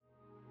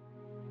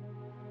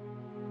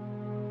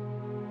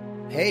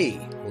Hey,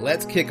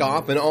 let's kick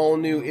off an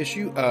all-new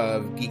issue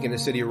of Geek in the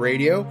City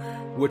Radio,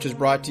 which is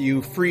brought to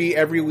you free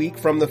every week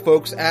from the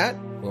folks at,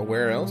 well,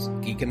 where else?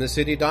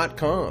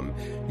 GeekInTheCity.com.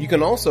 You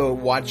can also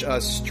watch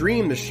us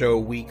stream the show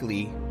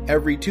weekly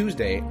every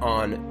Tuesday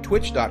on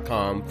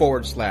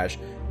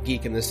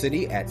Twitch.com/Geek in the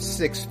City at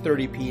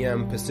 6:30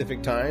 p.m.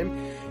 Pacific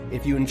Time.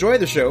 If you enjoy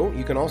the show,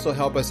 you can also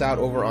help us out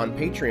over on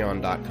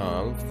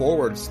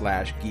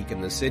Patreon.com/Geek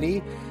in the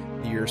City.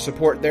 Your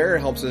support there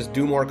helps us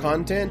do more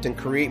content and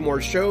create more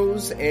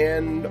shows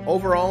and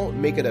overall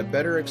make it a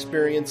better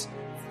experience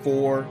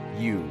for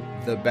you,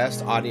 the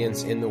best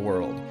audience in the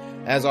world.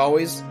 As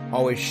always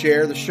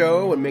share the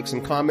show and make some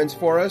comments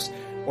for us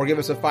or give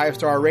us a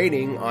 5-star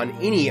rating on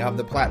any of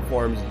the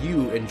platforms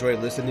you enjoy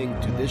listening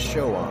to this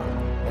show on.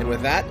 And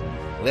with that,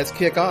 let's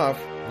kick off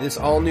this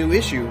all-new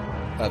issue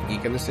of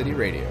Geek in the City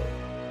Radio.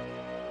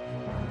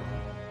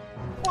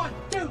 1,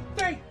 2,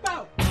 3,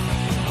 4.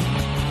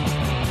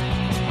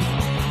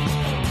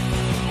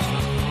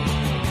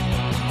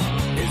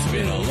 It's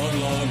been a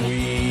long, long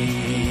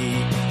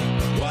week.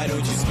 Why don't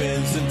you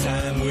spend some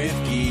time with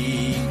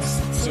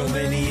geeks? So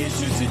many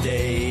issues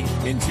today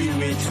into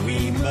which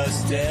we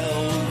must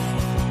delve.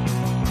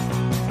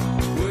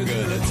 We're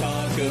gonna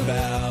talk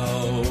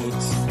about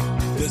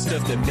the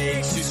stuff that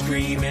makes you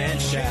scream and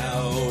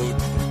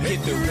shout.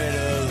 Hit the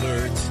red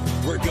alert.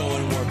 We're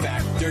going War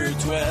Factor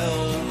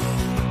 12.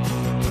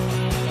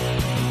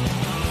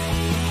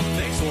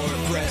 Thanks for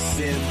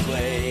pressing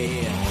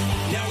play.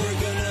 Now we're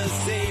gonna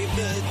save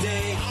the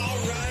day. All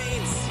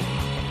right.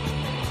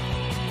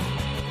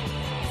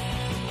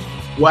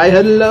 Why,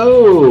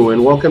 hello,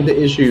 and welcome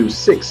to issue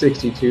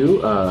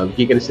 662 of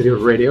Geek in the City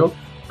Radio.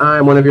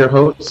 I'm one of your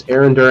hosts,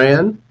 Aaron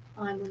Duran.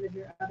 I'm one of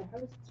your other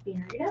hosts,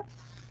 Beena Rita.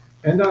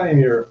 And I am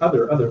your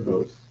other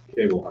host,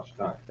 Cable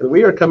Hashtai. And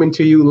we are coming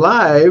to you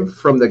live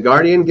from the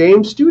Guardian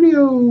Game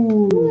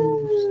Studios.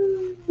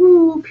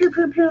 Woo, pew,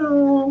 pew,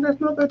 pew.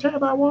 That's not the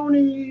tab I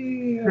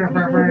wanted.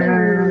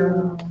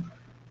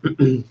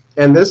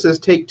 And this is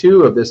take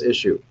 2 of this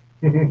issue.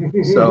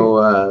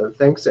 So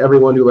thanks to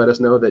everyone who let us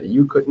know that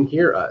you couldn't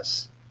hear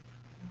us.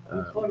 We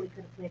totally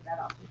could have played that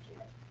off with you.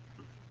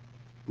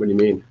 What do you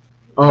mean?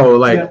 Oh,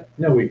 like... Yeah,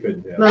 no, we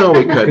couldn't. Yeah. No,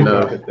 we couldn't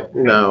have.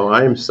 No,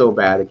 I am so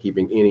bad at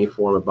keeping any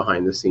form of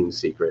behind-the-scenes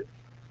secret.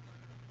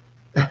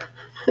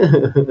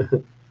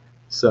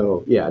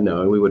 So, yeah,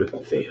 no, we would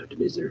have failed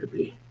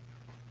miserably.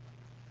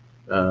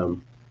 Yeah,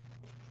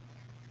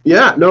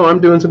 no,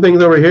 I'm doing some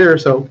things over here,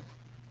 so...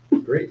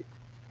 Great.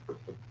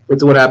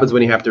 It's what happens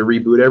when you have to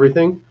reboot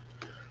everything.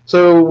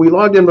 So we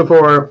logged in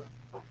before,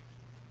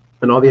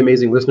 and all the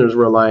amazing listeners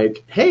were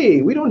like,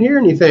 hey, we don't hear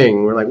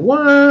anything. We're like,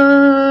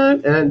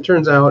 what? And it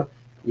turns out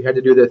you had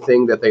to do the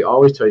thing that they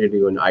always tell you to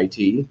do in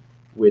IT,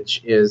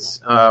 which is...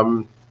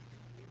 Try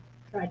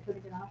turning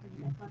it off and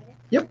you guys it.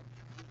 Yep.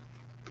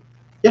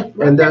 Yeah,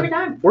 Works every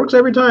time. Works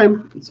every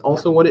time. It's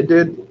also what it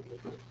did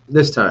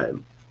this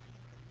time.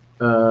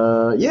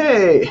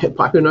 Yay!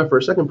 Popular enough for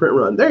a second print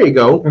run. There you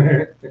go.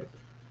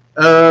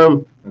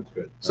 That's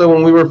good. So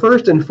when we were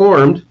first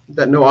informed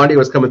that no audio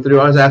was coming through,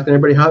 I was asking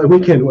everybody how the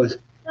weekend was.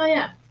 Oh,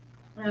 yeah.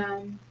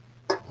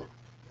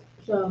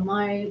 So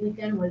my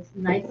weekend was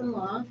nice and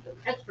long,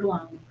 extra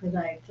long, because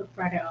I took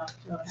Friday off,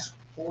 so I had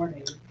 4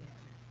 days.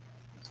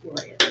 It's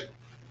glorious.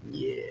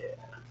 Yeah.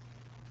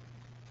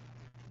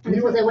 And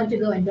because I went to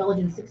go indulge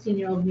in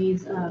 16-year-old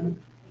me's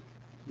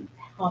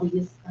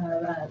hobbies,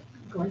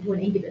 going to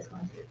an Incubus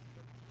concert.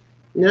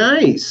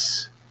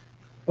 Nice.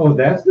 Oh,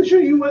 that's the show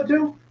you went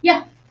to?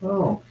 Yeah.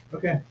 Oh,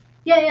 okay.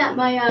 Yeah,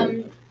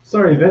 my,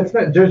 Sorry, that's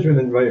not judgment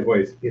in my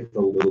voice. It's a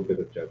little bit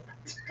of judgment.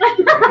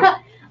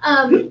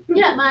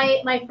 yeah,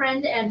 my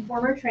friend and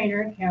former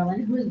trainer,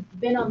 Carolyn, who's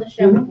been on the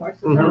show before,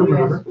 so some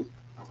of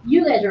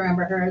you guys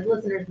remember her,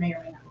 listeners may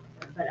or may not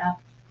remember, but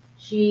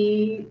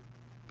she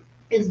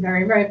is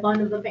very, very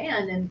fond of the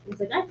band, and it's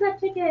like, I've got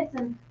tickets,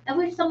 and I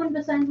wish someone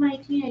besides my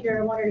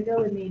teenager wanted to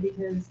go with me,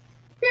 because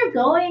they're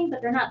going,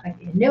 but they're not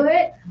like into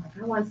it. I'm like,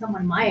 I want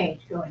someone my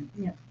age going,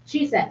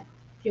 she said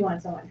she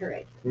wanted someone her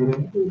age who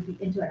would be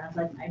into it. I was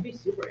like, I'd be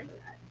super into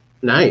that.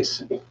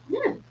 Nice.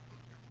 Yeah.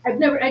 I'd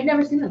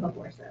never seen them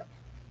before, so.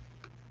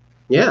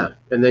 Yeah,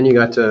 and then you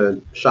got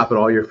to shop at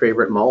all your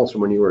favorite malls from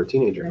when you were a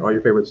teenager, all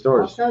your favorite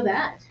stores. Also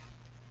that.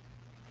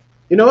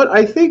 You know what?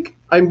 I think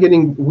I'm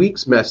getting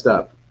weeks messed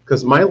up,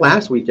 because my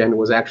last weekend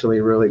was actually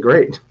really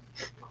great.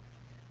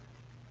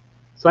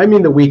 So I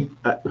mean the week...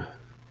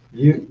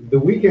 The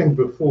weekend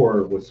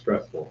before was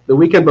stressful. The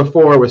weekend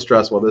before was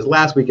stressful. This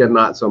last weekend,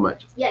 not so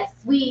much. Yes,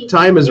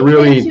 Time is it's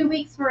really... been 2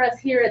 weeks for us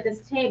here at this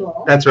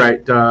table. That's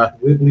right.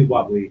 Wibbly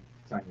wobbly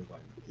time is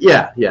like.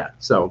 Yeah.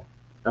 So,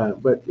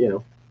 but,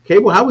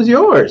 Cable, how was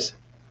yours?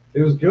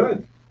 It was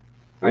good.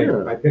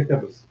 Yeah. I picked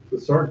up a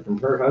sword from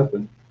her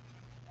husband.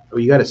 Oh,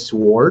 you got a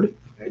sword?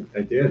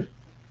 I did.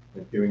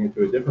 I'm giving it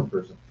to a different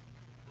person.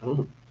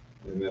 Oh.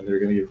 And then they're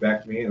going to give it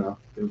back to me, and I'll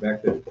give it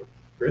back to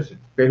Christian.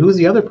 Okay, who's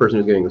the other person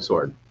who's getting the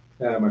sword?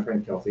 My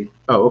friend Kelsey.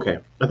 Oh, okay.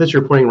 I thought you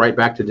were pointing right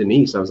back to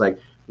Denise. I was like,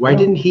 why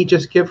didn't he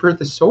just give her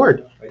the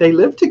sword? They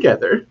live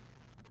together.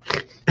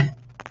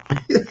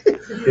 This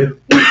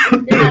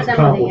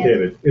assembling it.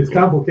 complicated. It's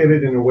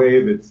complicated in a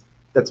way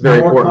that's very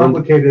more important.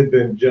 complicated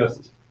than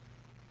just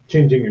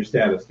changing your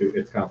status to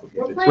it's We're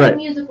complicated. playing Right.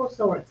 musical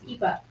swords.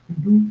 Keep up.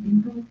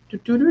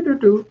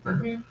 Do-do-do-do-do.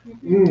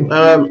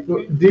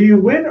 Do you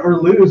win or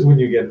lose when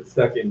you get it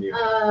stuck in you?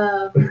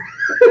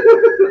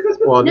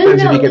 Well, it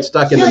depends if you get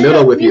stuck in the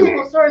middle with you.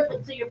 Musical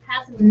swords, so you're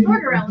passing the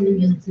sword around when the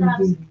music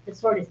stops. The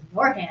sword is in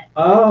your hand.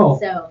 Oh,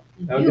 So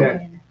you okay.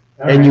 win.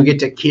 all And you right. get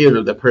to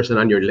kill the person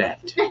on your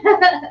left. All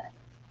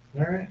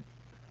right.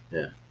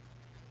 Yeah.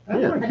 I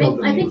Yeah. like I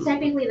Hilton. think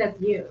technically that's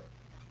you.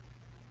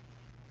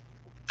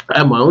 I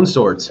have my own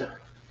swords.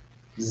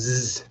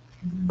 Zzz,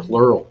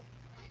 plural.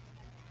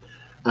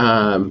 But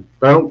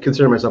I don't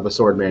consider myself a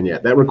sword man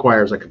yet. That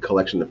requires like a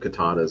collection of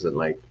katanas and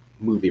like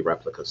movie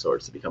replica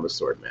swords to become a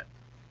sword man.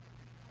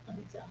 I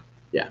think so.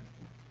 Yeah.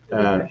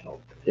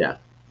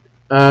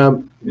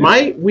 Uh,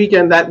 My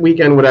weekend,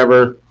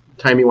 whatever,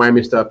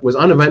 timey-wimey stuff, was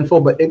uneventful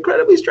but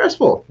incredibly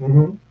stressful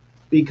Mhm.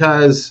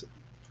 because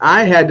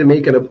I had to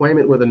make an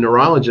appointment with a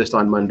neurologist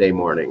on Monday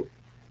morning,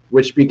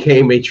 which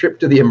became a trip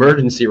to the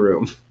emergency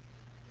room,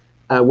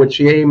 which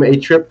became a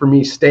trip for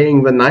me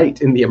staying the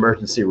night in the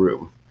emergency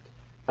room.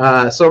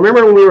 So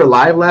remember when we were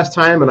live last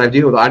time and I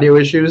deal with audio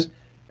issues,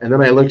 and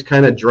then I looked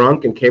kind of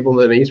drunk and Cable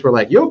and Denise were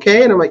like, "You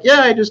okay?" And I'm like,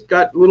 "Yeah, I just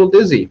got a little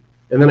dizzy."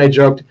 And then I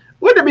joked,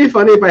 "Wouldn't it be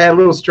funny if I had a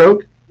little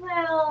stroke?"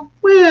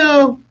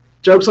 Well,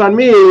 joke's on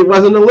me. It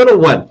wasn't a little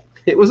one.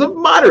 It was a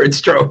moderate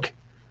stroke.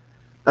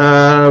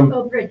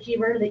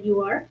 Overachiever that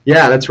you are.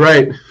 Yeah, that's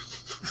right.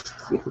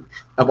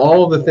 Of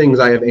all the things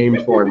I have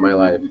aimed for in my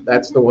life,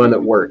 that's the one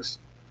that works.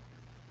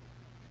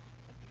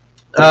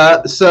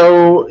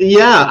 So,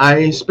 yeah,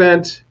 I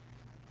spent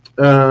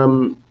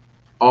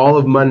all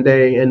of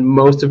Monday and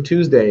most of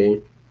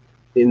Tuesday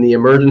in the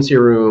emergency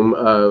room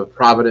of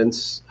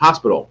Providence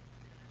Hospital.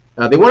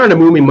 They wanted to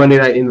move me Monday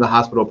night into the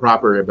hospital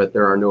proper, but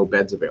there are no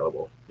beds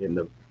available in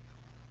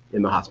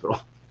the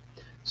hospital.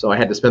 So I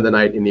had to spend the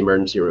night in the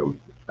emergency room,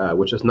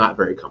 which is not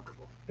very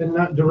comfortable. And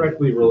not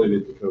directly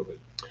related to COVID.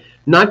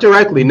 Not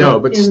directly, no,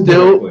 but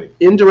still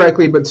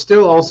indirectly, but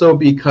still also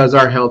because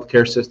our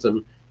healthcare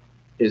system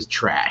is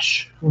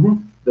trash.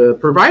 Mhm. The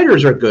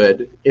providers are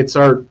good. It's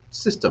our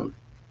system,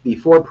 the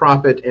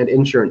for-profit and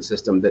insurance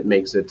system, that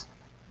makes it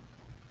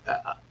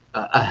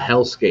a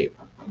hellscape,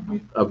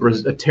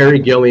 a Terry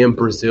Gilliam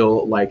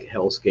Brazil-like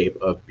hellscape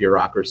of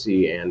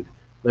bureaucracy. And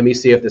let me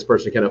see if this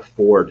person can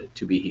afford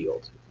to be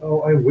healed.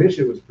 Oh, I wish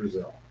it was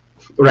Brazil.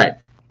 Right.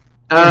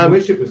 I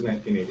wish it was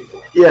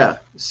 1984. Yeah.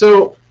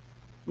 So,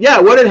 yeah,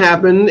 what had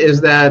happened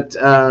is that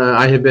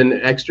I had been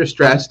extra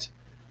stressed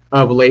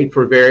of late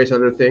for various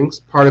other things.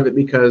 Part of it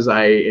because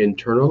I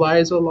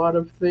internalize a lot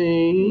of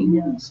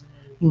things.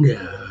 No.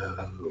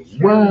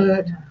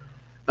 What?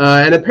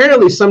 And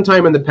apparently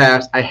sometime in the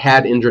past, I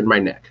had injured my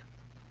neck,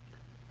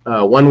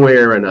 one way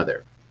or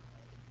another.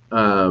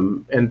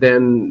 And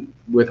then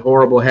with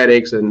horrible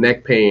headaches and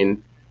neck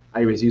pain,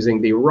 I was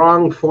using the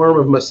wrong form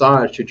of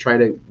massage to try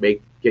to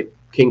get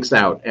kinks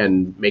out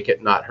and make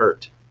it not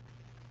hurt.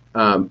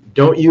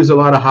 Don't use a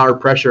lot of hard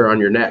pressure on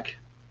your neck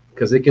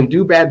because it can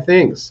do bad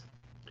things,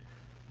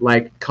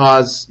 like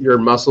cause your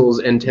muscles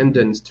and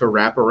tendons to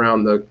wrap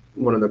around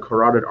one of the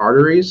carotid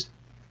arteries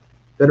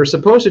that are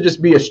supposed to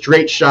just be a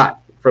straight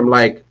shot from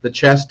like the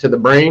chest to the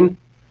brain.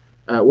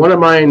 One of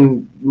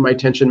my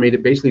tension made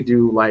it basically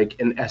do like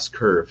an S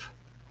curve,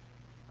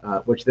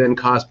 which then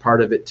caused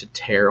part of it to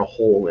tear a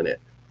hole in it,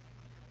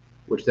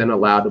 which then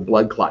allowed a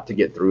blood clot to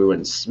get through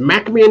and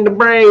smack me in the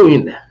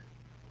brain,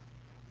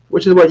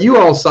 which is what you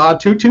all saw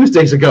 2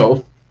 Tuesdays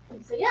ago.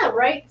 So yeah,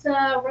 right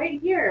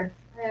here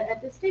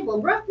at this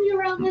table, roughly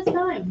around this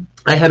time.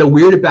 I had a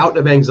weird bout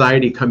of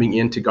anxiety coming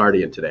into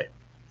Guardian today.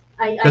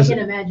 I can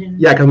imagine.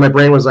 Yeah, because my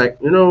brain was like,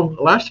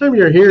 last time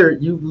you were here,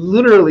 you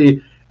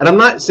literally, and I'm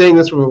not saying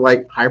this with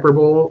like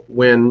hyperbole,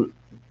 when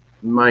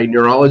my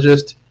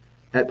neurologist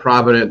at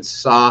Providence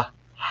saw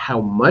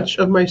how much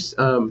of my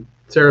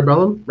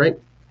cerebellum, right?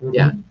 Mhm.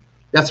 Yeah,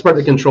 that's the part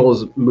that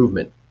controls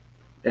movement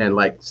and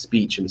like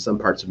speech and some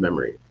parts of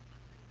memory.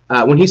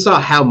 When he saw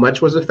how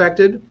much was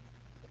affected,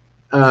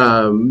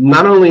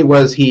 not only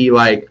was he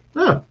like,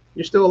 "Oh,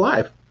 you're still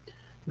alive,"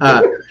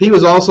 he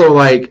was also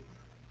like,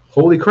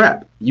 "Holy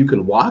crap! You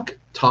can walk,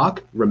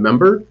 talk,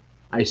 remember.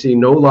 I see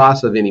no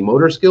loss of any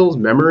motor skills,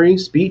 memory,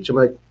 speech." I'm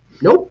like,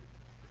 "Nope."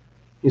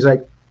 He's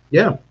like,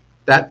 "Yeah,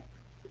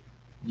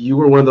 you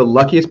were one of the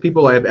luckiest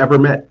people I have ever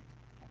met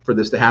for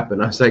this to happen."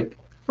 I was like,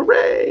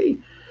 "Hooray!"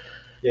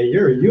 Yeah,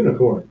 you're a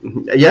unicorn.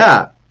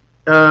 Yeah.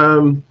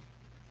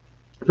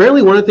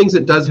 Apparently one of the things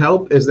that does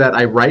help is that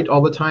I write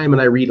all the time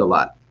and I read a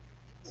lot.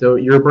 So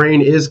your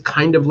brain is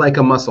kind of like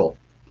a muscle.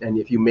 And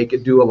if you make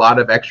it do a lot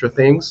of extra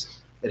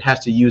things, it has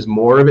to use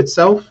more of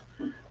itself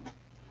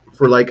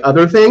for like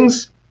other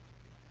things.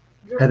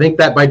 I think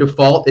that by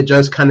default, it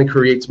just kind of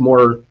creates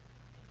more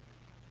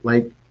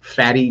like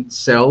fatty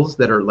cells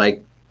that are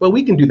like, well,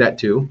 we can do that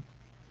too.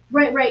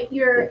 Right.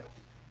 Your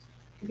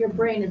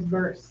brain is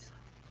verse.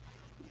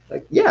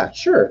 Like, yeah,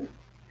 sure.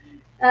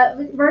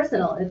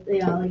 Versatile.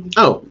 It's,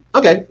 Oh,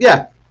 okay,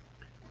 yeah.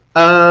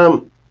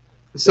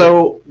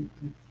 So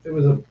It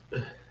was a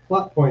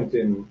plot point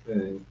in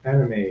an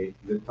anime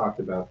that talked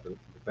about the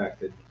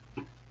fact that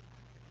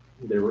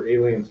there were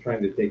aliens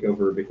trying to take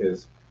over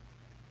because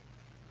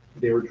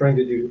they were trying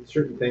to do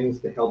certain things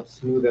to help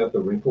smooth out the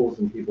wrinkles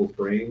in people's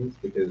brains,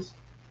 because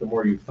the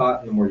more you thought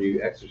and the more you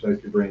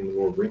exercised your brain, the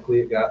more wrinkly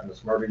it got and the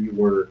smarter you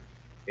were.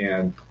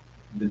 And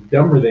the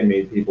dumber they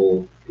made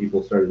people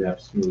started to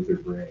have smoother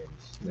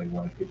brains. And they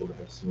wanted people to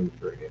have smooth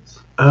brains.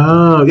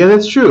 Oh, yeah,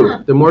 that's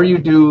true. The more you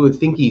do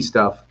thinky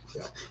stuff,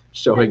 Yeah.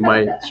 showing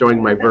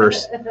my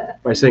verse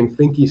by saying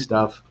thinky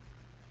stuff,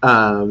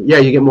 yeah,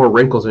 you get more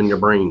wrinkles in your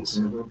brains.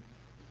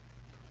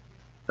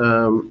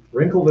 Mm-hmm.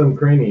 Wrinkle them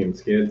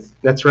craniums, kids.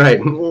 That's right.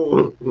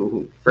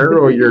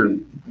 Pharaoh, your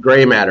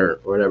gray matter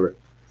or whatever.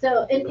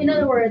 So, in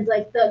other words,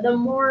 like the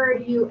more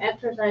you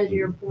exercise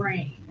your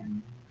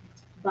brain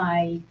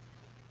by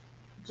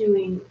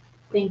doing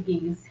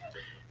thinkies.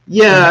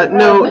 Yeah,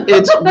 no,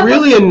 it's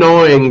really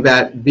annoying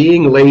that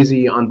being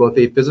lazy on both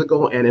a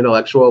physical and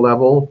intellectual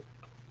level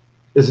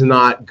is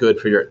not good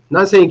for your...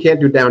 Not saying you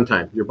can't do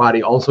downtime. Your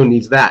body also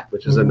needs that,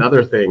 which is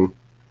another thing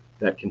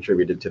that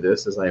contributed to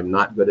this, is I am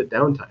not good at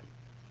downtime.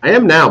 I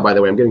am now, by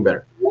the way. I'm getting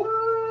better.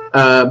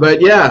 But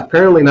yeah,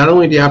 apparently not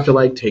only do you have to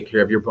like take care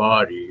of your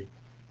body,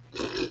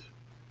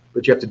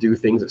 but you have to do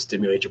things that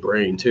stimulate your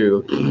brain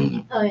too.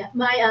 Oh yeah,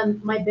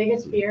 my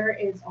biggest fear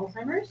is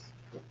Alzheimer's.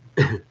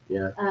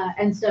 Yeah.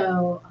 And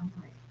so I'm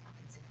like,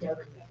 sit down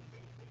and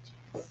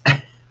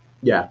bitches.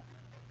 Yeah.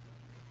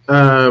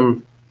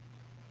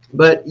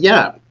 But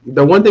yeah,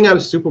 the one thing I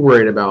was super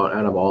worried about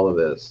out of all of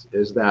this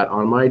is that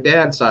on my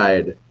dad's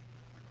side,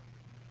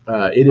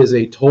 it is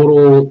a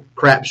total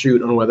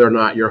crapshoot on whether or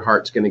not your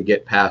heart's going to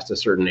get past a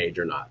certain age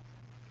or not.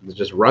 It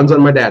just runs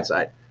on my dad's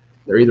side.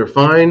 They're either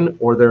fine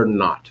or they're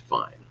not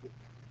fine.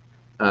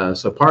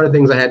 So part of the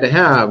things I had to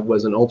have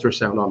was an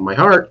ultrasound on my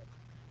heart,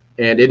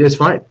 and it is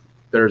fine.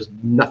 There's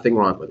nothing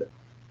wrong with it.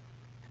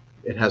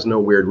 It has no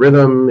weird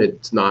rhythm.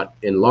 It's not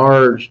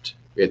enlarged.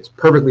 It's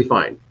perfectly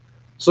fine.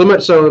 So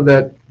much so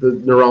that the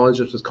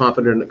neurologist was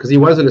confident, because he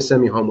was going to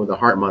send me home with a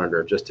heart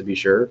monitor just to be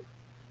sure.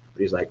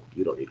 But he's like,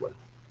 you don't need one.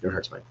 Your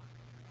heart's fine.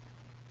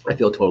 I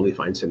feel totally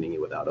fine sending you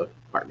without a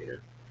heart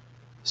meter.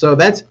 So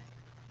that's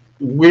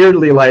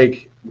weirdly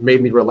like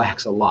made me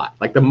relax a lot.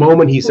 Like the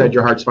moment he said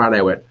your heart's fine,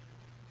 I went,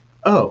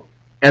 oh.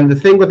 And the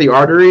thing with the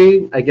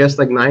artery, I guess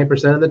like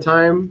 9% of the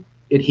time,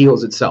 it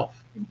heals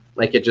itself.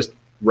 Like it just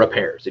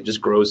repairs. It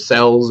just grows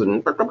cells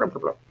and...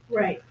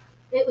 Right.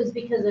 It was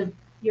because of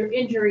your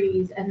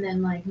injuries and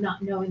then like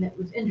not knowing that it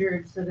was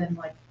injured, so then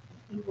like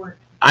you weren't...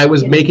 I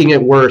was making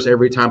it worse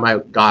every time I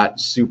got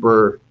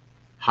super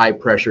high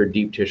pressure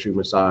deep tissue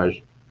massage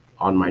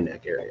on my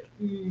neck area.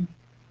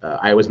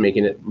 I was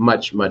making it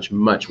much, much,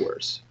 much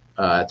worse.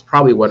 It's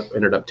probably what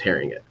ended up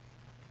tearing it.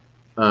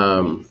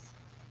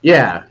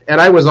 Yeah,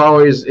 and I was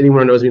always,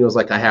 anyone who knows me knows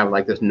like I have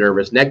like this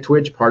nervous neck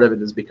twitch. Part of it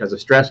is because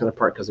of stress, and a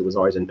part because it was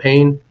always in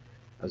pain.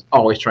 I was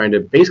always trying to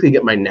basically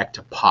get my neck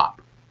to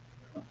pop.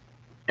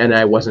 And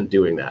I wasn't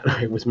doing that.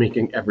 I was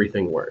making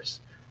everything worse.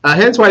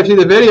 Hence why if you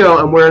see the video,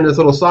 I'm wearing this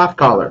little soft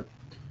collar.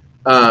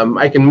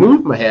 I can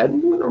move my head,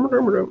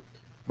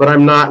 but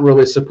I'm not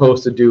really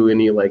supposed to do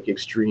any like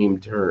extreme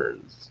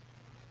turns.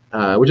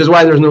 Which is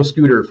why there's no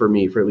scooter for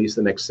me for at least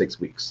the next 6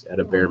 weeks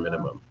at a bare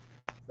minimum.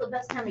 The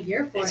best time of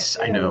year for it.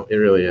 I know, it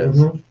really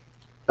is.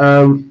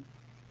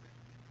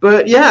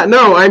 But yeah,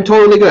 no, I'm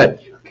totally good.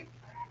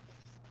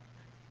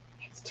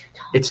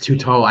 It's too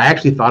tall. I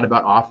actually thought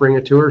about offering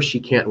it to her. She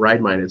can't ride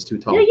mine. It's too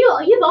tall.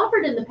 Yeah, you've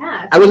offered in the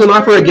past. I was going to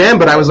offer again,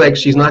 but I was like,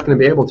 she's not going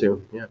to be able to.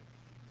 Yeah.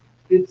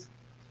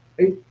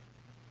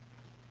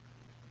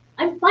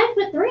 I'm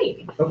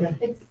 5'3".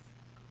 Okay.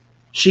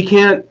 She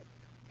can't.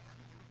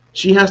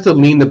 She has to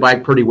lean the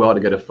bike pretty well to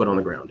get a foot on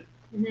the ground.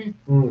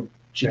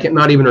 She can't,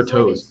 not even her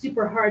toes. It's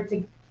super hard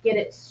to get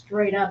it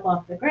straight up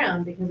off the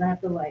ground because I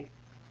have to like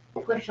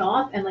push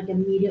off and like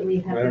immediately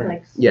have to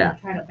like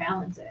try to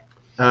balance it.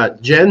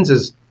 Jen's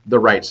is the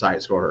right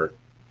size for her.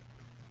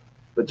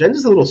 But Jen's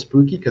is a little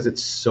spooky because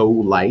it's so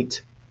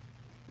light.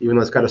 Even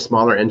though it's got a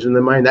smaller engine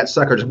than mine, that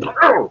sucker just...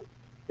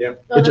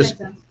 Yep.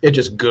 It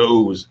just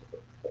goes.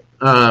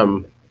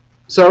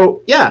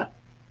 So, yeah.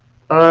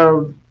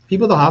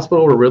 People at the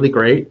hospital were really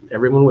great.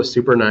 Everyone was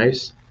super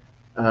nice.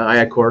 I,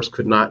 of course,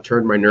 could not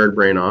turn my nerd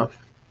brain off.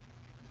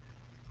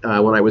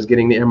 When I was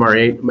getting the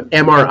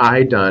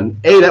MRI done,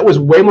 that was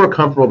way more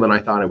comfortable than I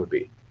thought it would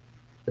be.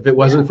 If it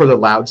wasn't for the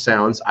loud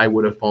sounds, I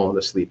would have fallen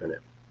asleep in it.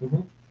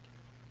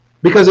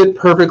 Because it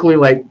perfectly,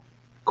 like,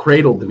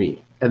 cradled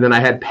me. And then I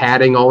had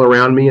padding all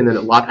around me, and then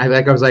it locked.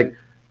 I was like,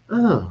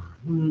 oh,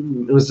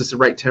 it was just the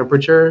right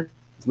temperature.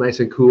 It's nice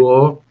and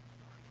cool.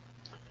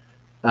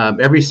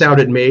 Every sound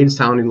it made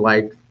sounded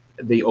like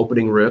the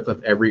opening riff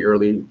of every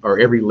late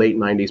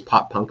 90s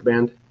pop punk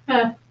band.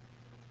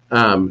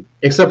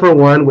 Except for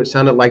one, which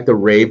sounded like the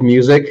rave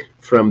music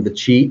from The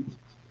Cheat.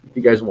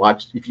 If you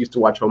used to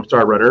watch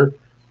Homestar Runner,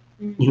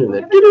 you know,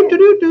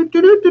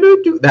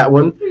 that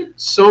one.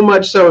 So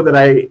much so that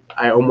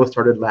I almost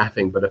started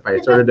laughing, but if I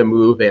started to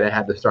move it, I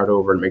had to start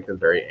over and make them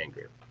very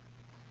angry.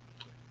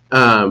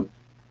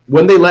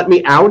 When they let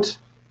me out,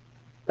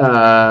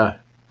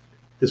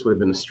 this would have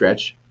been a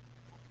stretch,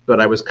 but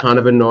I was kind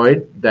of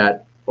annoyed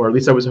that, or at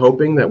least I was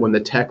hoping that when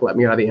the tech let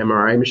me out of the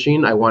MRI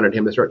machine, I wanted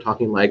him to start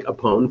talking like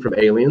Apone from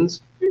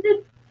Aliens.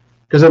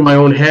 Because in my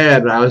own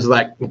head, I was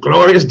like,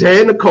 glorious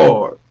day in the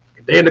Corps.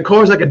 A day in the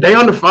Corps is like a day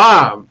on the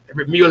farm.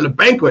 Every meal is a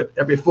banquet.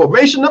 Every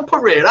formation a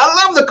parade.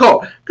 I love the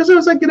Corps. Because it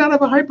was like, get out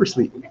of a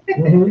hypersleep.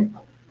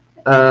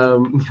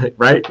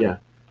 Right? Yeah.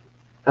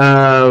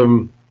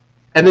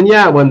 And then,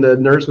 yeah, when the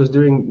nurse was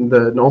doing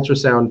the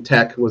ultrasound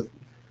tech was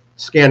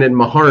scanning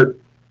my heart,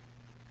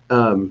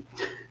 I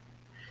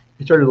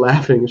started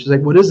laughing. She's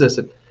like, what is this?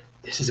 And,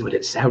 this is what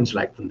it sounds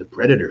like when the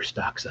predator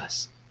stalks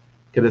us.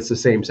 Because it's the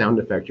same sound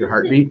effect, your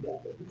heartbeat.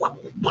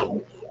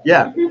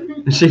 Yeah.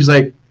 And she's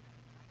like,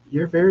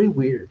 you're very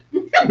weird.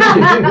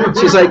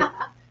 She's like,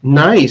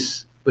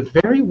 nice, but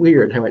very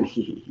weird. I went,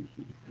 hee.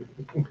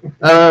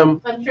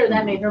 I'm sure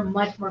that made her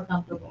much more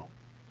comfortable.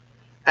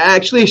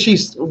 Actually,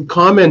 she's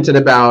commented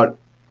about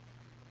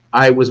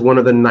I was one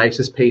of the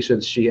nicest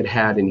patients she had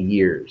had in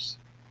years.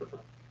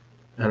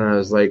 And I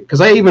was like,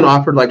 because I even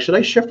offered, like, should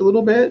I shift a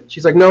little bit?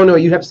 She's like, no,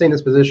 you have to stay in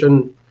this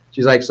position.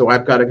 She's like, so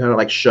I've got to kind of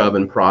like shove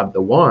and prod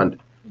the wand.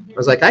 I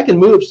was like, I can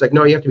move. She's like,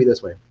 no, you have to be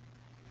this way.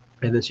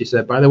 And then she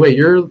said, by the way,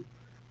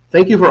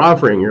 thank you for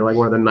offering. You're like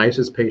one of the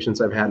nicest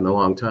patients I've had in a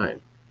long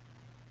time.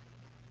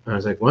 And I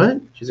was like,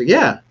 what? She's like,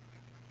 yeah.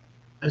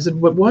 I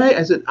said, but why?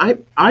 I said,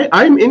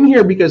 I'm in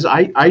here because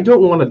I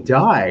don't want to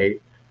die.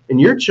 And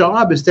your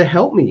job is to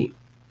help me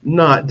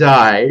not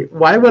die.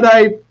 Why would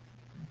I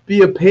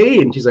be a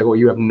pain? She's like, well,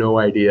 you have no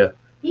idea.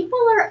 People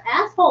are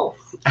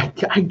assholes.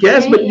 I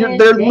guess, but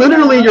they're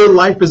literally, your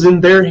life is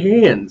in their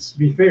hands. To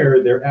be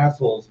fair, they're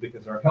assholes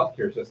because our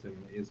healthcare system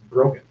is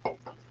broken.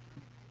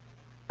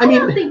 I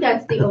don't think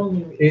that's the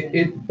only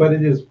reason. But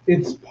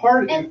it's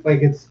part,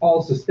 like, it's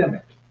all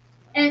systemic.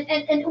 And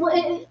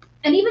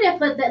even if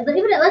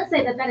let's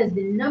say that is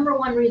the number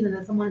one reason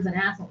that someone is an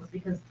asshole is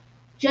because,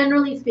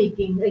 generally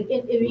speaking,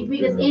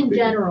 because in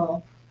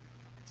general,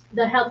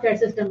 the healthcare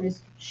system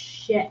is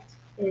shit.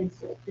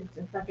 It's a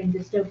fucking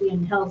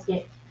dystopian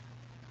hellscape.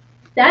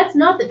 That's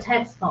not the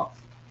tech's fault.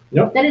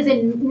 Nope. That is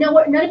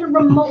not even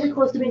remotely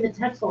close to being the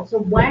tech's fault. So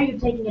why are you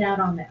taking it out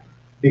on them?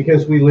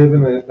 Because we live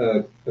in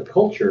a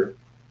culture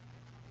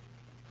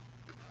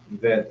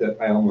that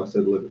I almost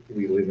said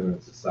we live in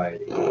a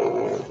society.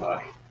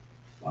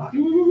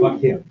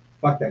 Fuck him.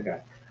 Fuck that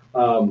guy.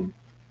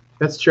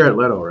 That's Jared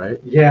Leto, right?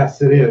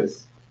 Yes, it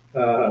is.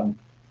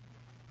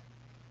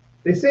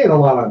 They say it a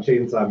lot on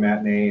Chainsaw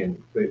Matinee,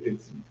 and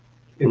it's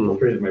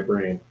infiltrated my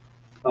brain.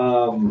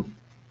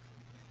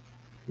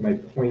 My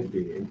point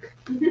being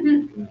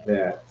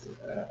that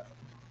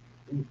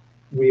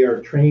we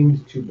are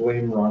trained to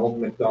blame Ronald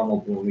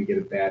McDonald when we get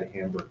a bad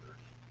hamburger.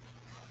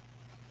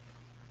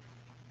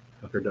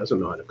 Tucker doesn't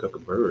know how to cook a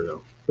burger,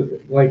 though.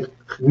 But, like,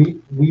 we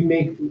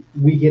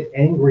get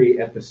angry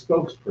at the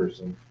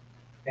spokesperson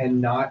and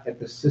not at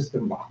the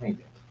system behind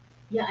it.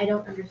 Yeah, I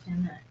don't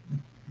understand that.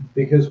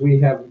 Because we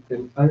have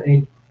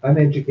an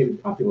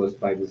uneducated populace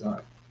by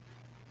design.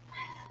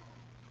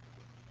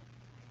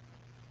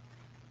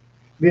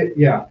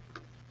 Yeah,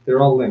 they're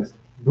all links.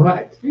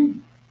 But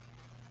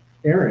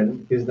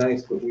Aaron is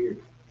nice but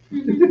weird.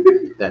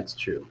 That's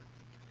true.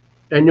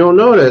 And you'll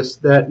notice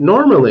that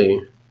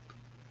normally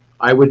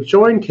I would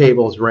join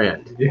Cable's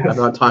rant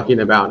about talking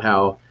about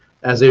how,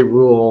 as a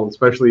rule,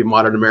 especially in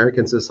modern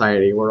American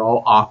society, we're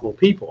all awful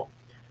people.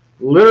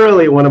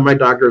 Literally, one of my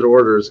doctor's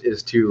orders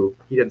is to,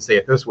 he didn't say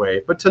it this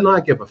way, but to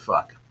not give a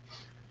fuck.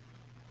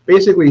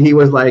 Basically, he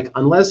was like,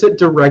 unless it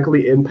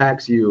directly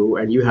impacts you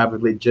and you have a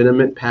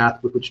legitimate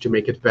path with which to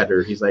make it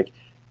better, he's like,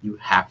 you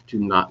have to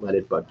not let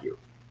it bug you.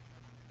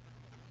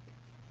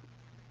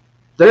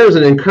 There's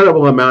an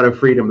incredible amount of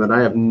freedom that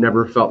I have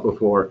never felt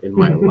before in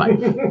my life.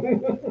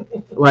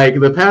 Like,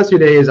 the past few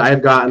days,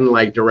 I've gotten,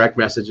 like, direct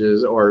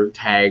messages or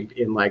tagged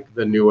in, like,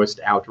 the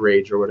newest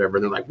outrage or whatever.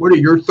 And they're like, what are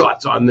your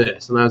thoughts on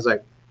this? And I was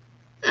like,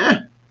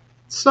 it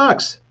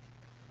sucks. ...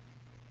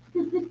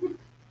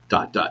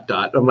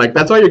 I'm like,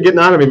 that's all you're getting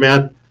out of me,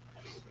 man.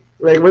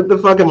 Like, what the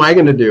fuck am I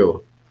going to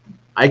do?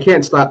 I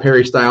can't stop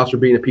Harry Styles from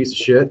being a piece of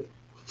shit.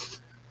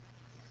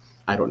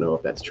 I don't know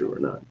if that's true or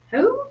not.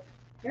 Who?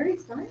 Harry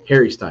Styles?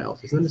 Harry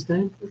Styles. Isn't that his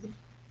name?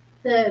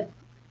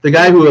 The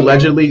guy who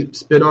allegedly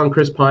spit on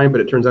Chris Pine,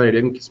 but it turns out he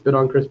didn't spit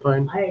on Chris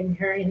Pine. I didn't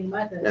hear anything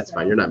about this. That's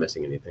fine. You're not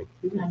missing anything.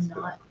 I'm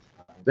not.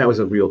 That was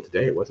a real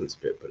today. It wasn't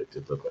spit, but it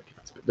did look like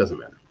it spit. Doesn't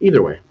matter.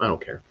 Either way, I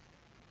don't care.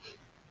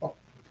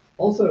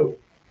 Also,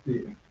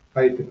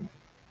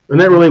 and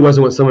that really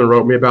wasn't what someone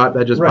wrote me about.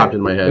 That just popped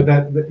in my head.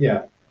 But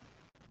yeah.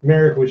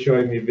 Merrick was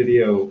showing me a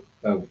video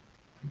of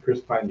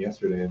Chris Pine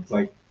yesterday. It's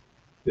like,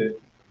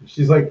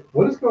 she's like,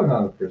 what is going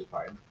on with Chris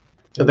Pine?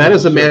 So that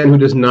is a man who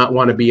does not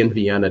want to be in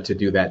Vienna to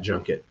do that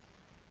junket.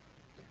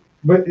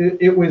 But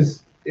it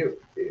was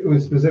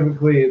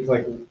specifically, it's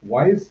like,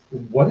 what is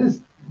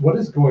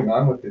going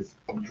on with his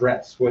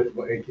dress? What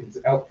like his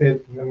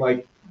outfit? And I'm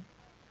like,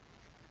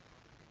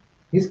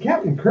 he's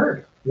Captain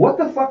Kirk. What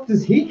the fuck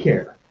does he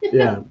care?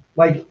 Yeah.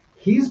 Like,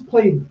 he's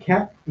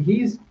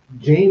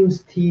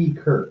James T.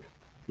 Kirk.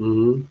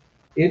 Mm-hmm.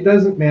 it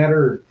doesn't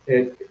matter.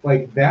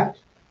 Like that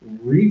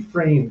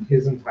reframed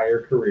his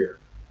entire career.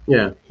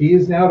 Yeah. He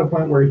is now at a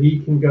point where he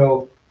can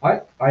go,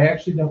 I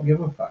actually don't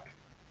give a fuck.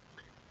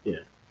 Yeah.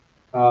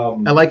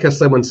 I like how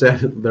someone said,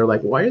 they're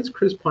like, why is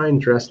Chris Pine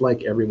dressed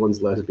like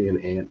everyone's lesbian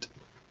aunt?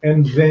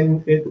 And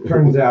then it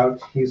turns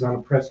out he's on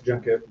a press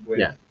junket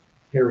with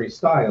Harry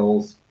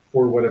Styles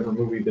for whatever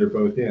movie they're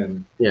both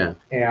in. Yeah.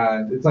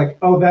 And it's like,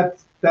 oh,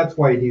 that's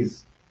why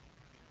he's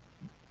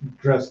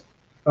dressed.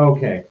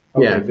 Okay,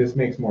 this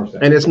makes more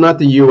sense. And it's not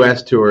the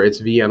U.S. tour, it's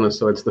Vienna,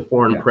 so it's the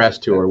foreign press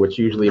tour, which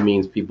usually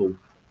means people,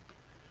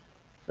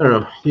 I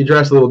don't know, you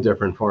dress a little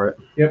different for it.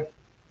 Yep.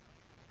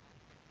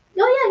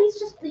 Oh yeah,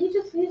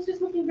 he's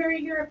just looking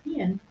very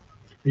European.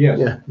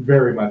 Yes,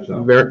 very much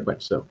so. Very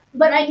much so.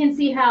 But I can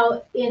see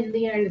how in the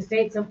United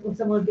States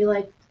someone would be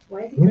like,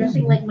 why is he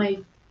dressing like my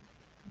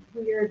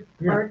weird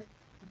art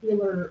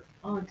dealer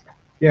aunt?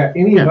 Yeah,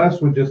 any of us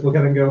would just look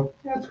at it and go,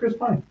 yeah, it's Chris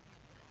Pine.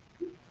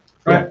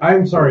 Right,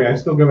 I'm sorry, I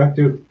still go back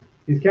to,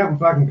 he's Captain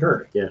fucking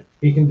Kirk. Yeah.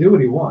 He can do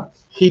what he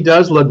wants. He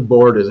does look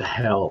bored as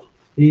hell.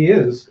 He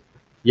is.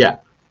 Yeah.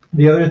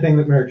 The other thing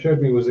that Merrick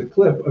showed me was a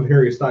clip of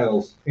Harry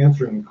Styles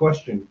answering the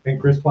question, and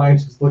Chris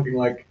Pine's just looking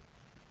like,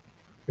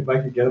 if I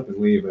could get up and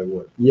leave, I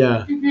would.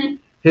 Yeah.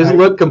 His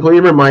look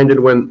completely reminded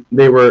when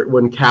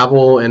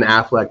Cavill and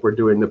Affleck were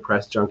doing the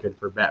press junket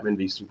for Batman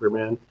v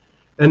Superman,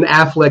 and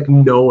Affleck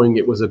knowing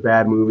it was a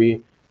bad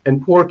movie,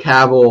 and poor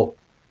Cavill,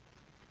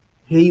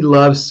 he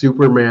loves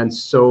Superman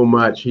so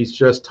much. He's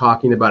just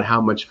talking about how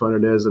much fun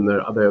it is and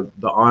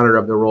the honor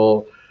of the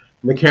role.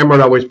 And the camera would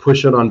always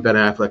push it on Ben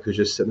Affleck, who's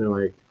just sitting there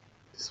like,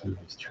 this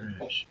movie's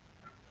trash.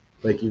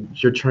 Like,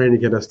 you're trying to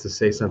get us to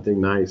say something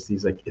nice.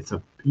 He's like,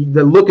 the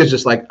look is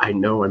just like, I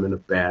know I'm in a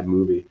bad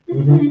movie.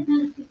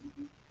 Mm-hmm.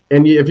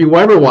 And if you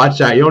ever watch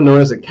that, you'll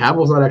notice that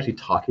Cavill's not actually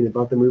talking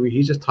about the movie.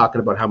 He's just talking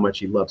about how much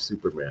he loves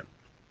Superman.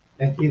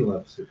 And he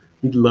loves Superman.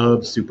 He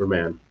loves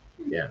Superman.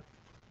 Yeah.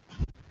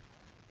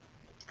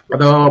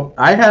 Although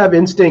I have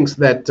instincts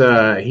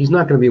that he's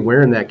not going to be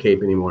wearing that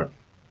cape anymore.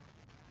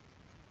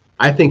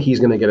 I think he's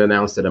going to get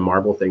announced at a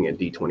Marvel thing at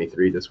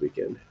D23 this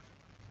weekend.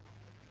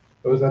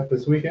 Oh, was that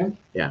this weekend?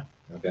 Yeah.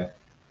 Okay.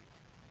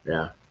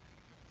 Yeah.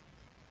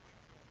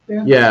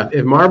 Yeah.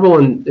 If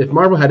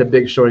Marvel had a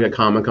big showing at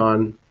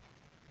Comic-Con,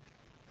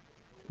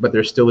 but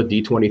there's still a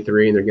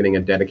D23 and they're getting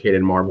a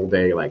dedicated Marvel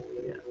day, like,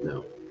 yeah,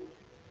 no.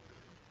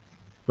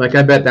 Like,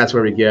 I bet that's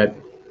where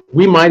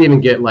we might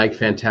even get like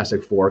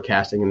Fantastic Four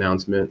casting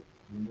announcement.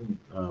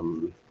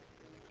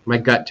 My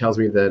gut tells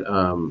me that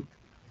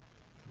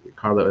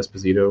Carlo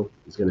Esposito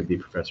is going to be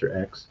Professor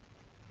X.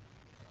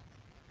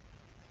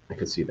 I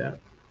could see that.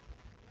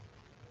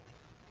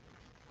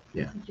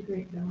 Yeah. Such a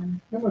great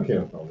villain. I'm okay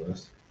with all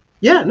this.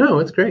 Yeah, no,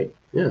 it's great.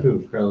 Yeah.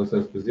 Who, Carlos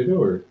Esposito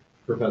or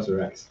Professor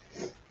X?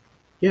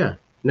 Yeah,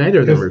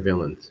 neither of them are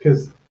villains.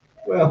 Because,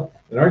 well,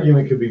 an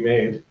argument could be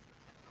made.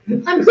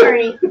 I'm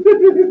sorry.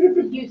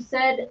 You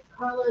said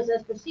Carlos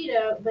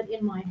Esposito, but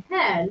in my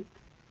head,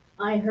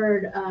 I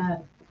heard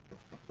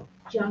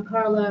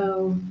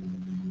Giancarlo.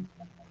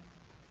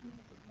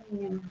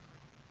 Yeah.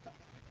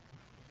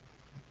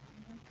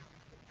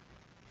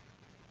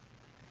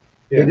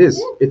 It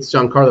is. It's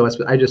Giancarlo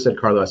Esposito. I just said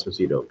Carlo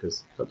Esposito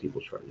because some people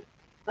shorten it.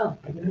 Oh,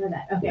 I didn't know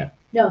that. Okay. Yeah.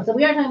 No, so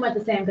we are talking about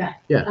the same guy.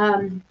 Yeah.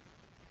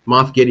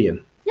 Moff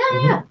Gideon.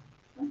 Yeah.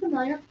 I'm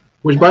familiar.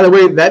 Which, by the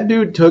way, that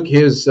dude took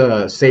his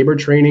saber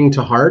training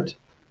to heart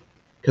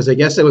because I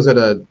guess it was at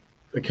a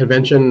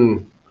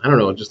convention, I don't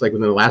know, just like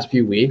within the last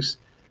few weeks.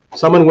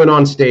 Someone went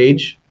on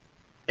stage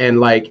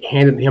and like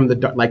handed him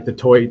the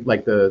toy,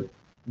 like the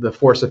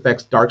Force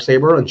Effects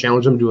Darksaber and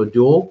challenged him to a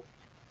duel.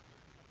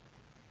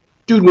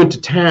 Dude went to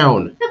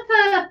town.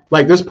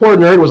 Like, this poor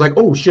nerd was like,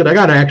 oh shit, I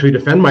gotta actually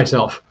defend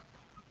myself.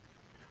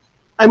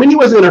 I mean, he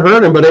wasn't gonna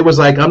hurt him, but it was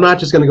like, I'm not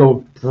just gonna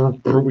go,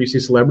 we see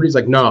celebrities,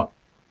 like, no.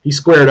 He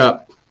squared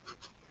up.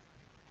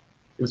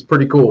 It was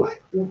pretty cool.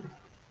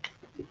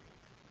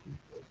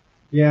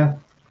 Yeah.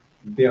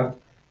 The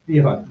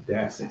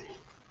audacity.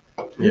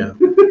 Yeah.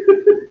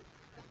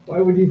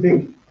 Why would you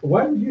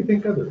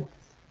think otherwise?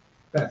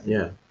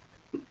 Yeah.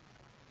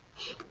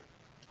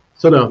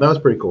 So no, that was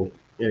pretty cool.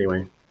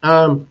 Anyway.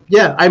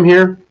 Yeah, I'm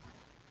here.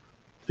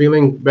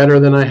 Feeling better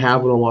than I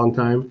have in a long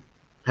time.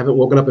 Haven't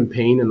woken up in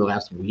pain in the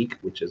last week,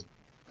 which is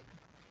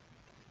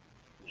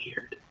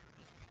weird.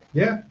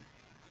 Yeah.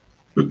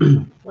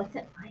 What's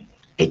it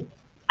like?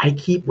 I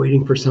keep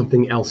waiting for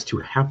something else to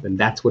happen.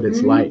 That's what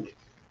it's like.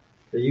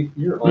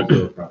 You're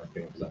also a chronic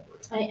pain sufferer.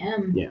 I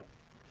am. Yeah.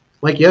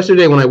 Like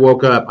yesterday when I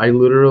woke up, I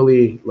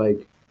literally, I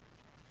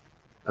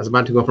was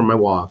about to go for my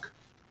walk,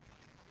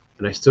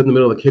 and I stood in the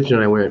middle of the kitchen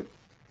and I went,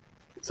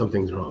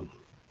 something's wrong.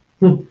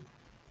 And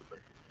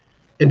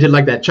did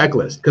like that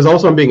checklist. Because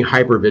also I'm being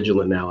hyper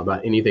vigilant now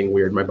about anything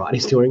weird my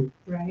body's doing.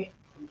 Right.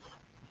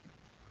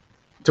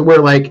 To where,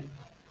 like,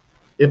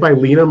 if I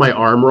lean on my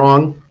arm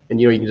wrong, and,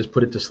 you can just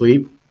put it to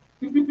sleep,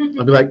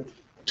 I'll be like,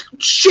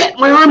 shit,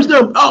 my arm's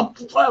numb. Oh,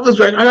 that's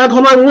right. I gotta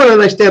call 911.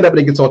 And I stand up and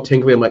it gets all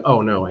tingly. I'm like,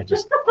 oh no, I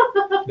just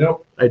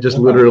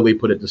literally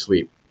put it to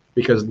sleep.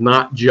 Because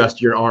not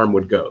just your arm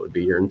would go, it would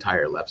be your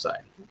entire left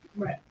side.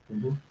 Right.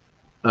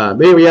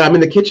 But anyway, yeah, I'm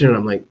in the kitchen and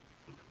I'm like,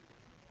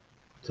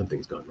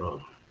 something's gone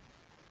wrong.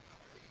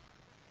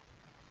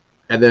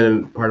 And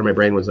then part of my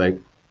brain was like,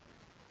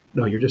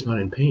 no, you're just not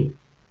in pain.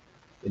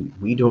 And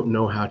we don't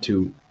know how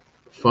to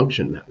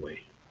function that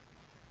way.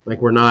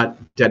 Like, we're not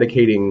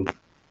dedicating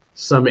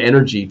some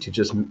energy to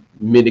just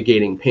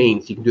mitigating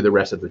pain so you can do the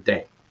rest of the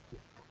day.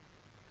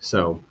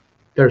 So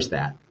there's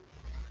that.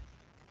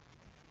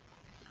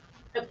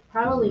 It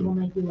probably will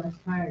make you less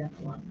tired in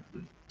the long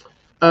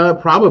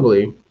run.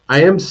 Probably.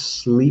 I am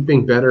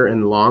sleeping better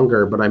and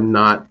longer, but I'm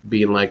not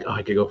being like, oh,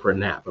 I could go for a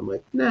nap. I'm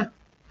like, nah,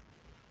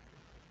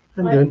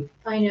 I'm good.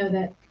 I know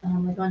that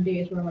like on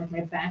days where like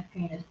my back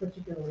pain is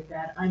particularly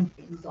bad, I'm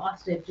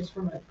exhausted just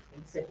from a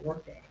basic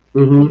work day.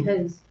 Mm-hmm.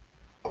 Because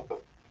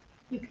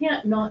you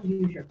can't not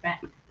use your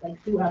back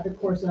like throughout the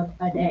course of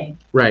a day.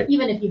 Right.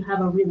 Even if you have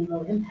a really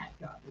low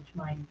impact job, which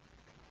mine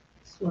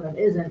sort of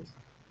isn't.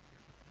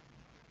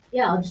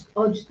 Yeah,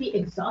 I'll just be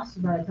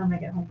exhausted by the time I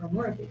get home from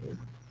work because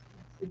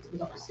it's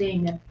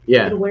exhausting and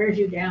it wears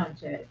you down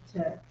to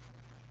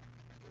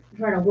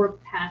try to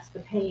work past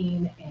the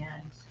pain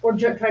or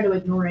try to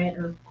ignore it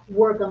or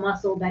work a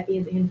muscle that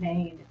is in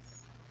pain.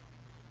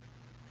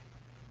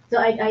 So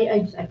I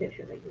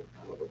picture that you would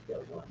probably feel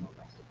a lot more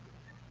rested.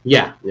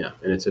 Yeah,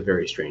 and it's a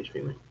very strange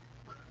feeling.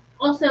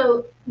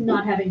 Also,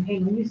 not having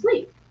pain when you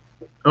sleep.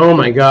 Oh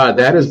my God,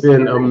 that has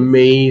been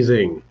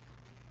amazing.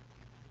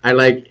 I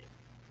like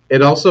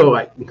it also,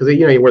 because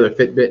you wear the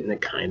Fitbit and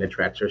it kind of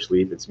tracks your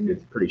sleep. It's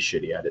pretty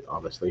shitty at it,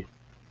 honestly.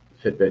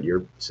 Fitbit,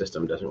 your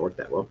system doesn't work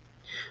that well.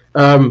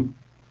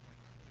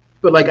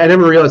 But like, I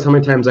never realized how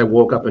many times I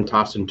woke up and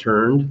tossed and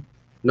turned,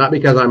 not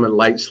because I'm a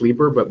light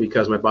sleeper, but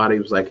because my body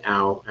was like,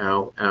 ow,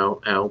 ow,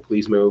 ow, ow,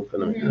 please move,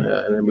 and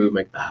I move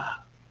like, ow,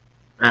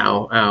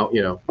 ow,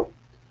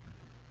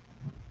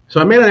 So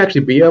I may not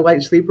actually be a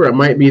light sleeper. It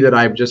might be that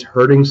I'm just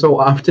hurting so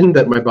often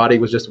that my body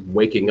was just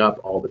waking up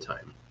all the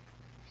time.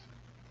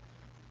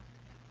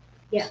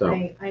 Yeah, so.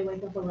 I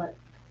wake up a lot.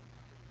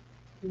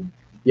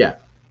 Yeah.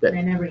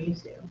 I never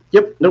used to.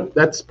 Yep. Nope.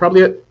 That's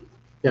probably it.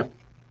 Yeah.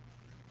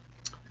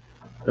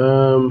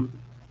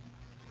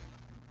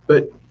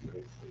 But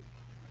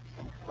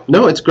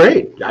no, it's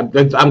great.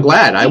 I'm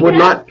glad. I would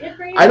not.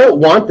 I don't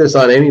want this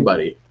on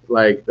anybody.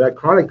 Like, that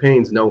chronic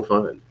pain's no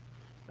fun.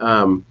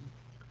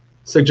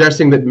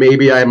 Suggesting that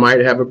maybe I might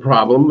have a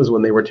problem was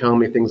when they were telling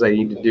me things I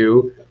need to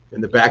do.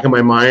 In the back of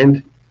my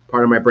mind,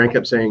 part of my brain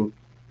kept saying,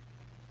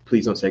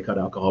 please don't say cut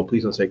alcohol.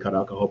 Please don't say cut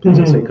alcohol. Please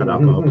don't say cut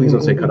alcohol. Please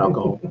don't say cut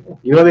alcohol.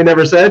 You know what they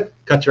never said?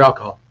 Cut your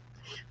alcohol.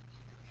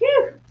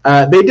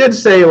 They did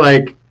say,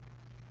 like,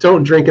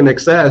 don't drink in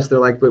excess. They're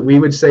like, but we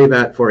would say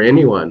that for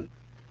anyone.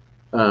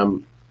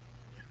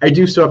 I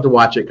do still have to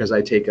watch it because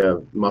I take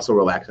a muscle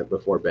relaxant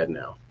before bed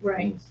now.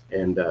 Right.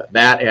 And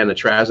that and a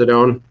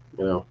trazodone,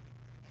 Oh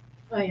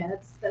yeah,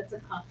 that's a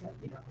concept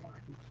you don't want.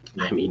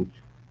 I mean,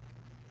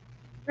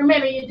 or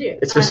maybe you do.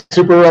 It's a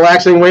super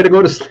relaxing way to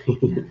go to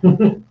sleep.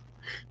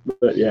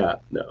 But yeah,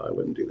 no, I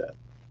wouldn't do that.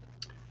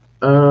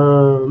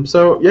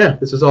 So yeah,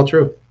 this is all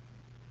true.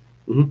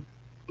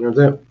 That's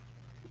it.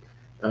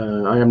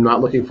 I am not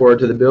looking forward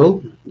to the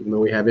bill, even though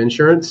we have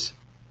insurance.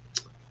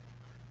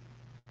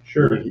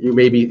 Sure. You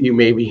may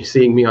be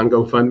seeing me on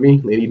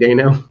GoFundMe any day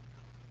now.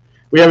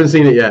 We haven't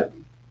seen it yet,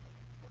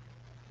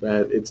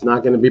 but it's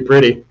not going to be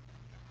pretty.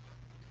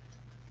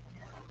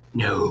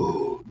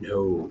 No.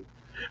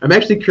 I'm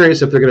actually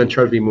curious if they're going to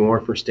charge me more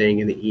for staying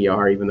in the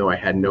ER, even though I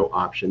had no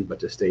option but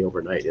to stay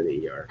overnight in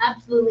the ER.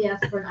 Absolutely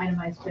ask for an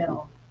itemized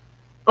bill.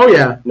 Oh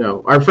yeah,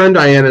 no. Our friend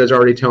Diana is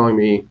already telling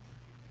me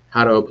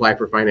how to apply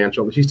for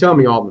financial, but she's telling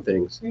me all the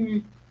things.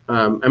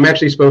 I'm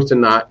actually supposed to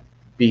not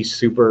be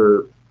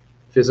super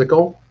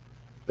physical.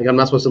 Like, I'm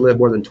not supposed to live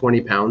more than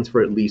 20 pounds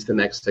for at least the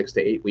next 6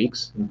 to 8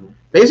 weeks.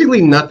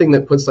 Basically nothing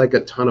that puts like a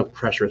ton of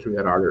pressure through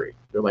that artery.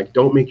 They're like,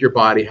 don't make your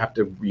body have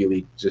to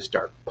really just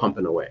start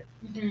pumping away.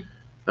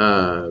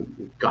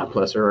 God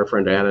bless her, our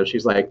friend Diana.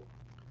 She's like,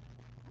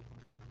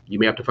 you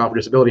may have to file for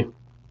disability.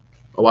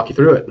 I'll walk you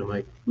through it. And I'm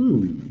like,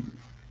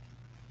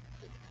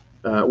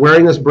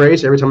 wearing this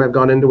brace, every time I've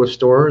gone into a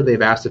store,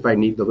 they've asked if I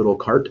need the little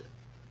cart.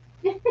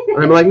 And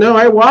I'm like, no,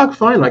 I walk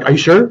fine. Like, are you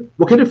sure?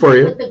 We'll get it for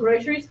you. With the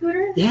grocery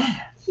scooter?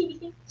 Yeah.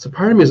 So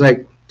part of me is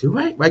like, do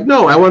I? Like,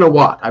 no, I want to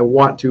walk. I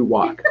want to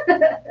walk.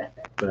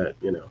 But,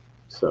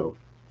 so.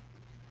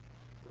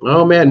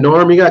 Oh, man,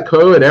 Norm, you got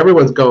COVID.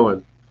 Everyone's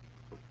going.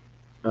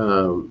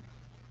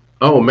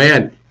 Oh,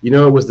 man.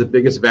 It was the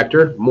biggest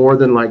vector? More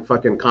than, like,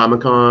 fucking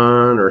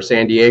Comic-Con or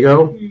San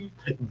Diego?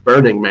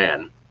 Burning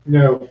Man.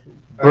 No.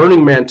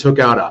 Burning Man took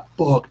out a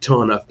fuck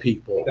ton of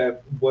people.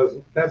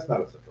 That's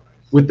not a surprise.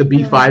 With the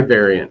B5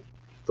 variant.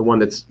 The one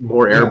that's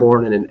more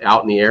airborne and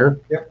out in the air?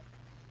 Yep.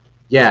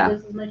 Yeah.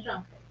 This is my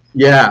shop.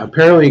 Yeah,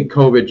 apparently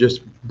COVID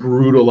just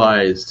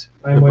brutalized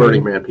the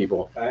Burning Man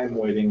people. I'm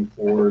waiting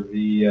for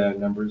the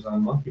numbers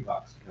on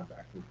monkeypox to come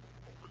back.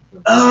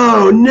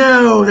 Oh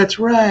no, that's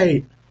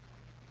right.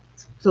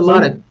 There's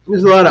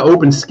a lot of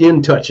open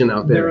skin touching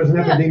out there. There was an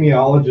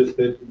epidemiologist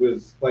that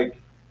was like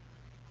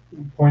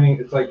pointing.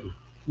 It's like,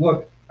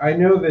 look, I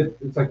know that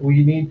it's like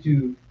we need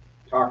to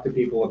talk to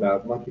people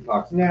about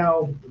monkeypox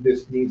now.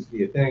 This needs to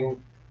be a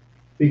thing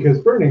because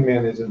Burning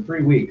Man is in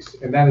 3 weeks,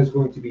 and that is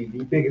going to be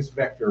the biggest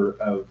vector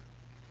of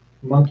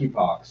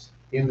monkeypox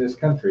in this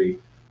country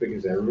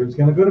because everyone's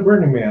going to go to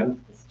Burning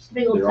Man.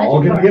 Big old They're all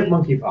touching going to get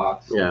party.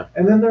 monkeypox. Yeah.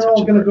 And then they're all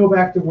Touching going to party. go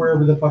back to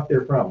wherever the fuck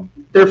they're from.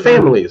 Their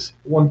families.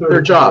 1/3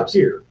 Their jobs.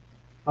 here.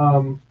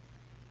 I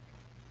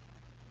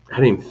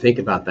didn't even think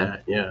about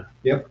that. Yeah.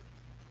 Yep.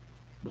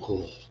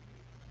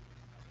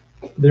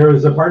 There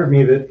was a part of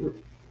me that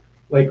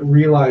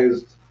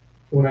realized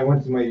when I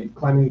went to my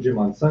climbing gym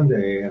on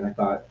Sunday and I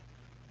thought,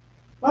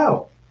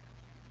 wow,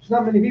 there's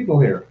not many people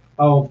here.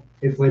 Oh,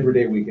 it's Labor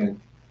Day weekend.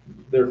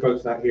 There are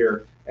folks not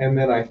here. And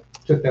then I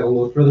took that a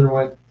little further and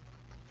went,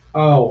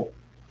 oh,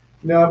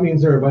 no, it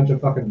means there are a bunch of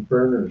fucking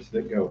burners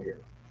that go here.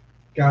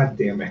 God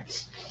damn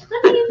it.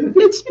 I mean,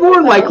 It's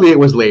more likely it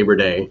was Labor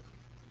Day.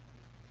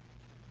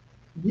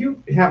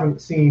 You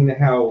haven't seen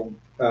how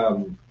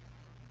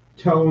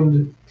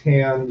toned,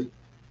 tanned,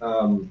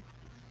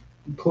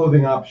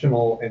 clothing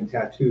optional, and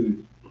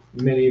tattooed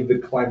many of the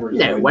climbers.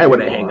 Yeah, on why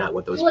would I the hang gym out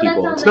with those well, that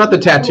people? sounds It's not the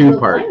like people who tattoo go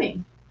part.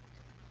 climbing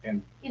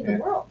And in the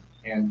world.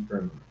 and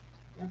Burning.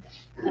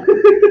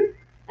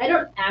 I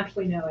don't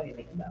actually know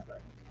anything about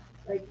Burning Man.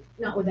 Like,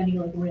 not with any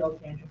real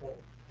tangible.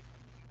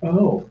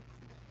 Oh,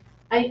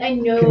 I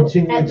know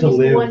Continue at to least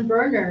live. one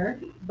burner,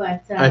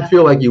 but I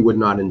feel like you would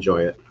not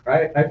enjoy it.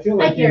 I feel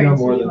like I you know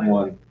more guarantee than you I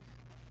one.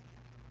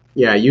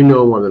 Yeah, you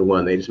know more than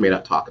one. They just may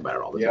not talk about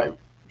it all the Yeah. time.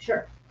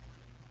 sure.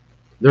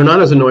 They're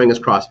not as annoying as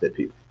CrossFit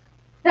people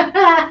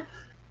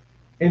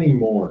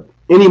Anymore.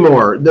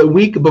 anymore.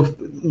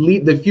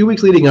 The few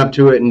weeks leading up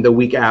to it and the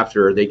week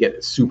after, they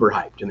get super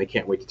hyped and they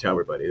can't wait to tell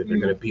everybody that they're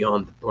going to be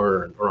on the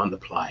burn or on the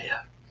playa.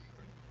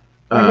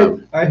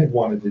 I had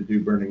wanted to do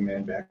Burning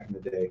Man back in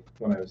the day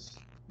when I was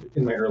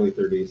in my early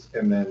 30s,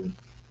 and then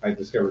I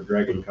discovered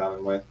Dragon Con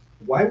and went,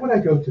 why would I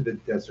go to the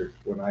desert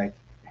when I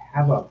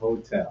have a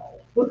hotel?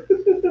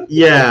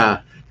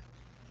 Yeah.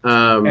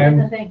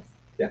 And Thanks.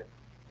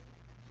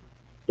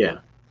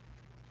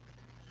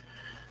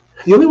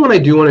 The only one I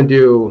do want to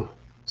do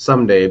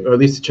someday, or at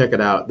least to check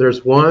it out,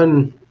 there's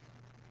one,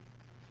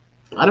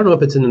 I don't know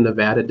if it's in the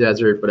Nevada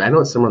desert, but I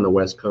know it's somewhere on the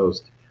West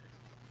Coast.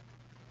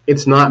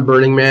 It's not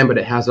Burning Man, but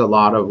it has a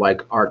lot of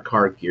like art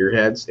car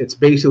gearheads. It's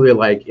basically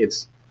like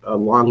it's a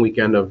long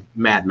weekend of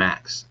Mad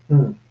Max.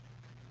 Hmm.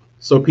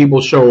 So people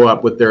show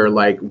up with their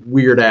like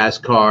weird ass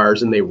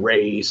cars and they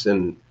race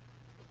and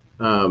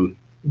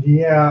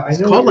yeah, I it's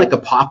know. called like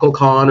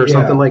ApocalyCon or Yeah,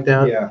 something like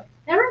that. Yeah.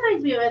 That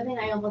reminds me of a thing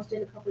I almost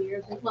did a couple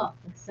years ago. Well,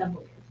 like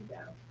several years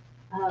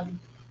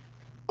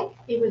ago.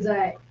 It was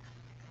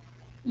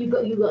you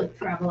go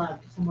travel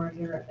out to somewhere in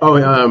Europe.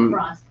 Oh,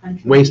 cross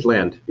country.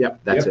 Wasteland. Yep,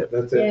 that's Yep, it.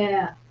 That's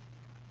it.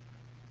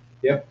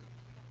 Yeah.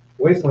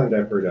 Wasteland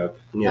I've heard of.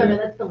 Yeah. Oh no,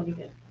 that's the one you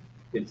did.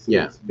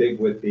 It's big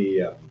with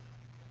the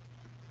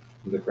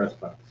crust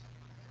punks.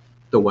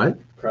 The what?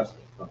 Crust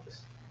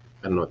punks.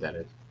 I don't know what that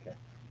is.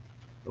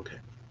 Okay.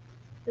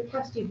 The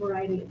crusty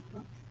variety of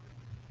punks.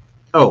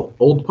 Oh,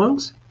 old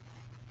punks?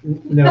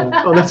 No,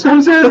 Oh, that's what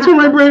I'm saying. That's where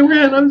my brain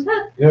ran.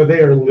 no, they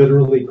are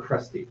literally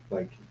crusty.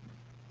 Like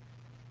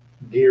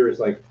gear is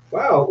like,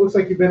 wow, it looks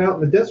like you've been out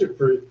in the desert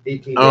for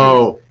 18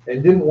 Oh, days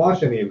and didn't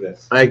wash any of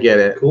this. I get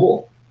it.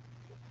 Cool.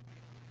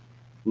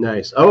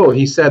 Nice. Oh,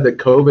 he said that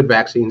COVID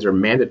vaccines are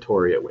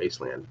mandatory at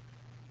Wasteland.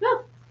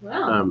 Oh,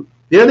 wow.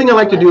 The other thing I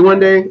like to do one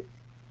day,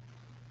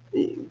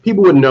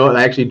 people would know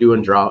I actually do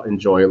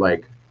enjoy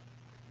like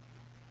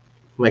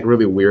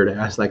really weird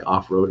ass like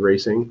off-road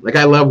racing. Like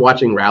I love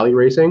watching rally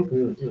racing.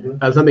 Mm-hmm.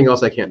 That's something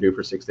else I can't do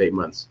for 6 to 8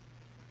 months.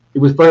 It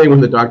was funny when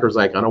the doctor was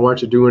like, I don't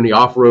want you to do any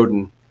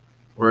off-road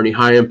or any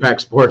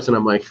high-impact sports. And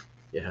I'm like,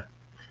 yeah,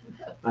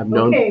 I'm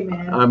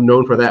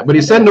known for that. But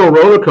he said no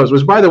roller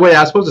coasters, which, by the way,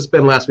 I was supposed to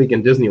spend last week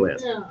in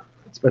Disneyland. No.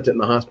 Spent it in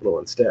the hospital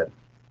instead.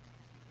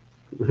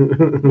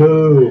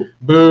 Boo.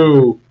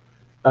 Boo.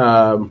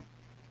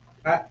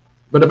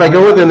 But if I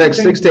go within the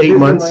next 6 to 8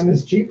 months, Disneyland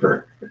is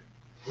cheaper.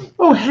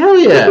 oh hell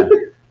yeah!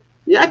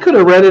 Yeah, I could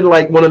have rented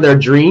like one of their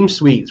dream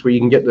suites where you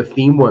can get the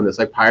theme one that's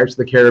like Pirates of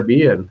the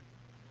Caribbean,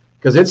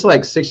 because it's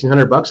like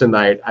 $1,600 a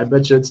night. I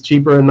bet you it's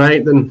cheaper a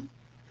night than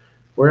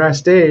where I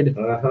stayed.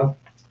 Uh-huh.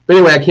 But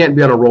anyway, I can't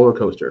be on a roller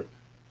coaster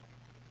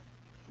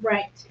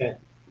Right.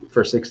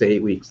 for 6 to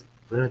 8 weeks.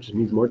 Well, that just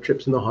means more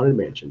trips in the Haunted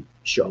Mansion.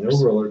 Shucks.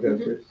 No roller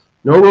coasters.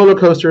 No roller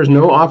coasters,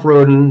 no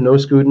off-roading, no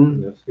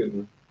scooting, No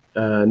scooting.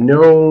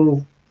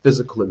 no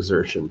physical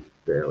exertion,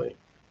 barely.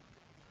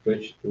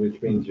 Which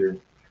means you're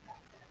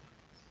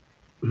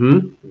Hmm?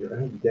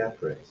 on a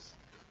death race.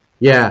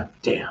 Yeah.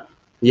 Damn.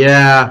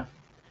 Yeah,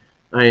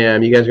 I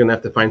am. You guys are going to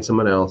have to find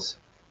someone else.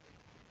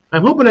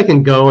 I'm hoping I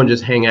can go and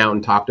just hang out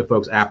and talk to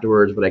folks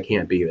afterwards, but I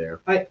can't be there.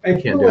 I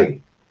Can't feel do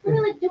it.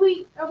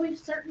 like Are we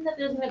certain that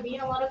there's going to be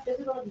a lot of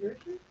physical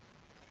exertion?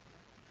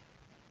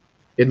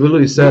 It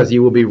literally says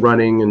you will be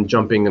running and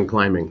jumping and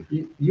climbing.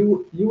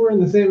 you were in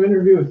the same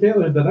interview with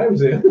Taylor that I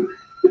was in.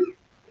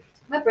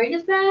 My brain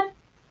is bad.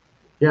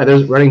 Yeah,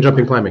 there's running,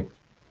 jumping, climbing.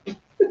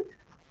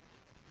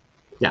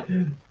 Yeah.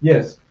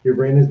 Yes, your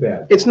brain is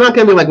bad. It's not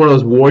going to be like one of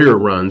those warrior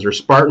runs or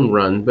Spartan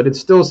runs, but it's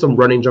still some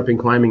running, jumping,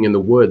 climbing in the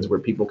woods where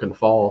people can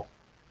fall.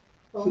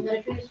 Falling out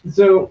of trees.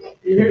 So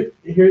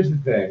here's the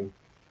thing.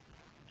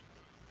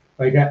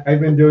 Like I've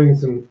been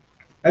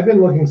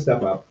looking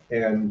stuff up,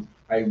 and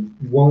I'm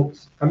not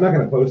going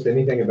to post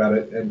anything about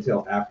it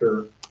until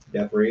after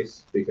Death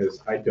Race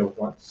because I don't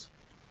want to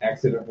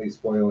accidentally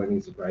spoil any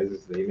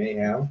surprises they may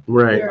have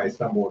Right. if I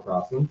stumble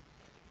across them.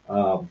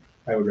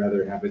 I would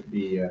rather have it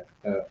be a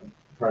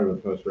part of a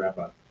post wrap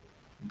up.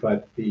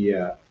 But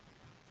this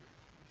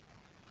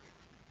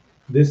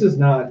is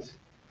not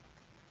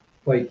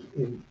like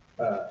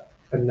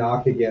a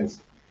knock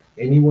against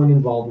anyone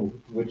involved with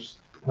Witch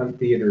Hunt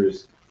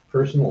Theater's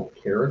personal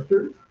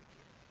character,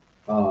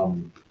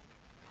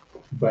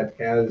 but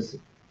as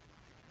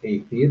a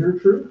theater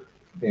troupe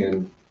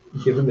and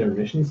given their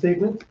mission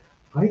statement,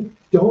 I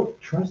don't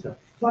trust a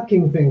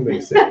fucking thing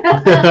they say.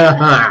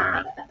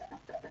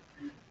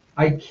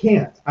 I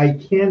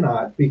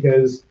cannot,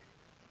 because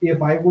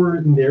if I were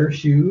in their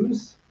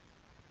shoes,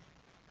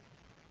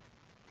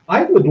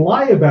 I would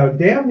lie about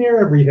damn near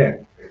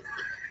everything.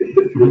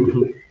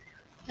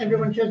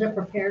 Everyone shows up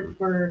prepared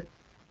for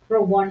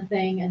one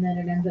thing, and then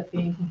it ends up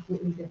being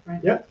completely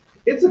different. Yep.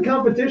 It's a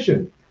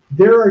competition.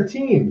 There are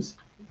teams.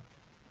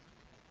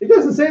 It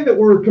doesn't say that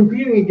we're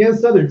competing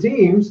against other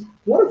teams.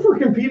 What if we're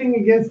competing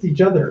against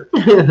each other?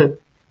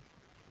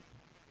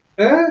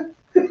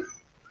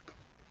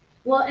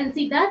 Well, and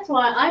see, that's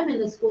why I'm in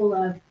the school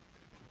of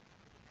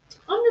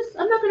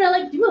I'm not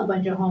gonna do a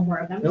bunch of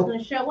homework. I'm just Nope.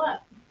 gonna show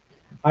up.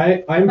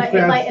 I'm But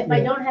fast. if I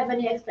don't have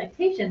any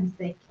expectations,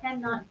 they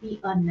cannot be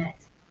unmet.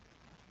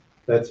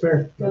 That's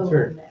fair. That's So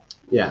fair. unmet.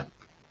 Yeah.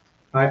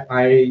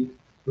 I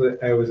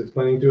was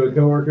explaining to a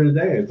coworker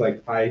today. It's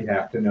like I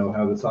have to know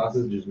how the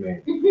sausage is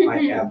made.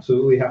 I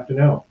absolutely have to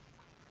know.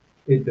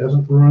 It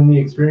doesn't ruin the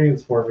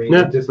experience for me.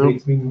 Yeah, It just no.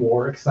 makes me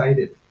more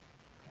excited.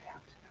 I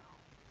have to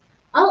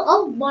know.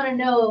 I'll want to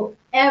know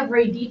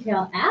every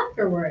detail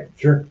afterwards,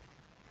 Sure.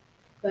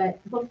 but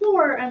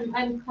before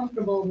I'm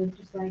comfortable with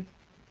just let's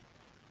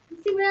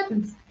see what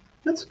happens.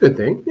 That's a good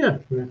thing. Yeah.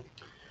 Yeah.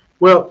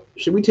 Well,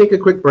 should we take a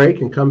quick break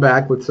and come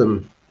back with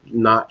some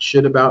not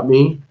shit about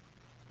me?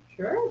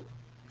 Sure,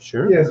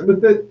 Sure. Yes, but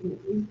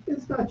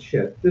it's not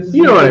shit. This is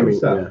You know what I important mean.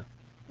 stuff.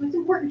 Yeah. it's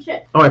important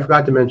shit. Oh, I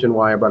forgot to mention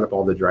why I brought up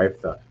all the drive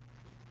stuff.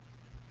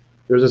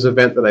 There's this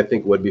event that I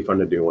think would be fun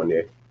to do one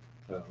day.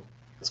 Oh.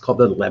 It's called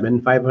the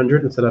Lemon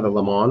 500 instead of a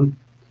Le Mans.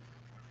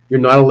 You're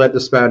not allowed to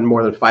spend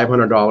more than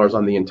 $500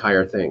 on the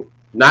entire thing,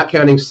 not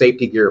counting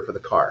safety gear for the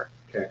car.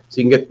 Okay.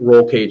 So you can get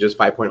roll cages,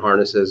 5-point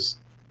harnesses,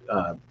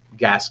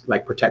 gas,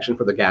 like protection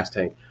for the gas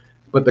tank.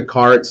 But the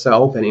car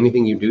itself and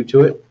anything you do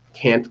to it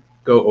can't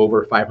go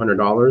over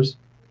 $500.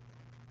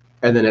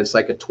 And then it's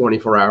like a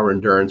 24-hour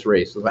endurance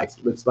race.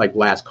 It's like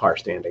last car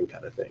standing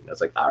kind of thing. That's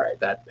like, all right,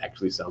 that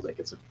actually sounds like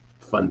it's a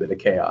fun bit of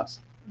chaos.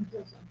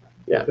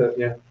 Yeah.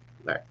 Yeah.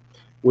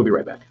 We'll be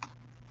right back.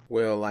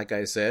 Well, like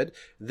I said,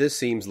 this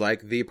seems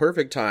like the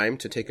perfect time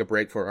to take a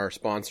break for our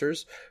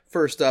sponsors.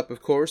 First up,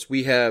 of course,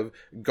 we have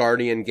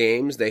Guardian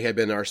Games. They have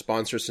been our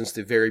sponsor since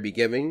the very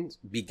beginning.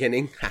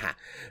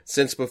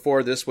 Since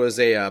before this was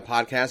a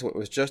podcast, it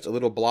was just a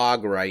little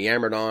blog where I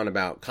yammered on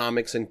about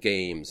comics and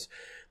games.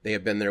 They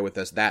have been there with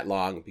us that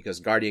long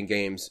because Guardian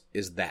Games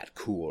is that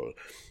cool.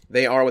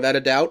 They are, without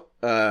a doubt,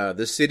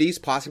 the city's,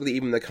 possibly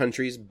even the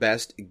country's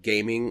best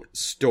gaming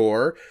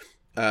store.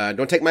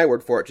 Don't take my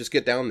word for it. Just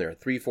get down there.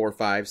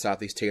 345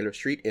 Southeast Taylor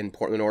Street in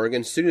Portland,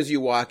 Oregon. As soon as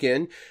you walk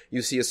in,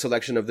 you see a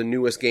selection of the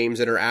newest games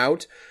that are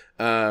out.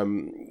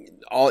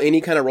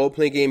 Any kind of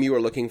role-playing game you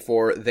are looking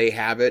for, they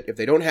have it. If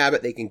they don't have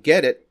it, they can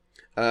get it.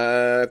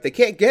 If they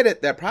can't get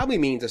it, that probably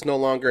means it's no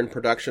longer in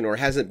production or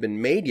hasn't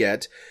been made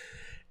yet.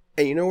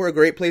 And you know where a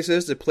great place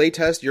is to play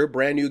test your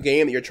brand new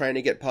game that you're trying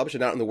to get published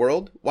and out in the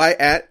world? Why,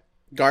 at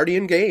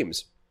Guardian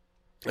Games.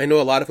 I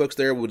know a lot of folks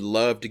there would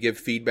love to give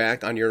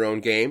feedback on your own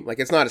game. Like,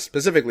 it's not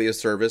specifically a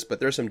service, but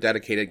there's some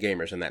dedicated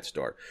gamers in that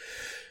store.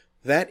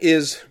 That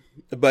is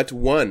but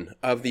one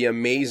of the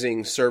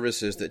amazing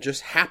services that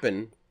just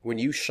happen when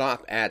you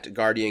shop at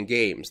Guardian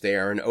Games. They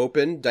are an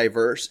open,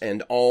 diverse,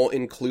 and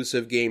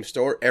all-inclusive game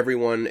store.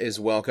 Everyone is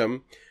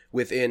welcome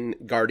within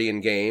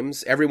Guardian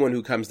Games. Everyone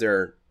who comes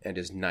there and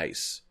is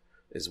nice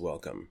is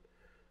welcome.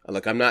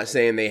 Look, I'm not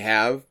saying they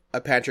have a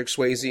Patrick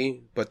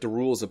Swayze, but the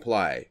rules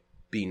apply.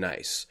 Be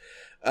nice.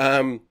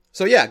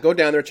 So yeah, go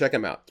down there, check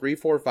them out.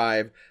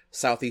 345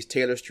 Southeast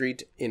Taylor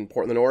Street in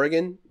Portland,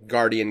 Oregon,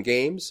 Guardian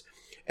Games.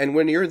 And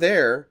when you're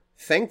there,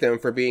 thank them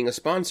for being a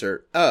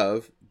sponsor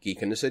of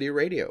Geek in the City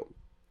Radio.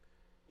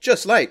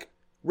 Just like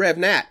Rev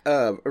Nat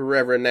of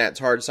Reverend Nat's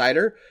Hard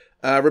Cider.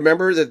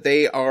 Remember that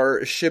they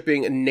are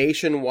shipping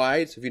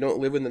nationwide. So if you don't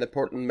live in the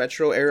Portland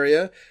metro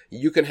area,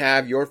 you can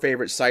have your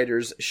favorite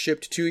ciders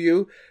shipped to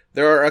you.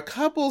 There are a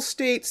couple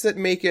states that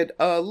make it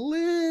a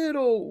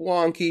little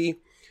wonky.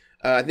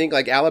 I think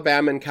like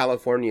Alabama and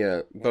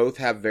California both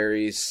have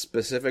very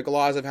specific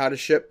laws of how to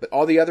ship, but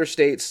all the other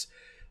states,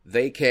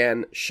 they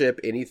can ship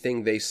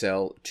anything they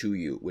sell to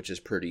you, which is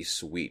pretty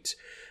sweet.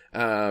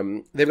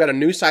 They've got a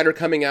new cider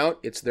coming out.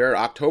 It's their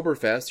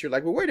Oktoberfest. You're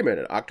like, well, wait a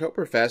minute.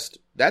 Oktoberfest,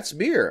 that's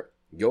beer.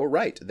 You're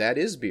right. That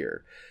is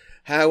beer.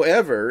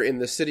 However, in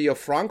the city of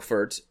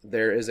Frankfurt,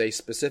 there is a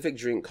specific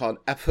drink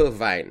called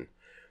Apfelwein,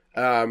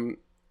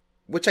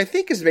 which I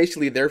think is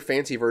basically their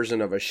fancy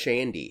version of a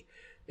shandy.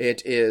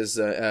 It is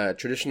a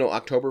traditional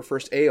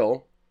Oktoberfest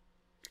ale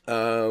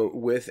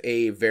with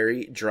a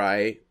very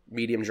dry,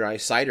 medium dry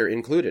cider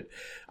included.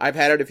 I've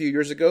had it a few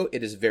years ago.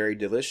 It is very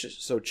delicious,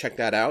 so check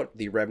that out.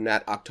 The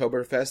Revnat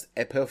Oktoberfest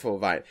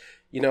Apfelwein.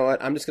 You know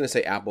what? I'm just going to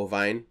say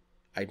Applewein.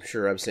 I'm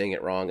sure I'm saying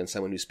it wrong, and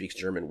someone who speaks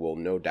German will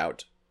no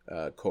doubt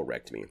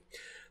correct me.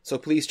 So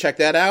please check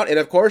that out. And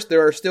of course,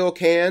 there are still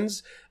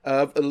cans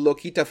of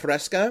Lokita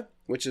Fresca,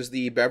 which is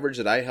the beverage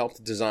that I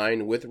helped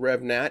design with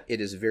RevNat.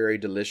 It is very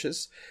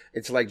delicious.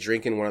 It's like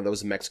drinking one of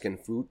those Mexican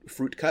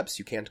fruit cups.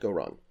 You can't go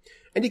wrong.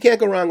 And you can't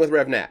go wrong with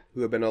RevNat,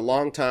 who have been a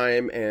long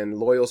time and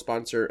loyal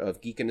sponsor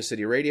of Geek in the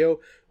City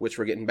Radio, which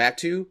we're getting back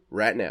to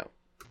right now.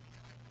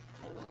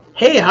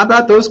 Hey, how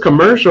about those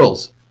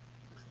commercials?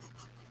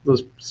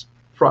 Those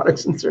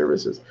products and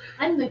services.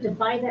 I'm going to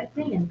buy that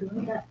thing and go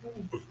to that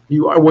place.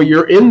 You are, well,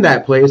 you're in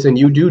that place and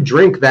you do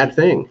drink that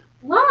thing.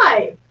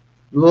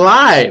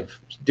 Live.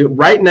 Do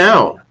right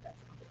now.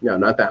 No,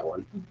 not that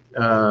one.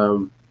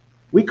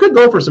 We could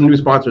go for some new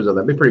sponsors of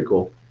that. That'd be pretty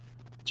cool.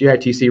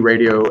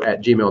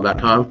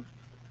 gitcradio@gmail.com.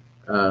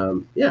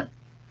 Yeah.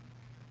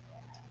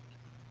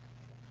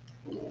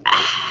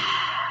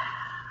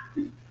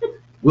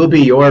 We'll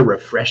be your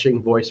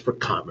refreshing voice for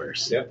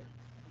commerce. Yep.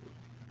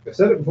 I've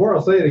said it before,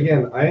 I'll say it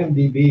again.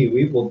 IMDb,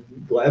 we will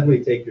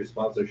gladly take your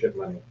sponsorship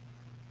money.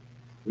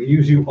 We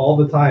use you all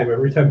the time,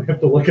 every time we have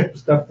to look up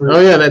stuff for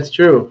that's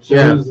true.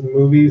 shows and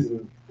movies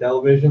and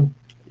television.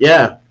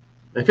 Yeah.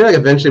 I feel like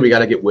eventually we got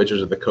to get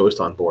Wizards of the Coast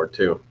on board,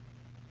 too.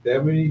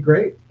 That would be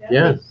great.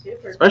 Yeah.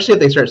 Super. Especially if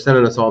they start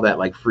sending us all that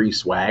like free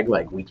swag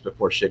like weeks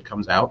before shit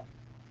comes out.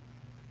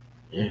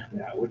 Yeah.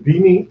 That would be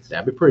neat.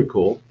 That'd be pretty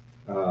cool.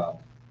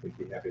 We'd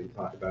be happy to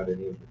talk about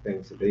any of the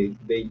things that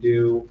they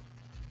do.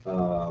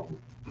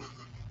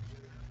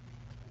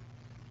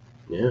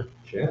 Yeah.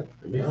 Shit.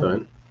 That'd be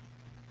fun.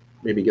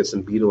 Maybe get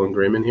some Beetle and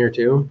Grimm in here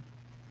too.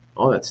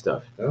 All that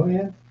stuff. Oh,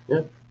 yeah.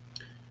 Yeah.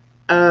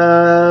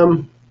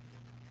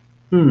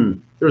 There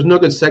was no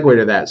good segue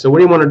to that. So what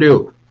do you want to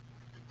do?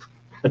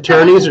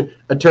 Attorneys or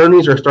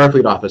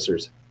Starfleet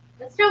officers?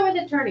 Let's start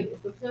with attorneys.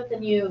 Let's go with the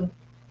new.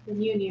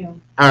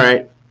 All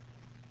right.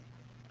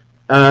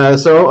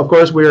 So, of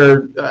course,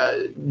 we're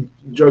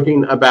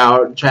chatting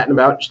about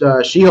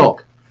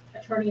She-Hulk.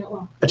 Attorney at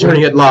law.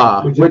 Attorney at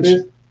law. Which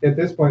at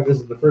this point, this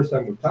is the first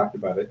time we've talked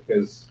about it,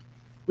 because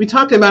we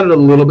talked about it a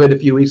little bit a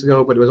few weeks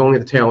ago, but it was only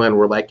at the tail end.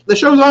 We're like, the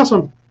show's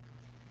awesome.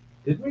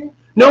 did we?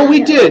 No,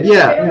 we did,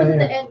 yeah. It was at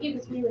the end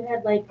because we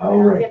had like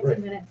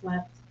 15 minutes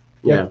left.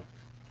 Yeah.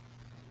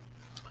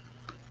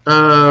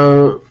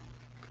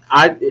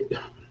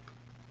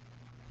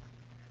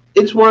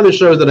 It's one of the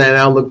shows that I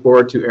now look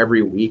forward to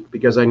every week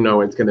because I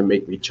know it's going to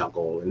make me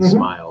chuckle and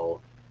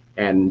smile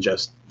and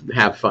just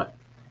have fun.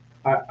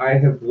 I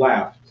have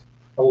laughed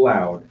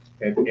aloud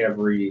at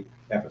every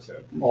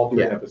episode. All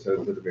three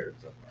episodes that have aired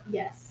so far.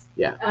 Yes.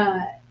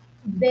 Yeah.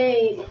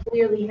 They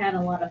clearly had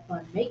a lot of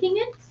fun making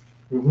it,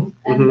 Mm-hmm.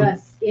 and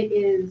thus it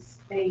is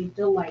a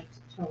delight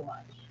to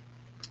watch.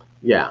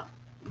 Yeah.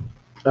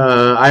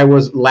 I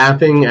was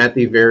laughing at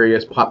the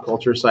various pop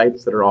culture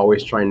sites that are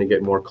always trying to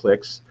get more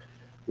clicks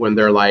when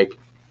they're like,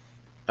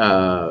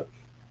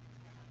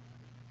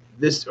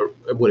 this, or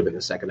it would have been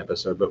the second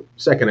episode, but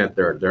second and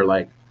third, they're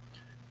like,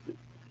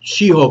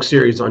 She-Hulk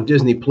series on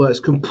Disney Plus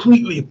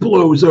completely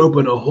blows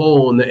open a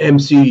hole in the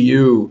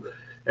MCU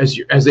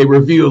as they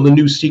reveal the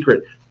new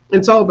secret. And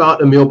it's all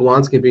about Emil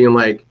Blonsky being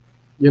like,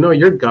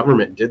 your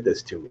government did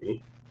this to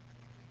me.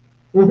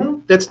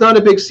 Mm-hmm. That's not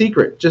a big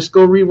secret. Just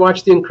go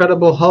rewatch The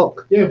Incredible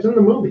Hulk. Yeah, it's in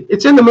the movie.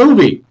 It's in the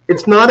movie.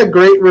 It's not a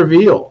great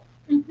reveal.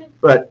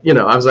 But,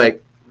 I was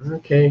like,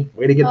 okay,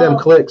 way to get them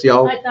clicks,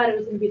 y'all. I thought it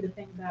was going to be the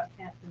thing about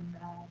Captain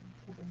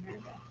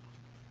America.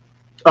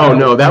 Oh,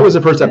 no, that was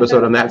the first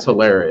episode, and that's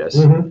hilarious.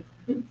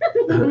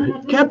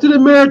 Mm-hmm. Captain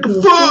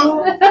America,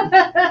 fuck!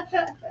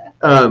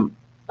 That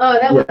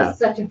was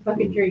such a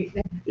fucking treat.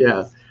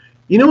 Yeah.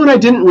 You know what I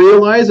didn't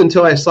realize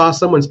until I saw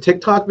someone's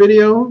TikTok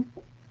video?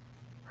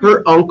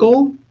 Her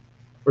uncle,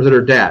 or is it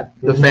her dad?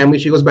 The family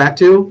she goes back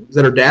to? Is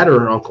that her dad or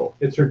her uncle?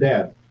 It's her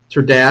dad. It's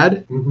her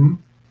dad? Mm-hmm.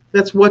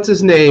 That's what's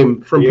his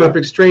name from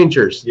Perfect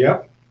Strangers.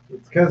 Yep.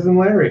 It's Cousin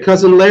Larry.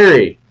 Cousin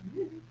Larry.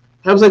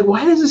 I was like,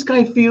 why does this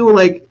guy feel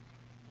like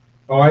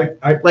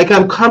like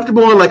I'm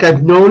comfortable and like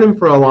I've known him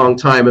for a long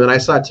time? And then I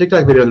saw a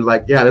TikTok video and they're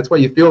like, yeah, that's why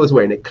you feel this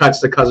way. And it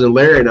cuts to Cousin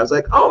Larry. And I was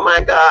like, oh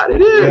my God,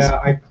 it is.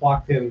 Yeah, I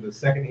clocked him the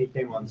second he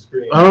came on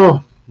screen.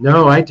 Oh,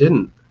 no, I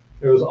didn't.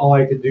 It was all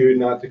I could do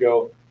not to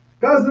go,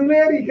 Cousin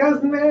Larry,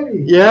 Cousin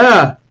Larry.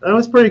 Yeah, that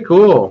was pretty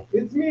cool.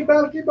 It's me,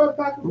 Balky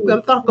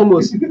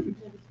Bartakamus.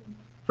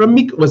 From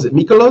was it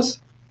Mykonos?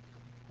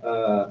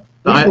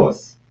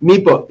 Mypos.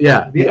 Mypos,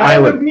 yeah. The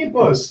island of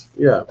Mypos.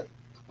 Yeah.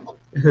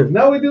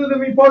 Now we do the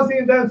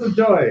Miposian Dance of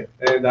Joy.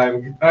 And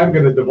I'm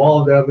going to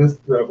devolve down this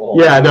rabbit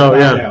hole. Yeah, no, I'm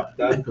yeah. now.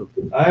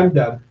 Done. I'm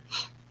done.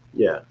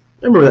 Yeah.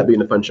 I remember that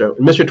being a fun show.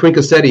 And Mr.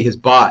 Twinklesetti, his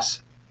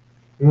boss.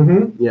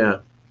 Mm-hmm. Yeah.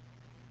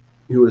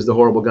 Who was the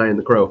horrible guy in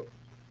The Crow.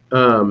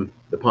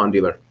 The pawn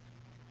dealer.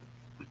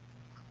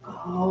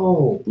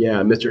 Oh.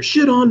 Yeah, Mr.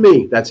 Shit on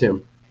Me. That's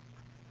him.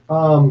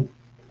 What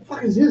the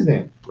fuck is his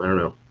name? I don't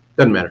know.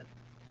 Doesn't matter.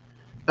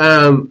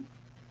 I'm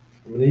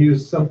going to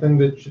use something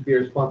that should be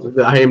our sponsor.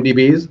 The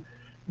IMDb's.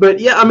 But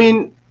yeah, I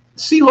mean,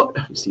 She-Hulk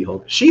has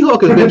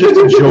been just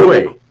a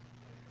joy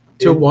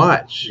to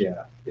watch.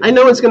 Yeah. I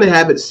know it's going to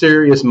have its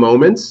serious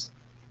moments.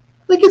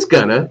 Like it's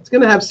going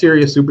to have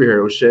serious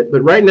superhero shit.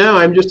 But right now,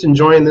 I'm just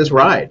enjoying this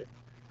ride.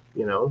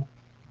 You know?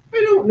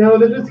 I don't know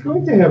that it's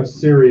going to have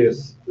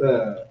serious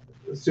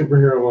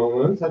superhero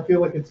moments. I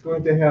feel like it's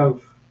going to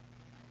have...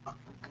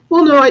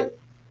 Well, no,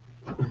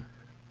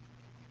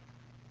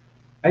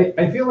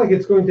 I feel like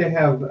it's going to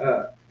have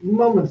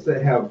moments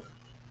that have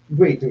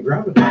weight and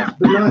gravitas,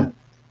 but not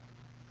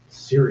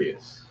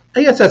serious.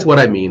 I guess that's what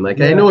I mean.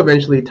 Like, I Yeah. know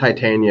eventually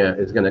Titania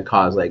is going to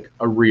cause, like,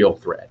 a real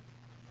threat.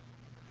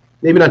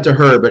 Maybe not to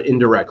her, but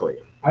indirectly.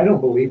 I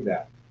don't believe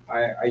that.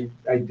 I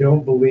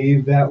don't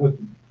believe that with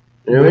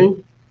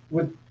Really?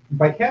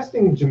 by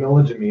casting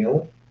Jamila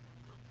Jamil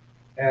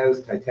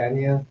as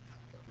Titania,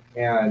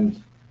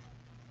 and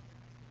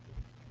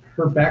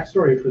her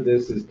backstory for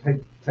this is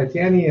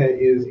Titania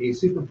is a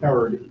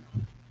superpowered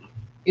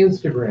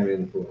Instagram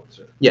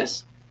influencer.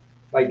 Yes.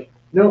 Like,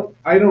 no,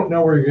 I don't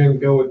know where you're going to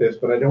go with this,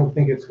 but I don't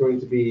think it's going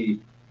to be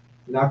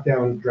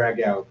knockdown,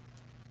 drag out,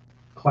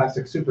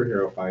 classic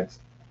superhero fights.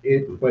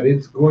 But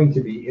it's going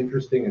to be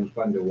interesting and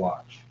fun to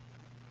watch.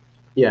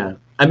 Yeah.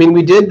 I mean,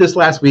 we did this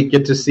last week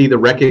get to see the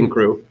Wrecking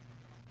Crew,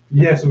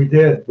 Yes, we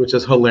did. which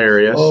is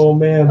hilarious. Oh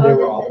man, they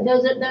were awful.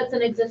 That's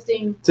an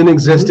existing. It's an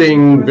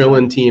existing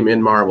villain team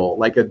in Marvel,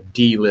 like a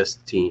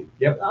D-list team.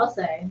 I'll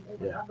say.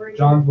 Yeah.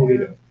 John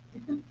Polito.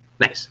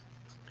 Nice.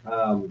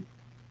 Um,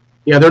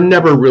 Yeah, they're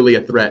never really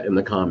a threat in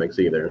the comics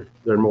either.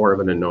 They're more of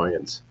an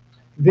annoyance.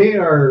 they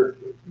are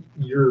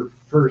your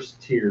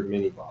first tier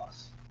mini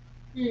boss.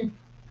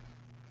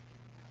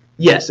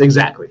 Yes,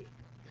 exactly.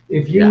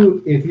 If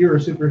you're a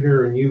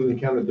superhero and you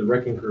encountered the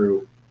Wrecking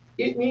Crew,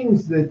 it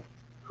means that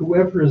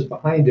whoever is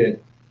behind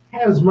it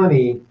has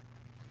money,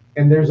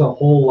 and there's a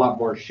whole lot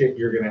more shit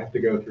you're going to have to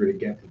go through to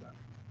get to them.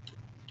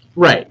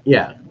 Right,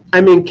 yeah.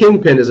 I mean,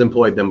 Kingpin has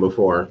employed them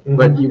before, Mhm.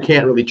 but you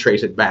can't really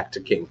trace it back to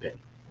Kingpin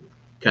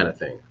kind of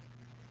thing.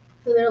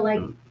 So they're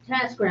like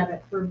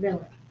TaskRabbit for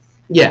villains.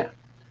 Yeah.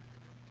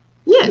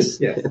 Yes,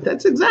 Yes.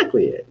 that's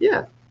exactly it,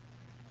 yeah.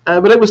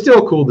 But it was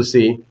still cool to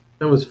see.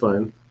 That was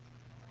fun.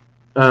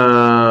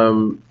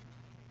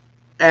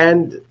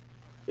 And,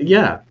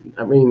 yeah,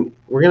 I mean,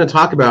 we're going to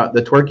talk about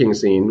the twerking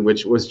scene,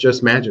 which was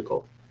just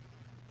magical.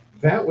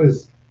 That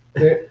was...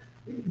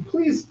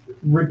 Please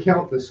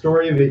recount the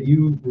story that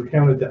you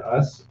recounted to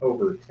us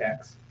over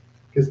text,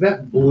 because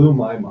that blew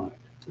my mind.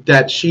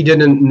 That she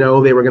didn't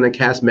know they were going to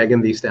cast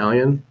Megan Thee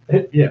Stallion,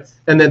 Yes.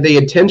 and that they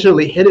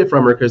intentionally hid it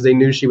from her because they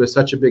knew she was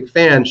such a big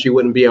fan she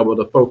wouldn't be able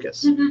to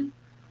focus.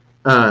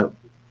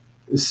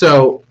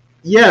 So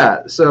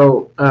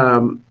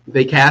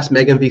they cast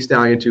Megan Thee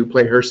Stallion to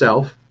play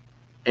herself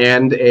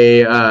and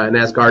an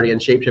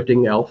Asgardian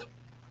shape-shifting elf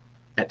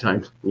at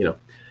times,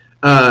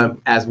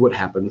 as what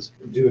happens.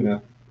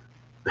 Duna.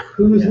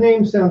 Whose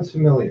name sounds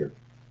familiar?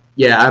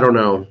 Yeah, I don't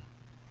know.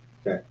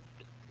 Okay.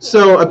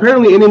 So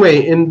apparently,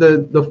 anyway, in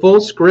the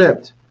full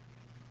script,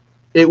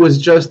 it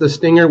was just, the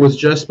stinger was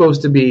just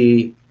supposed to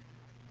be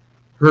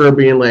her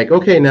being like,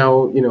 okay,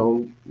 now,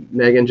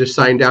 Megan, just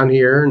sign down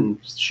here, and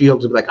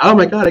She-Hulk would be like, oh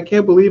my God, I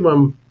can't believe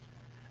I'm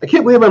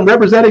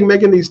representing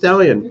Megan Thee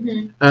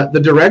Stallion. The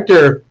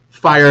director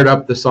fired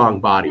up the song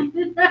Body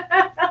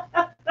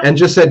and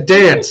just said,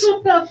 dance.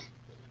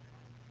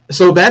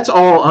 So that's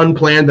all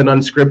unplanned and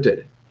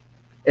unscripted.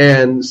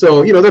 And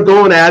so, they're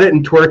going at it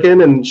and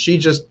twerking, and she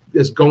just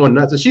is going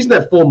nuts. And she's in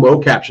that full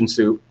mocap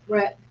suit.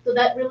 Right. So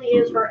that really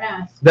is her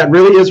ass. That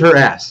really is her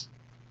ass.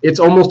 It's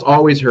almost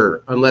always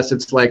her, unless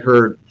it's like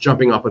her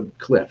jumping off a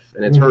cliff.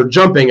 And it's her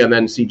jumping and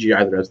then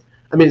CGI the rest.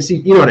 I mean,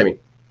 you know what I mean.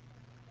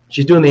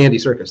 She's doing the Andy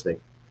Serkis thing.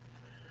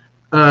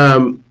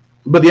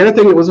 But the other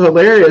thing that was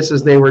hilarious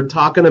is they were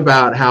talking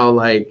about how,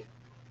 like,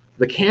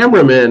 the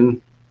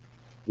cameramen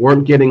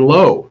weren't getting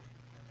low.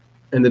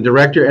 And the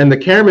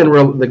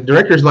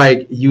director's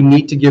like, you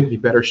need to give me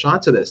better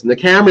shots of this. And the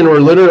cameramen were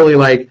literally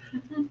like,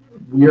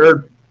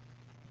 we're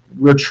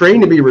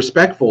trained to be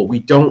respectful.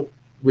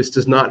 This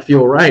does not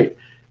feel right.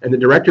 And the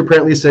director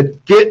apparently said,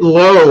 get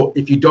low.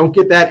 If you don't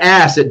get that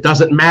ass, it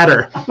doesn't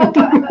matter.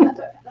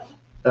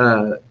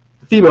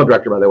 Female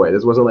director, by the way.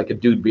 This wasn't like a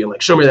dude being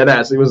like, show me that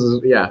ass. It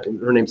was,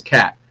 her name's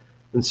Kat.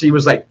 And she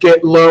was like,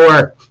 get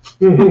lower.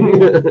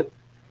 Yada,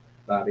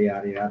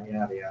 yada, yada,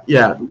 yada.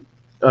 Yeah.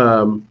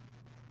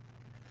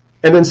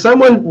 And then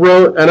someone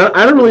wrote, and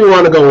I don't really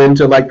want to go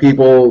into like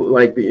people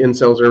like the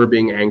incels are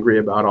being angry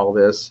about all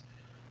this.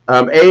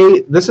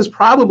 This is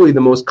probably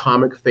the most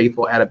comic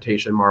faithful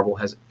adaptation Marvel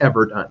has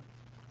ever done.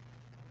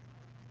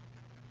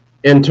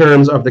 in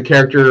terms of the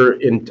character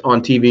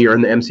on TV or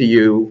in the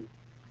MCU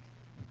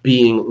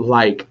being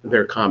like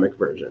their comic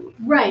version.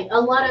 Right. A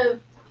lot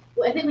of,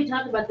 I think we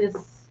talked about this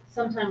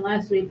sometime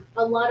last week,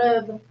 a lot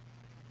of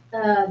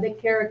the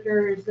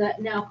characters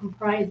that now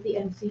comprise the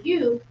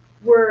MCU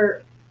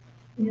were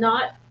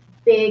not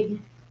big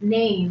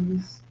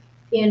names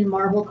in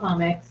Marvel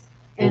Comics,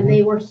 and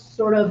they were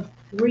sort of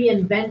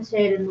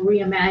reinvented and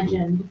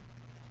reimagined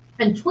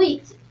and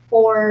tweaked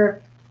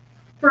for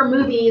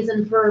movies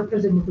and for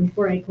presumably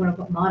for a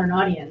quote-unquote modern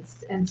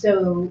audience. And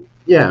so,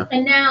 Yeah.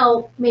 and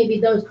now maybe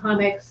those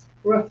comics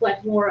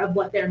reflect more of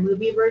what their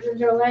movie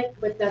versions are like,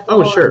 but that's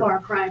Oh, a sure. far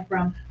cry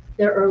from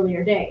their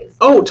earlier days.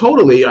 Oh,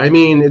 totally. I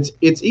mean, it's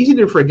easy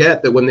to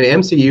forget that when the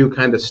MCU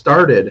kind of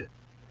started,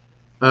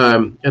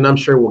 and I'm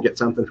sure we'll get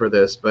something for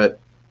this, but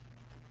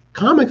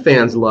comic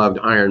fans loved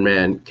Iron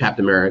Man,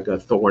 Captain America,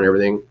 Thor, and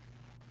everything.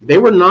 They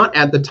were not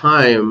at the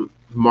time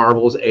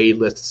Marvel's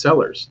A-list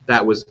sellers.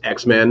 That was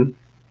X-Men,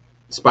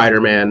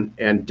 Spider-Man,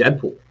 and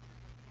Deadpool.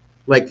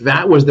 Like,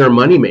 that was their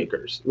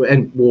moneymakers.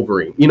 And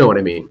Wolverine. You know what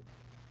I mean?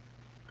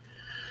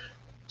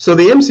 So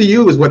the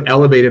MCU is what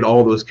elevated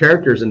all those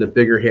characters into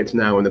bigger hits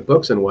now in the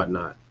books and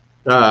whatnot.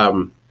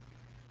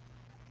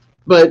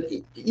 But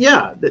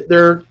yeah,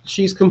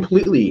 she's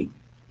completely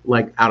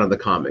like out of the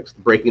comics,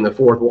 breaking the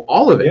fourth wall,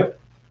 all of it. Yep.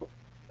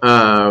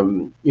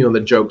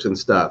 The jokes and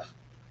stuff.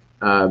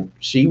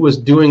 She was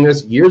doing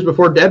this years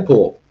before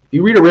Deadpool. If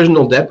you read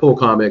original Deadpool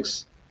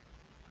comics,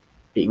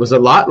 it was a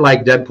lot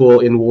like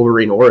Deadpool in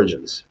Wolverine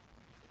Origins.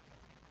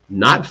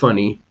 Not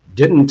funny,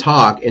 didn't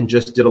talk, and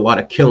just did a lot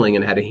of killing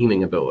and had a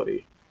healing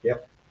ability.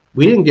 Yep.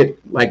 We didn't get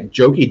like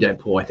jokey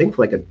Deadpool, I think,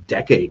 for like a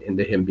decade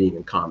into him being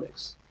in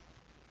comics.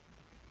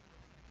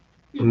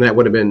 And that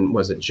would have been,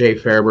 was it Jay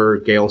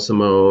Faerber, Gail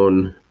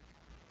Simone?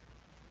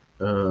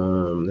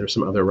 There's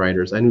some other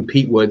writers. I knew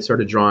Pete Wood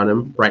started drawing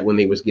him right when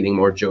he was getting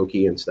more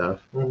jokey and stuff.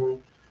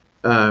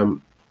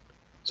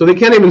 So they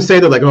can't even say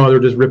that like, oh, they're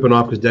just ripping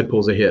off because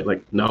Deadpool's a hit.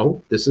 Like,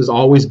 no, this has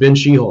always been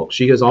She-Hulk.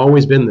 She has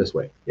always been this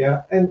way.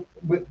 Yeah, and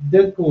with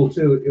Deadpool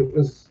too, it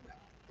was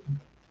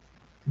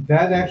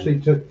that actually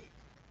took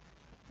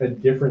a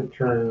different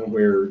turn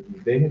where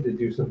they had to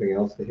do something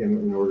else to him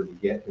in order to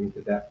get him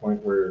to that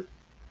point where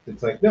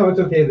it's like, no, it's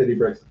okay that he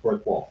breaks the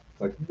fourth wall.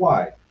 It's like,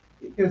 why?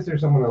 Because there's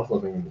someone else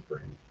living in his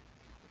brain.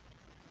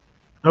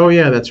 Oh,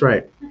 yeah, that's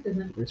right. That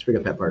doesn't Let's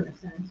forget that part. make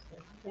sense.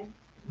 Okay.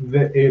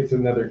 It's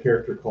another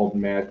character called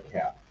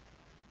Madcap.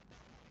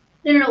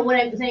 No. What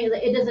I'm saying is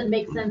that it doesn't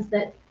make sense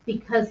that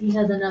because he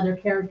has another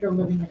character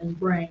living in his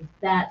brain,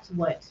 that's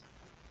what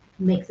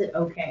makes it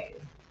okay.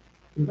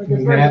 Like,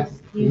 as far as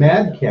excuse-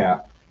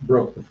 Madcap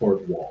broke the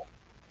fourth wall.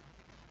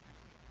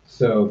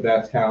 So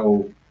that's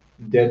how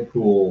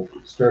Deadpool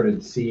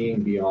started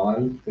seeing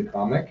beyond the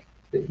comic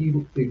that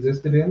he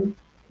existed in.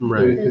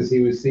 Right. Because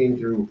he was seeing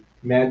through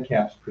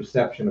Madcap's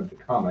perception of the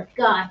comic.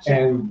 Gotcha.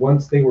 And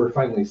once they were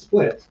finally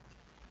split,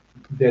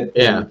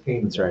 Deadpool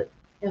retained That's right.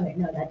 Okay,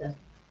 no, that doesn't.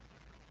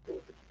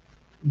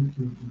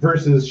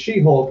 versus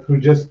She-Hulk, who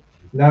just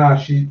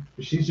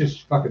she's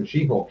just fucking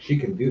She-Hulk. She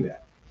can do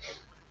that.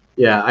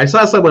 Yeah, I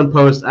saw someone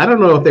post, I don't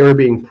know if they were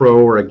being pro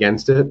or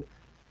against it,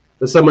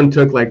 but someone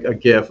took like a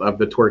GIF of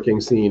the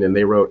twerking scene and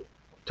they wrote,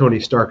 Tony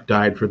Stark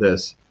died for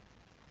this.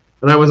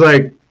 And I was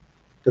like,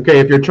 okay,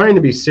 if you're trying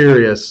to be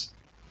serious,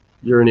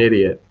 you're an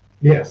idiot.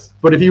 Yes.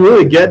 But if you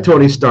really get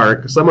Tony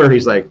Stark, somewhere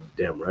he's like,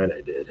 damn right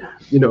I did.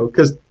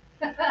 Because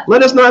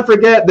let us not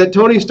forget that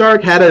Tony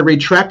Stark had a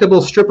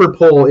retractable stripper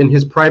pole in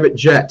his private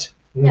jet.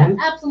 Yeah,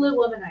 absolute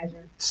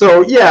womanizer.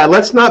 So, yeah,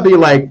 let's not be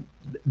like,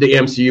 the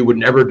MCU would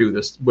never do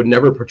this, would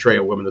never portray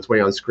a woman this way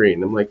on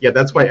screen. I'm like, yeah,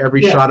 that's why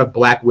every shot of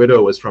Black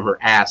Widow is from her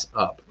ass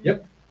up.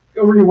 Yep.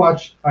 Go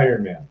rewatch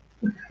Iron Man.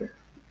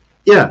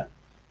 Yeah.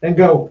 And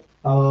go,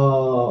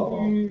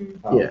 oh.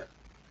 Yeah.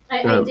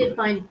 I did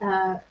find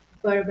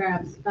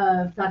photographs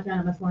of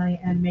Tatiana Maslany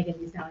and Megan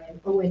Thee Stallion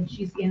when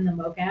she's in the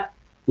mocap.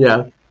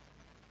 Yeah.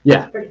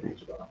 Yeah. Pretty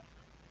magical.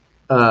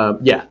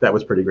 Yeah, that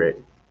was pretty great.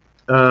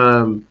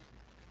 And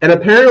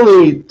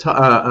apparently,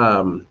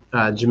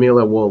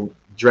 Jamila will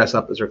dress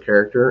up as her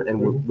character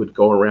and would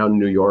go around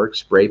New York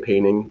spray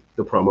painting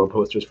the promo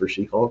posters for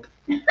She-Hulk,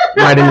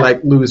 writing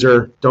like,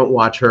 loser, don't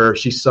watch her,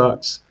 she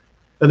sucks.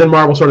 And then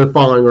Marvel started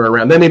following her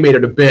around. Then they made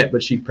it a bit,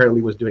 but she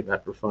apparently was doing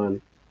that for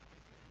fun.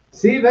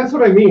 See, that's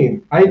what I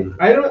mean. I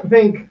don't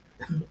think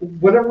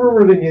whatever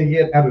we're going to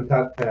get out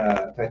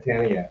of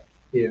Titania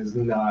is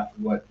not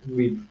what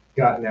we've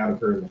gotten out of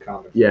her in the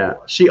comics. Yeah.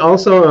 before. She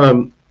also, I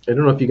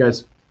don't know if you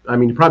guys,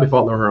 you probably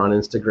follow her on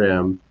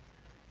Instagram,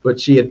 but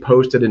she had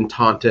posted and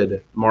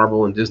taunted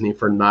Marvel and Disney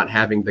for not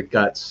having the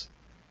guts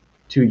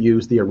to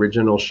use the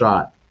original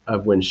shot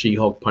of when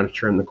She-Hulk punched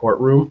her in the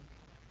courtroom.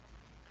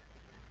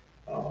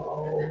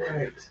 Oh,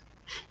 right.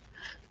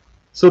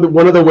 So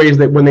one of the ways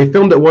that when they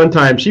filmed it one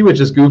time, she was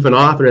just goofing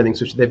off and everything,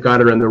 so they've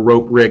got her in the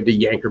rope rig to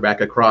yank her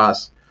back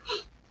across.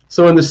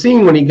 So in the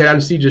scene when you get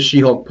to see just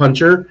She-Hulk punch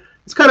her,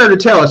 it's kind of hard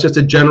to tell. It's just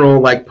a general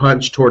like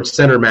punch towards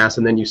center mass,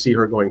 and then you see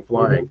her going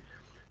flying. Mm-hmm.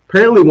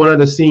 Apparently one of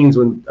the scenes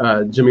when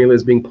Jamila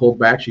is being pulled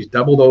back, she's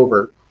doubled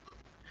over,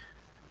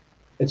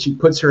 and she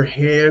puts her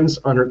hands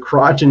on her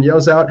crotch and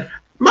yells out,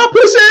 "My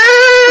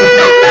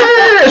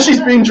pussy!" As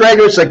she's being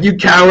dragged. She's like, "You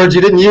cowards!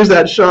 You didn't use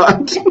that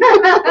shot."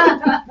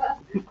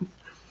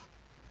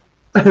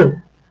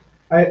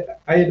 I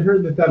had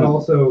heard that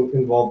also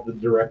involved the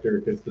director,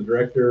 because the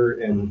director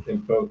and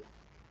both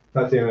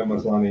Tatiana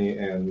Maslany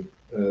and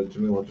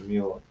Jamila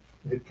Jamil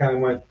had kind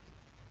of went,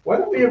 why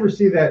don't we ever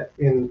see that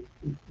in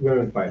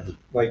women fights?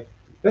 Like,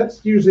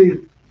 that's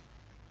usually,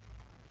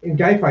 in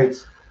guy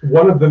fights,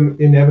 one of them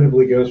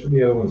inevitably goes for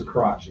the other one's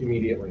crotch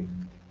immediately.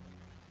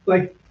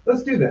 Like,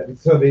 let's do that. And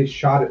so they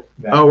shot it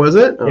that Oh, way. was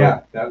it? Oh.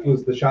 Yeah, that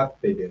was the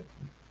shot they did.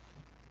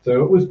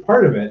 So it was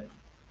part of it.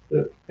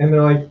 And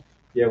they're like,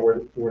 yeah,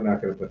 we're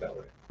not going to put that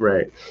way.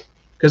 Right.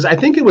 Because I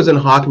think it was in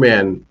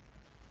Hawkman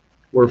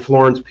where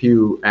Florence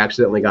Pugh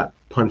accidentally got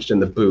punched in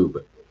the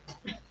boob.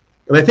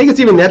 And I think it's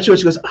even that show.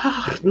 She goes,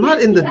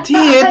 not in the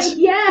tit.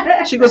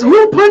 Yeah. She goes,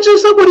 who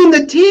punches somebody in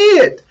the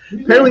tit?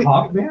 Apparently,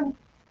 Hawkman?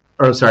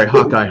 or sorry,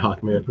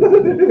 Hawkman.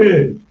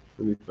 That'd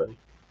be funny.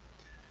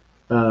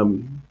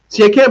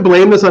 See, I can't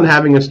blame this on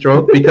having a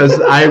stroke because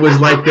I was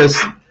like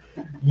this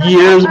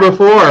years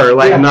before,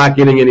 like not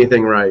getting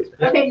anything right.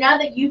 Okay, now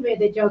that you've made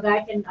the joke,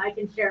 I can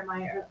share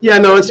my. Yeah,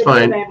 no, it's the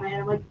fine. joke I had in my head.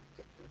 I'm like,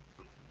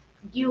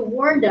 you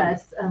warned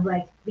us of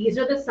like these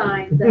are the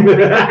signs that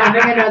I'm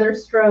having another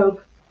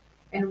stroke,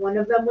 and one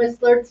of them was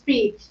slurred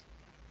speech.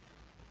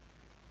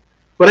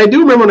 But I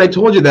do remember when I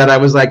told you that, I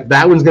was like,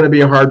 that one's going to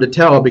be hard to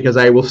tell because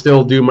I will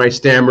still do my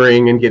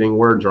stammering and getting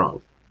words wrong.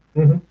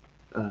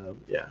 Mm-hmm.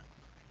 Yeah.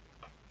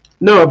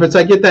 No, if it's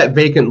I get that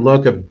vacant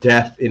look of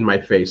death in my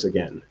face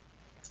again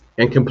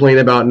and complain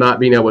about not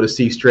being able to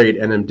see straight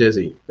and I'm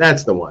dizzy,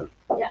 that's the one.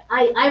 Yeah,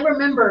 I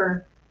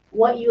remember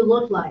what you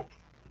looked like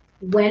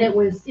when it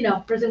was,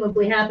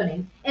 presumably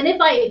happening. And if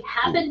I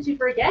happen to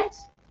forget,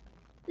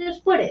 there's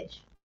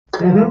footage.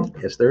 Mm-hmm.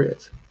 Yes, there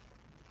is.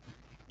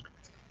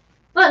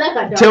 Oh, that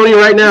got dark. Telling you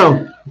right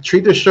now,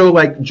 treat the show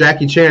like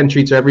Jackie Chan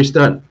treats every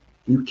stunt.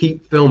 You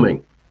keep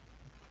filming.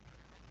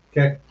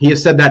 Okay. He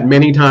has said that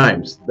many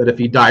times, that if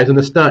he dies in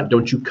the stunt,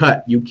 don't you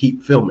cut, you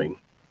keep filming.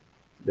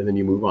 And then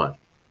you move on.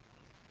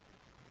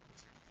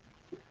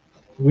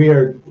 We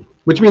are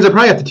Which means I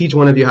probably have to teach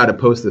one of you how to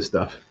post this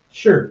stuff.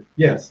 sure.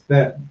 Yes,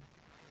 that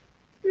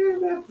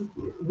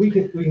we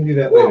can do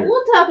that We'll, later.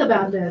 we'll talk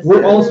about this.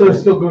 We're also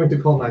still going to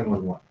call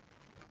 911.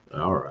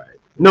 All right.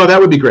 No, that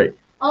would be great.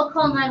 I'll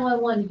call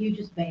 911. You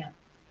just vamp.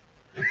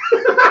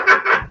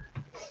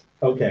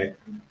 Okay,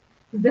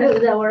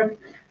 Does that work?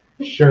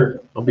 sure.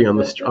 I'll be on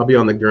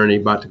the gurney,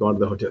 about to go into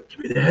the hotel. Give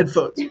me the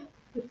headphones.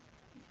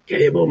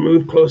 Cable,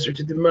 move closer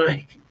to the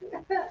mic.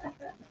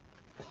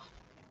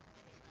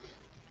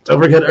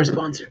 Don't forget our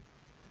sponsor.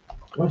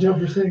 Watch out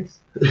for snakes.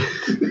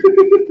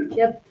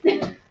 Yep.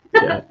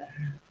 Yeah.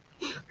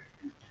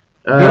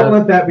 Don't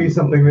let that be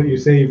something that you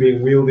say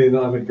being wheeled in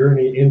on a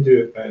gurney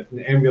into an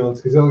ambulance,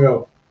 because they'll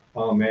go,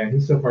 "Oh man,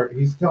 he's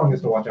telling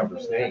us to watch out for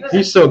snakes."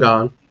 He's so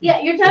gone. Yeah,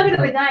 you're talking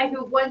to the guy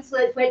who once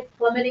went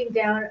plummeting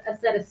down a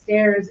set of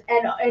stairs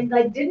and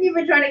like didn't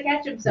even try to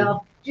catch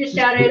himself. Just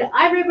shouted,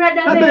 "I regret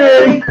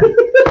nothing."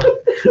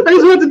 I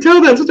just want to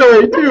tell that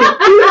story too.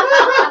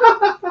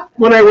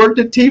 When I worked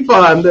at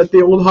TFON, at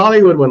the old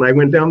Hollywood one, I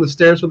went down the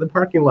stairs from the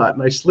parking lot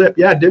and I slipped.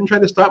 Yeah, didn't try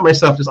to stop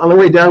myself. Just on the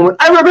way down, went,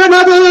 "I regret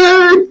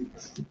nothing."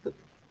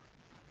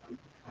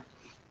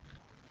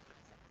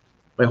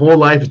 My whole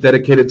life is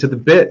dedicated to the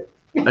bit.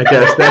 I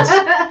guess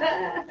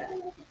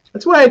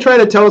that's why I try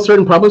to tell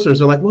certain publishers.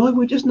 They're like, "Well,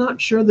 we're just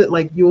not sure that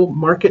like you'll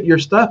market your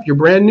stuff. You're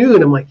brand new."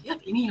 And I'm like, "You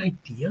have any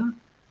idea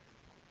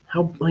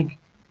how like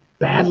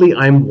badly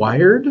I'm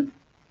wired?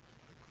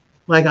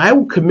 Like I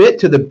will commit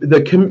to the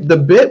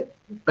bit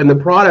and the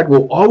product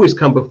will always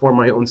come before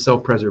my own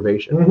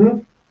self-preservation. Mm-hmm.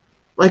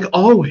 Like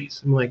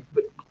always." I'm like,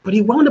 but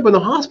he wound up in the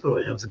hospital.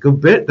 It was a good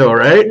bit though,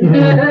 right? And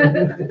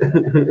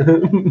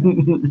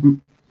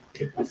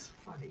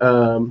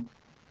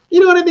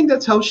I think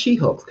that's how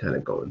She-Hulk's kind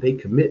of going. They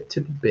commit to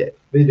the bit.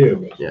 They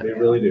do. Yeah. They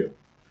really do.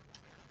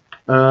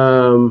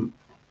 Um,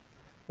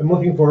 I'm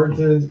looking forward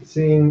to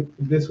seeing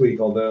this week,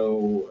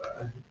 although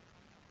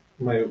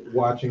my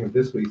watching of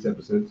this week's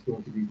episode is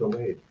going to be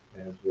delayed,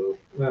 as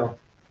well,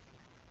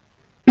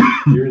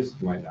 yours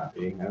might not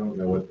be. I don't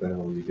know what the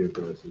hell you do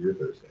for the rest of your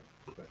Thursday.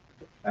 But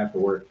I have to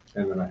work,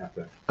 and then I have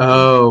to...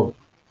 Oh,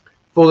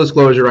 full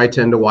disclosure, I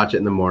tend to watch it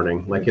in the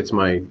morning. Like it's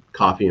my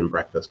coffee and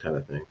breakfast kind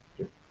of thing.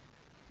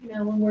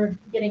 When we're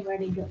getting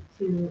ready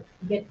to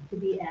get to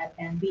be at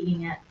and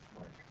being at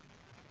work.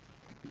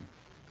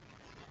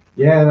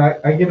 Yeah, and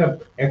I get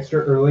up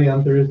extra early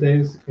on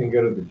Thursdays and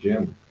go to the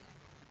gym.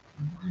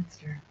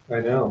 Monster. I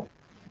know.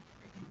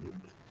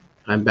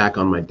 I'm back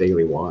on my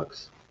daily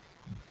walks.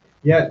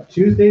 Yeah,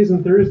 Tuesdays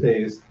and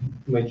Thursdays,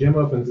 my gym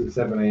opens at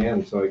 7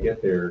 a.m., so I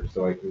get there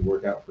so I can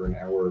work out for an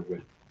hour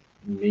with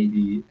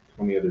maybe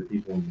 20 other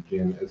people in the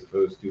gym, as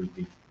opposed to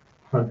the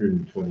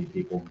 120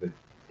 people that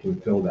can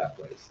fill that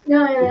place.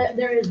 No,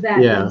 there is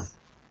that. Yeah.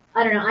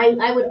 I don't know.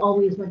 I would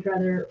always much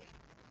rather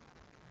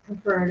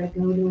prefer to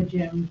go to a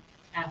gym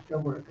after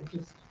work.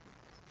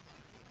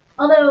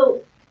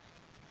 Although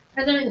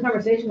I was having a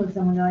conversation with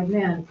someone, they're like,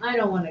 man, I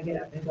don't want to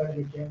get up and go to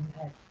the gym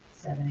at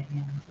 7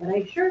 a.m. But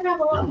I sure have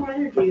a lot more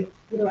energy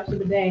for the rest of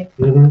the day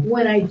Mhm.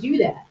 when I do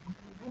that.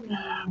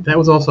 That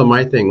was also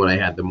my thing when I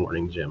had the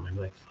morning gym. I'm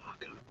like,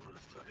 fuck, I don't want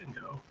to fucking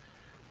go.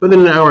 But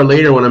then an hour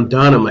later when I'm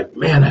done, I'm like,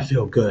 man, I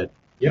feel good.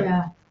 Yep.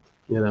 Yeah.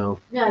 You know?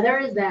 Yeah, there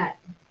is that.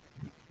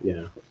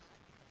 Yeah.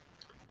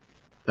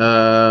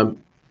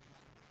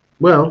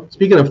 Well,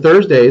 speaking of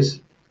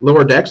Thursdays,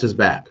 Lower Decks is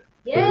back.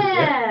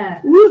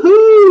 Yeah.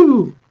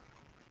 Woohoo!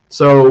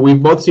 So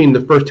we've both seen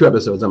the first 2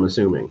 episodes, I'm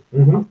assuming.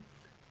 Mhm.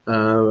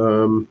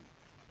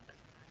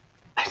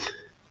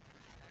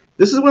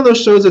 This is one of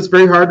those shows that's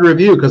very hard to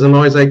review because I'm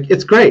always like,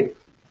 it's great.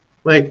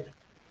 Like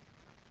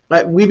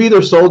we've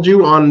either sold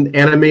you on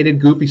animated,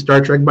 goofy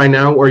Star Trek by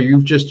now, or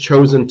you've just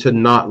chosen to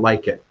not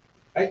like it.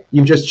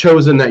 You've just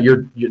chosen that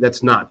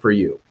that's not for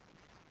you.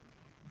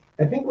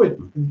 I think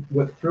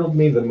what thrilled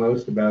me the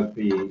most about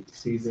the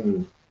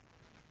season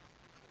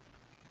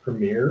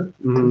premiere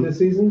of this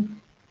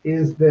season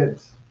is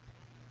that,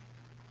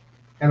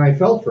 and I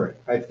fell for it.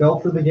 I fell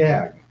for the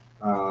gag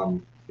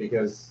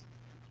because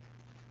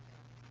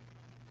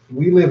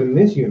we live in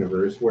this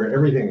universe where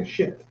everything is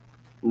shit,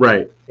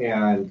 Right.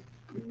 and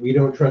we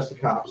don't trust the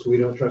cops. We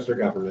don't trust our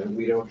government.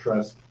 We don't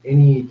trust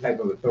any type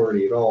of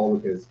authority at all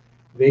because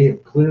they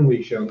have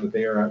clearly shown that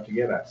they are out to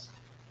get us.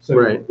 So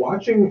Right.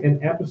 watching an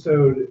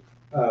episode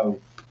of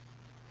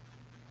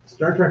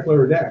Star Trek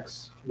Lower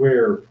Decks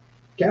where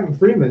Captain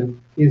Freeman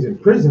is in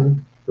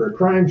prison for a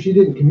crime she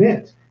didn't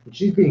commit, and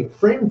she's being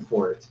framed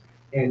for it,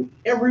 and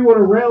everyone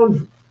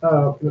around,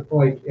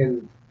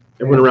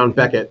 Everyone around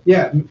Beckett.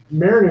 yeah,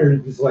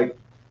 Mariner is like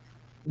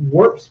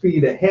warp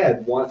speed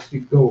ahead, wants to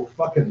go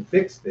fucking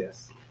fix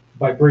this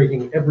by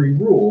breaking every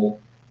rule,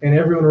 and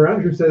everyone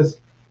around her says,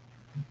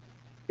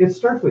 "It's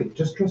Starfleet.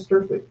 Just trust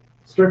Starfleet.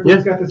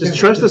 Starfleet's got this. Just handled.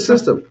 trust the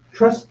system.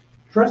 Trust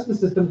the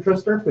system.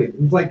 Trust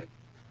Starfleet." It's like,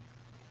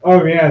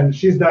 oh man,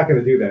 she's not going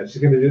to do that.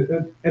 She's going to do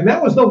it, and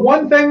that was the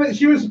one thing that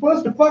she was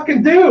supposed to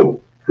fucking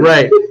do.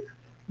 Right.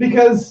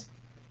 Because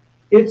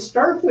it's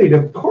Starfleet.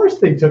 Of course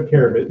they took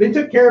care of it. They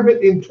took care of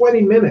it in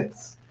 20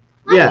 minutes.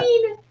 Yeah. I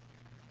mean,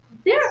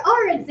 there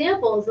are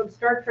examples of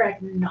Star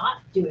Trek not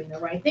doing the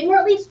right thing, or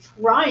at least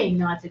trying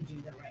not to do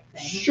the right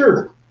thing.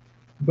 Sure,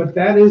 but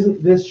that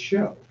isn't this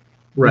show.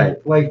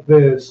 Right. Like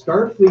the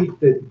Starfleet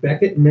that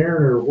Beckett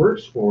Mariner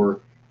works for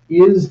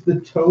is the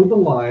toe the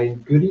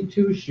line, goody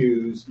two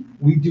shoes,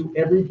 we do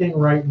everything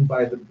right and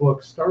by the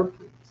book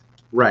Starfleet.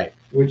 Right.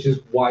 Which is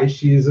why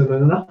she is an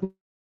anomaly.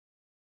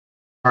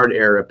 Hard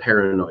era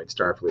paranoid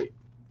Starfleet.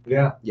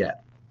 Yeah. Yeah.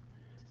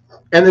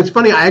 And it's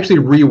funny, I actually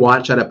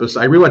rewatched that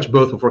episode. I rewatched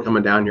both before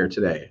coming down here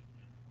today.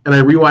 And I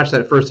rewatched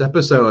that first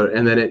episode,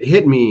 and then it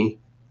hit me,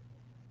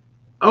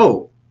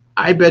 oh,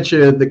 I bet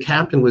you the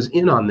captain was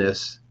in on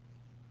this,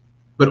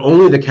 but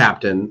only the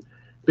captain,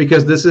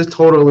 because this is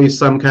totally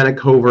some kind of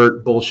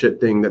covert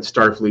bullshit thing that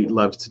Starfleet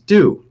loves to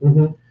do.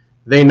 Mm-hmm.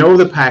 They know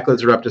the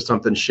Packlets are up to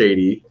something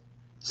shady,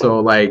 so,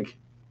 like,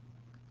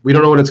 we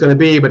don't know what it's going to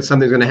be, but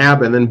something's going to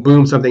happen. Then,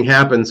 boom, something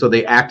happens, so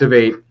they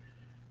activate,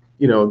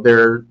 you know,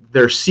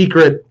 their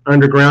secret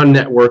underground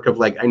network of,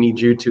 like, I need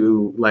you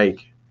to, like,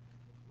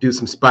 do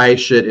some spy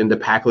shit into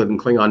Packlet and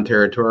Klingon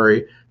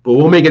territory, but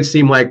we'll make it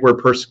seem like we're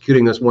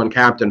persecuting this one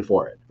captain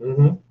for it.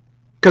 Mm-hmm.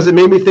 Because it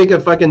made me think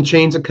of fucking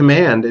Chains of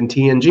Command in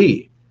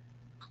TNG.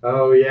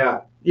 Oh,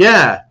 yeah.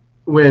 Yeah,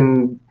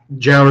 when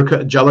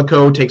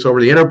Jellicoe takes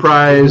over the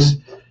Enterprise,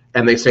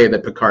 and they say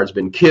that Picard's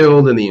been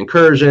killed in the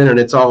incursion, and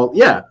it's all,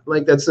 yeah,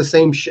 like that's the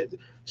same shit.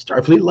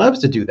 Starfleet loves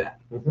to do that.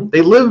 Mm-hmm.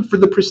 They live for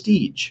the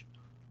prestige.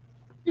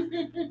 They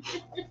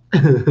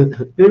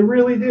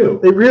really do.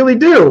 They really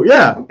do,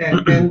 yeah.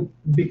 And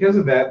because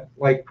of that,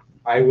 like,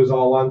 I was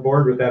all on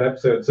board with that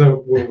episode.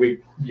 So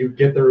when you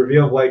get the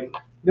reveal of, like,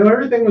 no,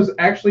 everything was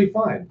actually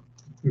fine,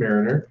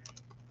 Mariner.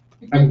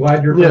 I'm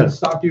glad your friend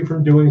stopped you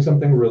from doing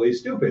something really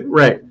stupid.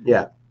 Right,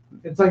 yeah.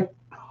 It's like,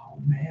 oh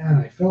man,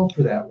 I fell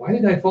for that. Why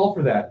did I fall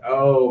for that?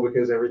 Oh,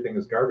 because everything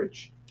is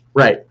garbage.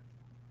 Right.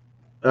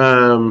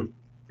 And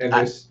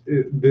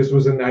this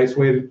was a nice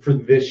way for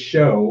this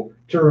show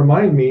to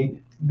remind me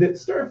that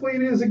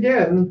Starfleet is,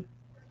 again,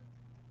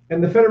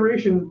 and the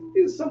Federation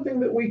is something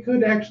that we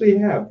could actually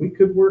have. We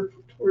could work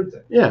towards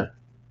it. Yeah.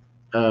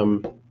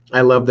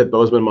 I love that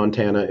Bozeman,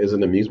 Montana is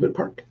an amusement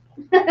park.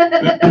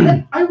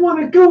 I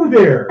want to go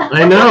there.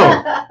 I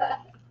know.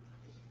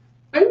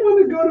 I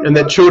want to go to. And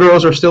that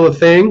churros are still a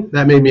thing.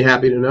 That made me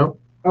happy to know.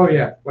 Oh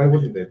yeah, why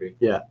wouldn't they be?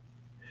 Yeah.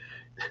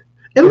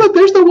 And look,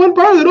 there's the one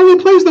bar that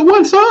only plays the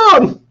one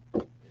song.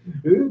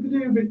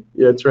 Ooby-dooby.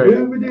 Yeah, that's right.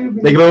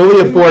 Ooby-dooby. They could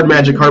only afford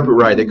Magic Carpet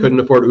Ride. They couldn't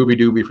afford Ooby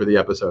Dooby for the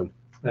episode.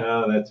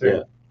 Oh, that's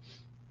right.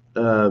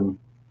 Yeah.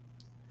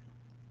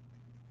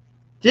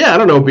 Yeah, I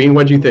don't know, Bean.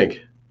 What do you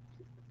think?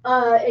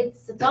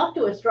 It's off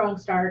to a strong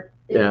start.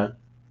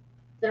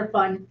 They're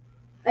fun.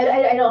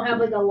 I don't have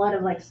like a lot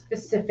of like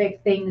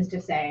specific things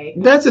to say.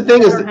 That's the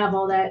thing I is, don't have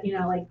all that, you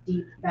know, like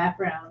deep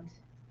background.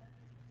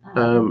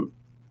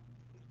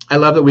 I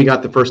love that we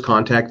got the first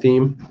contact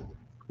theme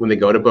when they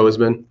go to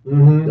Bozeman.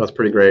 Mm-hmm. That was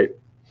pretty great.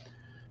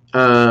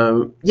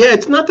 Yeah,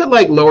 it's not that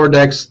like Lower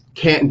Decks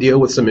can't deal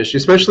with some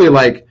issues, especially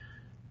like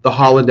the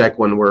holodeck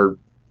one where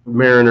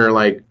Mariner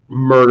like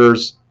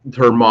murders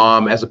her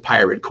mom as a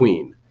pirate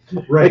queen.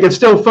 Right. Like it's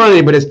still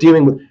funny, but it's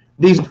dealing with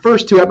these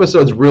first 2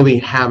 episodes really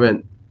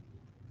haven't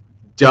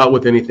dealt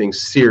with anything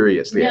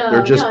serious yet.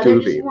 They're just They're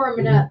goofy. just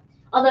warming up.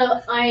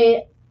 Although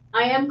I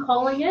am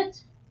calling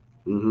it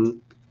Hmm.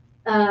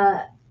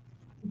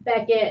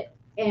 Beckett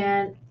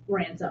and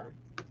Ransom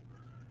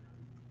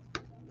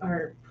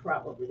are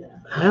probably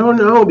gonna. I don't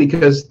know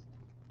because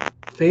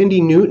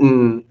Thandie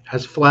Newton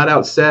has flat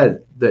out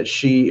said that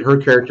her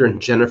character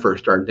and Jennifer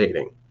start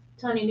dating.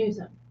 Tawny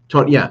Newsome.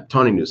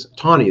 Tawny Newsome.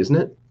 Tawny, isn't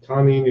it?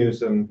 Tawny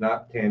Newsome,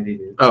 not Tandy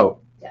Newsome. Oh.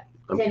 Yeah.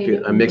 I'm, Thandie confused.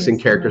 I'm Newton mixing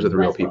is characters from with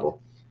real Westworld.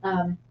 people.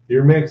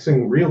 You're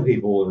mixing real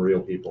people and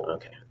real people.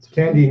 Okay.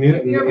 Tandy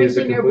Newton You're is a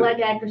mixing your complete...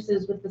 black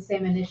actresses with the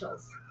same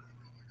initials.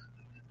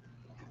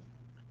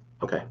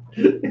 Okay.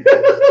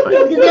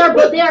 Because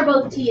they are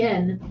both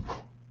TN.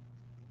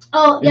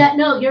 Oh yeah,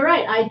 no, you're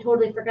right. I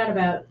totally forgot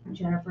about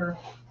Jennifer.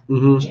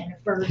 Mm-hmm.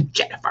 Jennifer.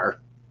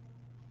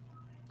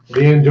 The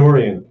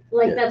Andorian.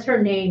 Like Yeah. that's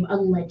her name,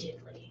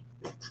 allegedly.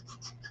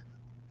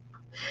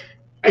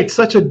 It's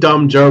such a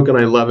dumb joke, and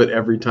I love it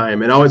every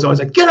time. And always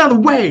like, get out of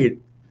the way!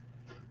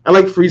 I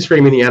like freeze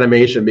framing the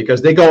animation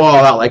because they go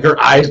all out. Like her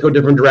eyes go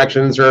different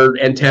directions, her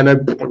antenna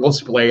goes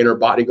splayed, her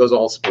body goes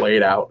all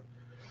splayed out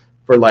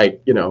for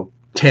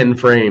 10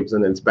 frames,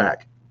 and then it's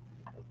back.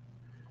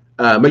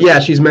 But yeah,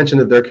 she's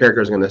mentioned that their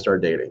character is going to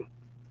start dating.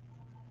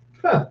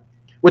 Huh.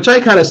 Which I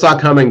kind of saw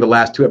coming the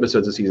last 2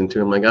 episodes of season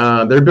 2. I'm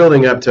like, they're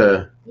building up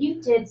to... You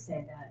did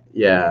say that.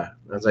 Yeah.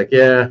 I was like,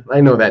 yeah,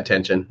 I know that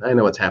tension. I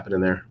know what's happening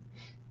there.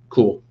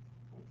 Cool.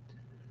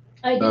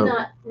 I did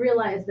not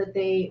realize that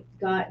they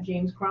got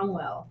James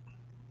Cromwell.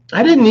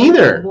 I didn't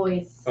either.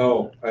 Voice.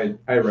 Oh, I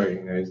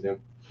recognized him.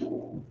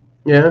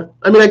 Yeah.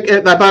 I mean,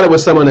 I thought it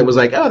was someone that was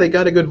like, oh, they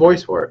got a good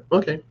voice for it.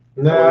 Okay.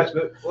 No,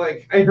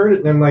 I heard it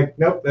and I'm like,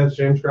 nope, that's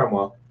James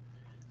Cromwell.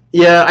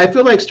 Yeah, I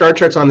feel like Star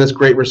Trek's on this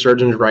great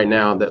resurgence right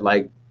now that,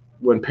 like,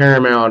 when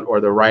Paramount or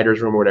the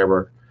writer's room or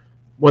whatever,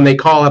 when they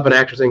call up an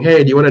actor saying,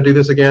 hey, do you want to do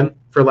this again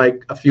for,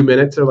 like, a few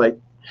minutes? They're like,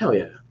 hell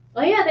yeah.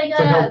 Oh yeah, they It's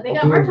like, got I'll do it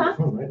on the Murtaugh.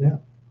 phone right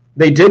now.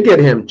 They did get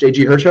him,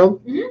 J.G.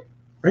 Herschel.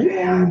 Right?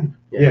 Man.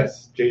 Yeah.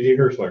 Yes, J.G.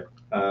 Herschler.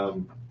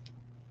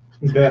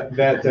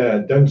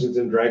 That Dungeons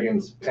and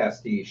Dragons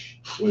pastiche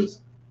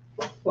was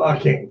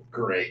fucking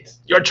great.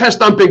 Your chest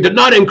thumping did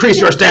not increase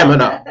your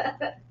stamina.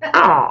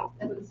 Oh.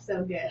 That was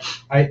so good.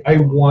 I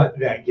want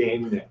that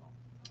game now.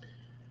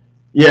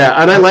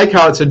 Yeah, and I like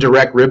how it's a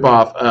direct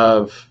ripoff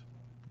of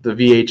the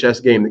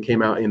VHS game that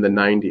came out in the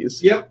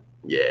 90s. Yep.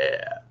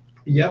 Yeah.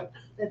 Yep.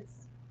 It's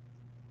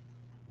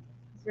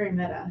very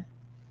meta.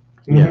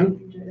 Yeah. Mhm.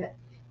 I enjoyed it.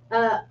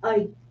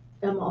 I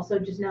am also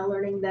just now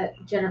learning that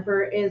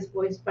Jennifer is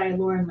voiced by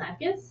Lauren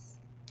Lapkus,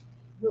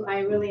 who I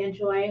really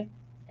enjoy.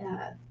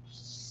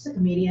 She's a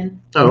comedian.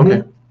 Oh,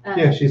 okay.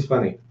 Yeah, she's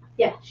funny.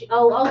 Yeah,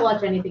 I'll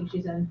watch anything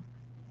she's in.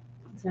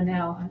 So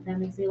now that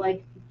makes me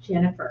like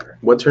Jennifer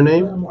What's her a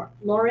name? little more.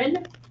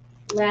 Lauren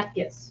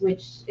Lapkus,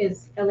 which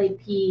is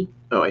Lapkus.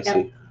 Oh, I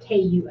see.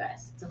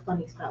 It's a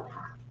funny spelling.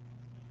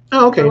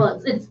 Oh, okay.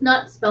 Well, it's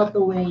not spelled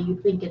the way you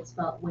think it's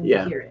spelled when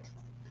Yeah. you hear it.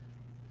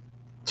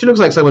 She looks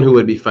like someone who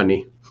would be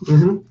funny.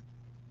 Mm-hmm.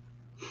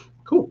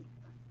 Cool.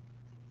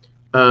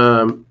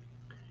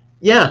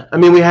 Yeah, I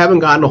mean, we haven't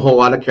gotten a whole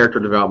lot of character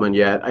development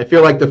yet. I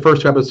feel like the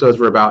first 2 episodes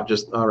were about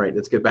just, all right,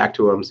 let's get back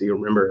to them so you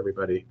remember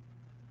everybody.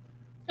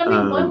 I mean,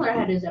 Boimler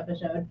had his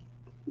episode.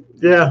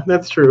 Yeah,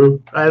 that's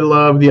true. I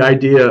love the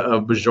idea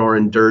of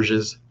Bajoran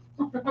dirges.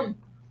 Man,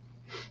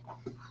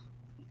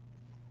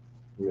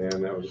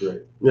 that was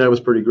great. Yeah, it was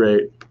pretty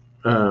great.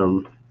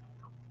 I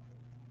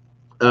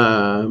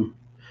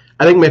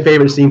think my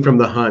favorite scene from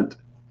The Hunt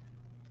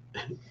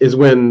is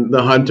when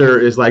the hunter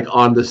is like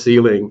on the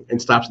ceiling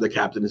and stops the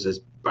captain and says,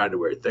 by the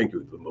way, thank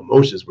you. The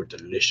mimosas were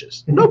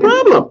delicious. No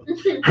problem.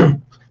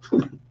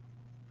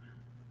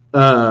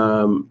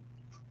 I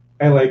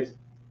liked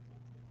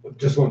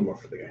just one more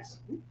for the guys.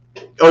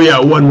 Oh, yeah,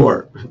 one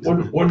more.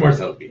 One more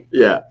selfie.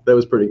 Yeah, that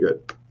was pretty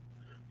good.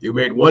 You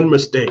made one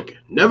mistake.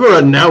 Never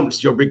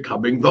announce you're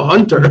becoming the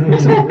hunter.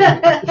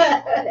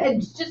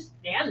 And just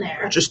stand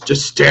there. just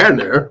stand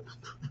there.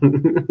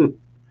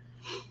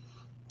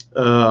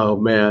 Oh,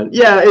 man.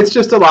 Yeah, it's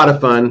just a lot of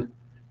fun.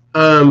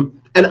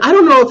 And I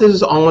don't know if this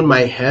is all in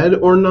my head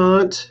or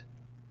not,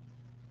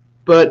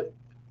 but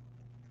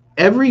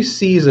every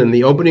season,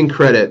 the opening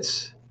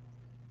credits,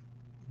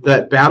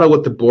 that battle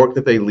with the Borg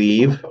that they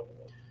leave,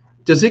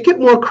 does it get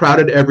more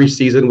crowded every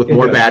season with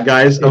more does. bad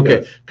guys? It Okay,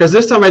 does. because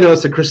this time I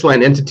noticed a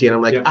crystalline entity, and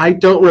I'm like, Yep. I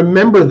don't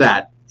remember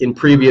that in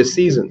previous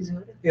seasons.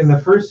 In the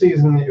first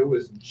season, it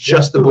was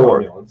Just the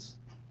Borg. Romulans.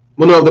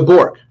 Well, no, the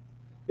Borg.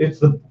 It's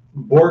the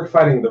Borg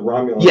fighting the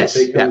Romulans. Yes,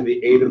 They come yeah. to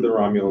the aid of the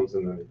Romulans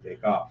and then they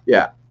take off.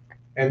 Yeah.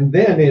 And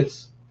then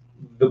it's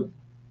the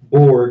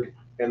Borg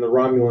and the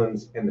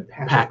Romulans and the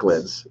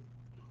Packlids.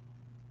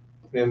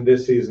 And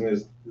this season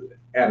is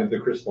added the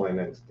crystalline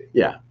entity.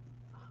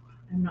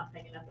 I'm not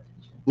paying enough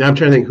attention. Now I'm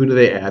trying to think, who do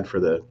they add for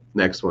the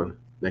next one,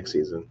 next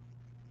season?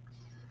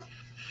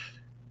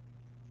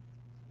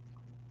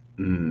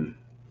 I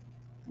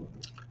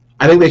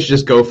think they should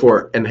just go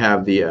for it and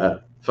have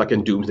the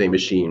fucking Doomsday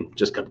Machine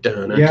just come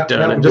Yeah,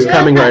 that would just be-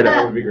 coming right That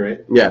up. would be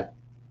great. Yeah.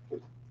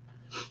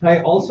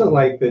 I also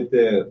like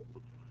that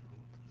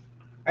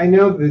I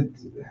know that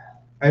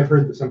I've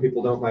heard that some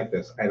people don't like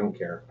this. I don't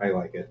care. I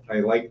like it. I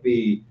like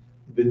the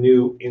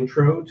new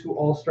intro to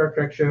all Star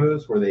Trek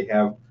shows where they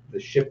have the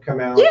ship come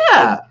out.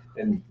 Yeah.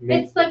 And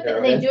make It's like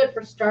they do it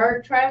for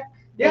Star Trek.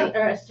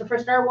 Yeah. Or for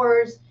Star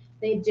Wars.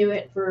 They do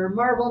it for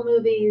Marvel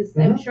movies.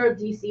 I'm sure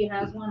DC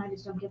has one. I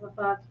just don't give a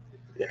fuck.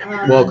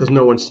 Well, because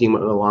no one's seen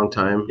one in a long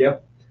time.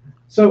 Yep.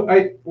 So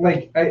I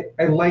like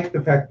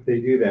the fact that they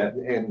do that,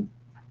 and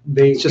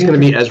they. It's just going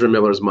to be Ezra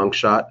Miller's monk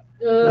shot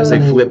as they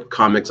flip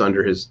comics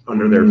under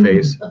their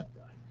face.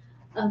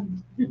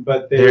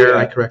 But they, There,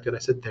 I corrected. I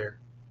said there.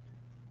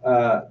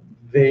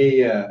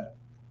 They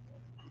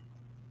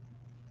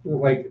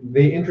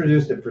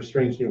introduced it for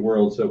Strange New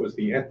Worlds, so it was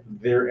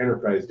their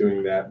Enterprise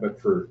doing that, but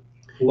for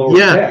lower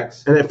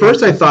decks. And at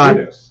first I thought,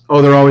 Cerritos.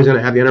 oh, they're always going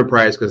to have the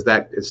Enterprise because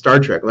that is Star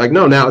Trek. Like,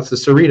 no, now it's the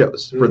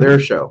Cerritos for their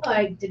show.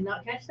 I did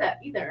not catch that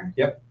either.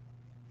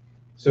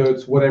 So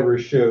it's whatever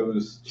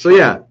shows. So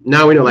yeah,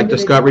 now we know like Maybe they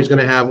Discovery's don't.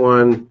 going to have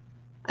one.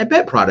 I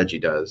bet Prodigy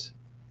does.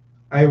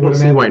 I would We'll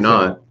see imagine why so.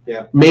 not.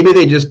 Yeah. Maybe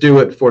they just do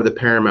it for the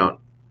Paramount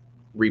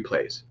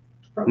replays,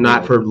 Probably.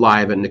 not for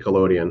live at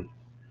Nickelodeon.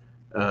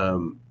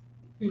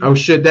 Oh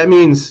shit! That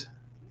means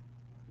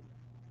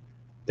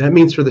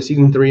for the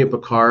season 3 of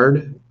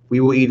Picard, we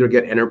will either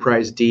get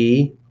Enterprise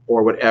D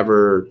or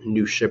whatever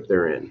new ship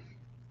they're in.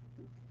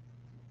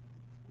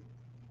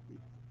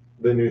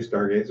 The new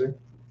Stargazer.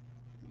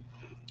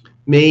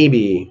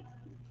 Maybe,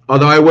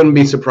 although I wouldn't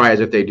be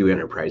surprised if they do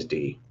Enterprise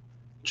D,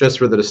 just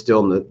for the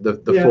still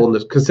the Yeah.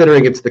 fullness,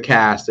 considering it's the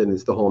cast and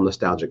it's the whole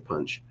nostalgic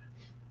punch.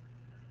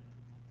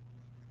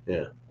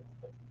 Yeah.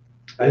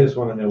 I just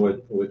want to know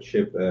what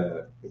ship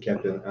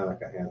Captain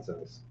Annika Hansen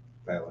is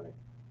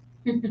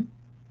piloting.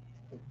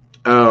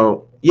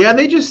 Oh, yeah,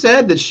 they just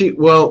said that she,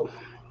 well,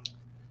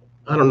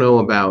 I don't know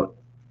about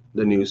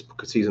the new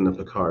season of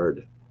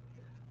Picard.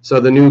 So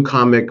the new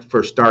comic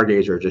for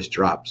Stargazer just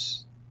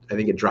drops. I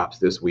think it drops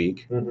this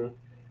week. Mm-hmm.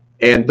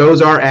 And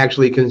those are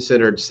actually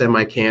considered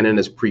semi-canon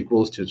as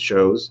prequels to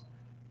shows.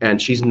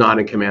 And she's not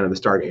in command of the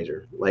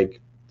Stargazer. Like,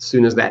 as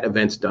soon as that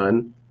event's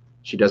done,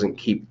 she doesn't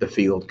keep the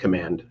field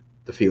command,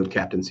 the field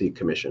captaincy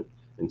commission,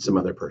 and some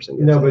other person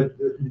gets No, it.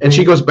 but And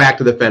she goes back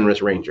to the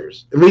Fenris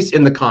Rangers. At least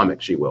in the comic,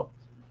 she will.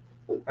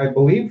 I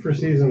believe for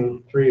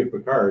season 3 of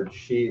Picard,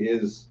 she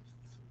is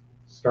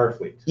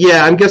Starfleet.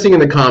 Yeah, I'm guessing in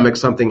the comics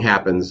something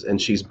happens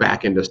and she's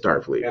back into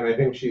Starfleet. And I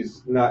think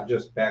she's not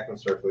just back in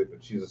Starfleet,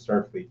 but she's a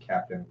Starfleet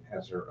captain,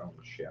 has her own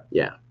ship.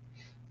 Yeah.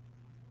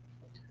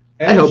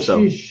 And I hope so.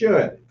 She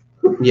should.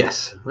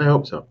 Yes, I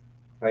hope so.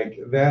 Like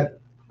that.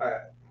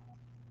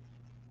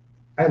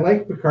 I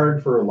like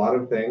Picard for a lot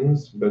of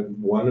things, but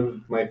one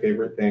of my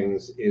favorite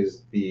things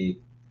is the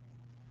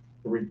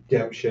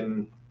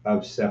redemption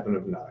of Seven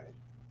of Nine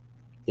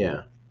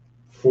Yeah.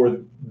 for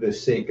the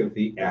sake of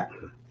the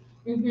actor.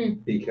 Mm-hmm.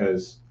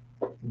 Because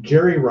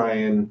Jerry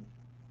Ryan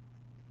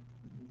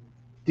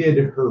did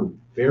her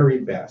very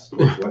best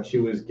with what she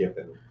was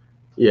given.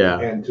 Yeah.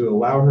 And to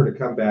allow her to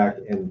come back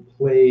and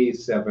play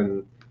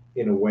Seven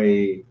in a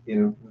way,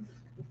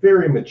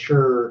 very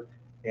mature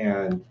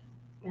and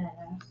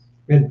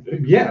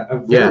Badass. a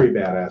very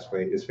badass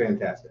way is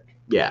fantastic.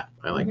 Yeah,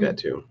 I like that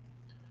too.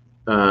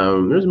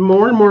 There's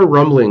more and more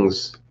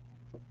rumblings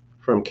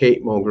from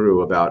Kate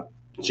Mulgrew about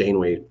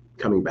Janeway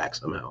coming back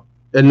somehow.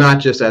 And not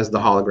just as the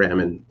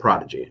hologram in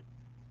Prodigy.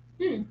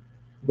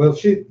 Well,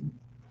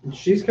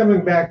 she's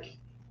coming back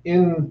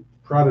in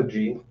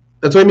Prodigy.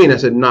 That's what I mean. I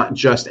said not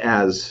just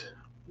as...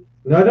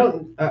 No, I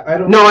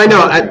don't. No, I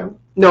know. hologram.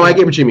 No, I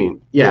get what you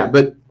mean. Yeah,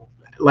 but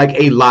like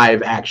a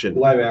live action.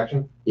 Live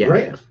action. Yeah.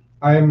 Great.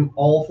 I'm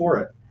all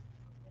for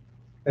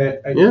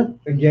it. Yeah.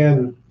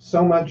 Again,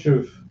 so much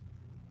of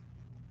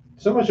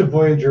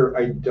Voyager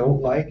I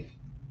don't like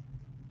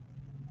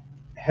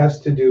has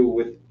to do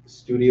with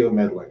studio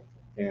meddling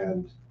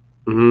and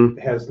Mm-hmm.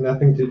 has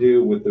nothing to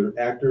do with the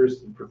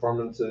actors, the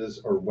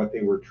performances, or what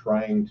they were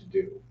trying to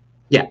do.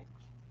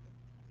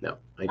 No,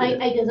 I get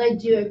it. I guess I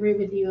do agree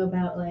with you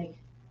about like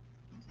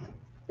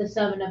the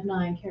 7 of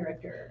 9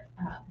 character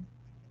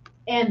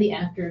and the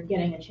actor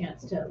getting a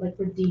chance to like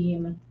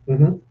redeem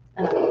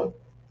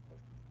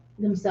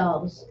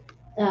themselves.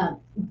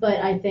 But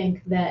I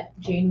think that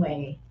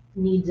Janeway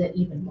needs it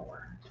even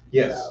more.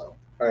 Yes, So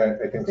I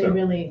think they so.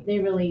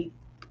 really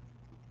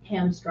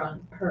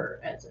hamstrung her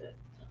as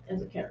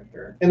a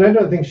character. And I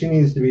don't think she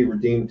needs to be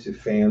redeemed to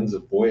fans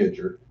of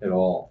Voyager at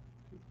all.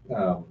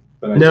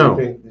 But I No.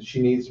 do think that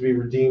she needs to be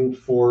redeemed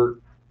for,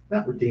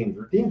 not redeemed,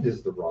 redeemed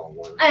is the wrong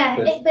word.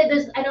 But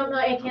there's, I don't know,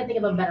 I can't think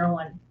of a better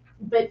one.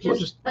 But Well,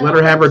 just, just let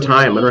her have her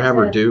time. Let her have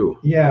her due.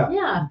 Yeah,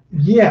 Yeah.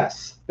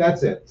 yes,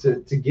 that's it.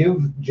 To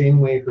give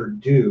Janeway her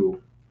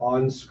due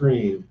on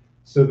screen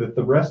so that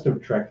the rest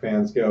of Trek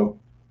fans go,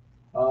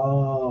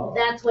 oh.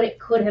 That's what it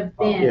could have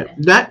been.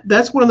 Yeah,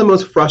 that's one of the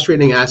most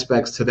frustrating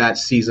aspects to that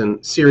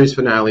series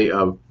finale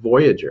of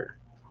Voyager.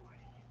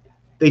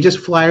 they just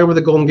fly over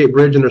the Golden Gate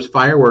Bridge and there's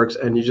fireworks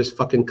and you just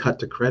fucking cut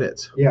to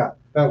credits. Yeah,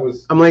 that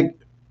was. I'm like,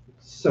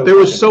 So there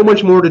was so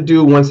much more to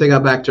do once they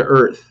got back to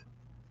Earth.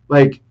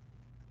 Like,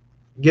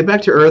 get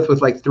back to Earth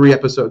with like 3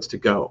 episodes to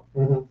go.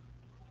 Mhm.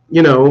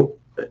 You know,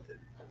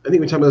 I think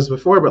we talked about this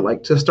before, but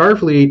like to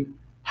Starfleet,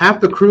 half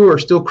the crew are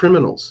still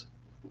criminals.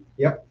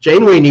 Yep.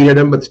 Janeway needed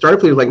them, but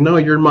Starfleet was like, no,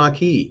 you're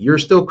Maquis. You're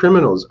still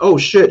criminals. Oh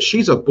shit,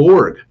 she's a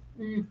Borg.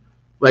 Mm.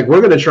 Like,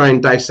 we're going to try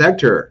and dissect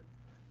her.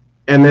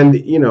 And then,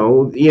 you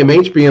know,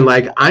 EMH being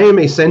like, I am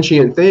a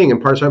sentient thing.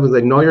 And Parts of was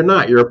like, no, you're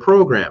not. You're a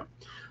program.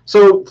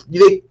 So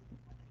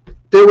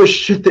there was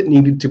shit that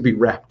needed to be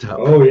wrapped up.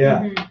 Oh yeah.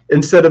 Mhm.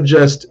 Instead of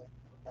just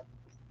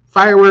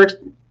fireworks,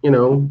 you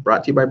know,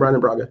 brought to you by Brian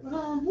and Braga.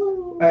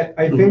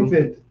 I think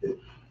that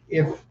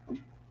if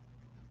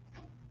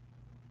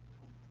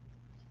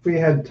we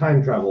had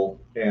time travel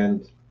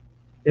and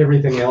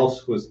everything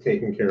else was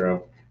taken care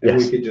of, and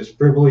Yes. we could just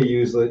frivolly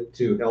use it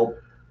to help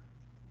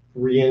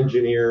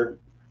re-engineer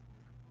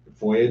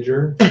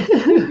Voyager,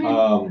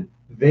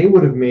 they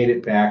would have made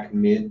it back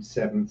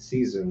mid-7th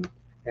season,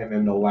 and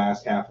then the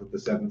last half of the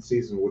 7th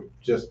season would have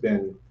just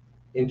been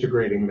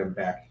integrating them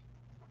back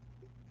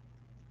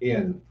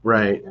in.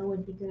 Right. That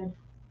would be good.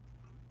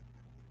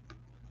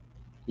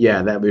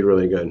 Yeah, that'd be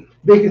really good.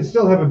 They could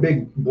still have a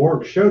big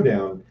Borg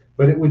showdown,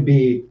 but it would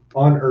be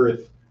on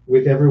Earth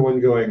with everyone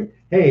going,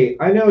 hey,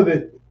 I know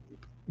that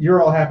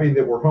you're all happy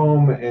that we're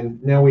home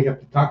and now we have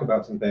to talk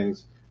about some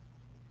things,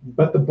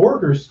 but the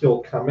Borg are still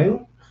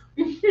coming.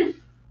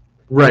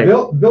 Right.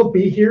 They'll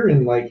be here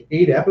in like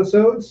 8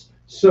 episodes.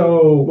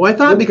 So Well, I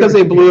thought because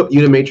they blew up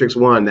Unimatrix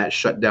 1, that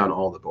shut down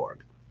all the Borg.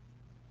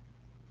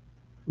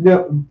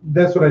 No,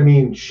 that's what I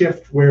mean.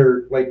 Shift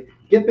where like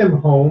get them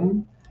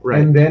home Right.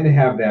 and then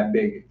have that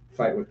big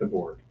fight with the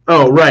Borg.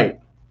 Oh, right.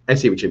 I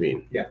see what you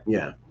mean. Yeah.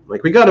 Yeah.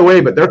 Like, we got away,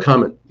 but they're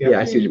coming. Yep. Yeah,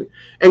 I see what you mean.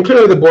 And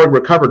clearly the Borg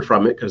recovered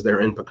from it because they're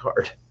in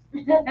Picard.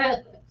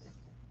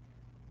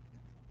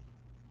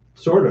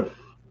 Sort of.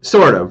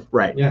 Sort of.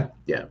 Right. Yeah.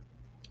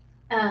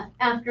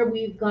 After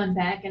we've gone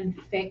back and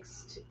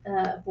fixed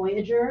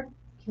Voyager,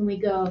 can we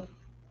go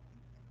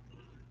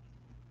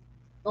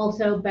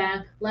also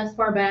back, less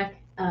far back,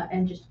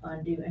 and just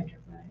undo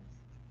Enterprise?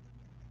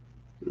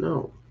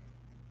 No.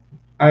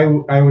 I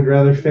would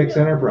rather fix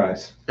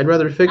Enterprise. I'd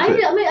rather fix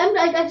it. I mean,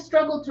 I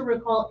struggle to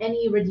recall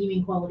any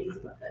redeeming qualities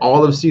about it.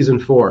 All of season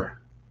 4.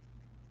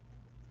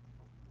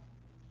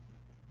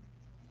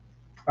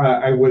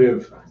 I would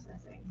have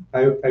Processing.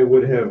 I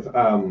would have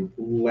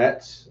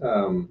let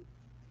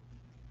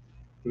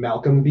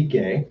Malcolm be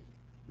gay.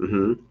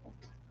 Mm-hmm.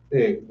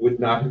 It would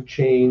not have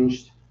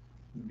changed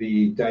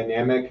the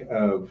dynamic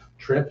of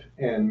Trip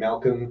and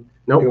Malcolm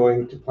Nope.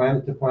 going to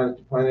planet to planet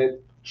to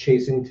planet,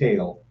 chasing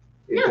tail.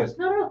 It No, just,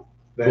 not at all.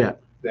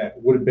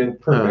 that would have been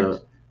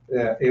perfect.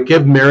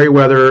 Give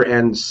Merriweather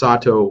and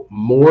Sato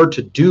more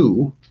to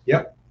do.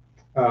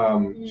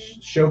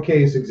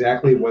 Showcase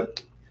exactly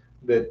what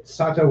that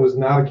Sato was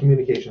not a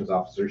communications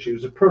officer; she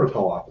was a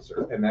protocol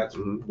officer, and that's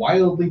Mhm.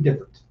 wildly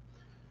different.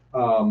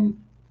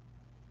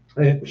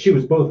 And she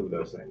was both of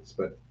those things,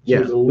 but she Yeah.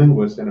 was a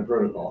linguist and a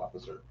protocol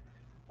officer.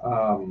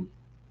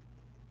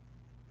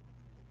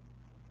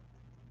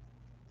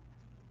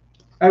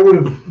 I would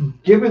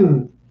have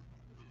given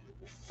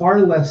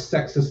far less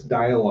sexist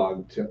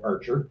dialogue to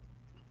Archer.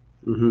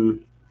 Mm-hmm.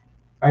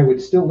 I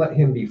would still let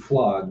him be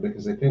flawed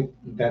because I think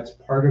that's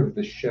part of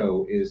the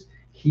show is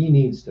he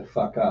needs to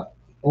fuck up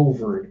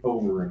over and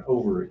over and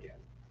over again.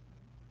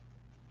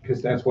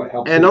 Because that's what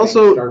helps And him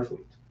also- make Starfleet.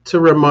 To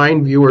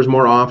remind viewers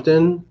more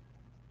often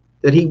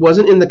that he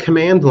wasn't in the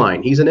command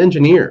line. He's an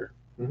engineer.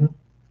 Mhm.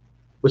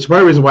 Which is part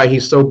of the reason why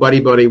he's so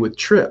buddy-buddy with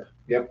Trip.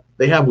 Yep.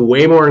 They have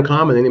way more in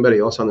common than anybody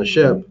else on the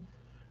ship.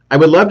 I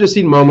would love to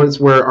see moments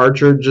where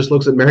Archer just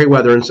looks at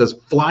Merriweather and says,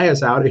 fly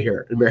us out of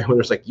here. And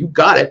Merriweather's like, you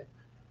got it.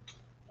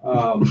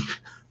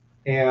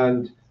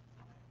 And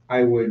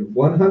I would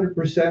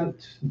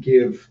 100%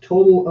 give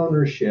total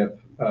ownership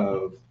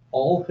of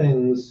all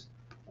things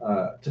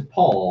to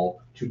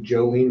Paul, to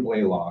Jolene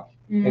Blaylock,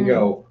 and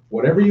go,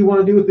 whatever you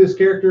want to do with this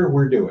character,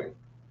 we're doing.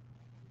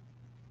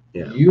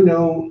 Yeah. You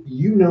know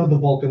the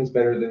Vulcans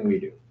better than we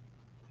do.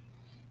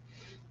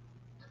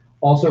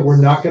 Also, we're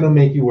not going to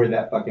make you wear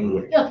that fucking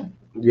wig. Okay.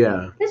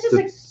 Yeah. There's just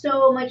like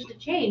so much to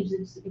change.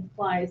 It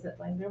implies that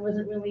like there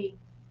wasn't really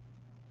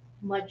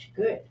much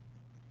good.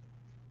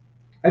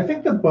 I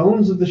think the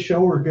bones of the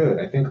show are good.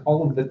 I think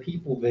all of the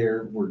people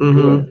there were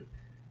Mhm.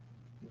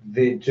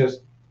 good.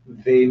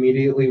 They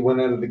immediately went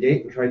out of the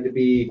gate and tried to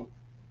be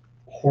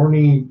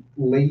horny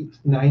late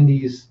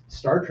 90s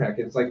Star Trek.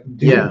 It's like,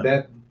 dude,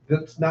 Yeah.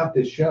 that's not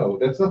this show.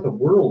 That's not the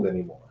world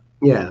anymore.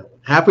 Yeah.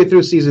 Halfway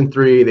through season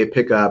 3, they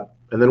pick up.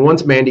 And then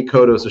once Mandy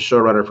Koto is the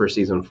showrunner for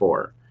season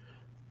 4,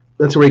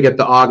 that's where we get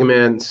the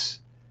augments.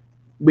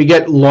 We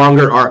get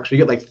longer arcs. We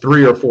get like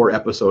 3 or 4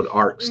 episode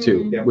arcs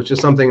too, Yeah. which is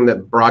something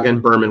that Braga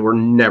and Berman were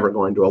never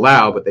going to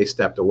allow, but they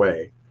stepped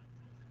away.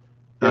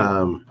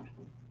 Yeah.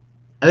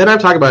 And then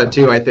I've talked about it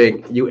too. I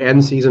think you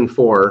end season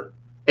 4.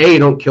 You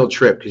don't kill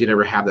Trip because you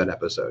never have that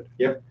episode.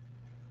 Yep.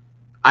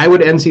 I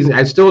would end season.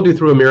 I'd still do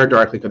Through a Mirror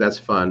Darkly because that's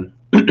fun.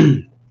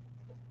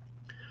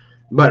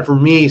 But for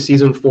me,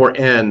 season 4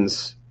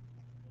 ends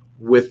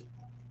with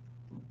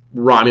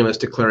Romulus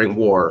declaring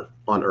war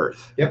on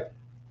Earth. Yep.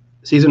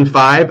 Season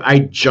 5, I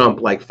jump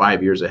like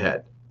 5 years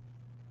ahead.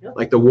 Yep.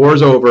 Like the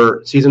war's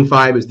over. Season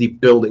 5 is the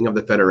building of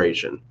the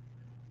Federation.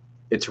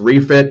 It's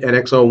refit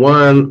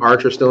NX-01.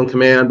 Archer's still in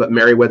command, but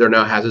Merryweather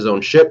now has his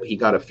own ship. He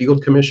got a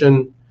field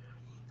commission.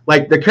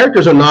 Like the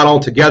characters are not all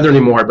together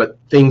anymore, but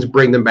things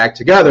bring them back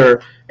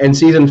together. And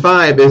season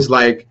 5 is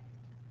like,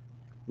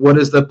 what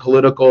is the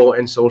political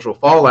and social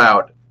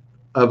fallout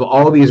of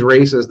all these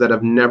races that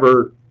have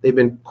never, they've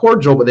been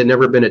cordial, but they've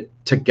never been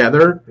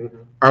together,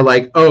 are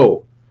like,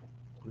 oh,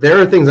 there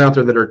are things out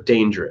there that are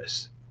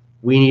dangerous.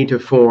 We need to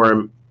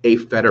form a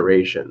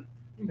federation.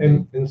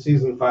 And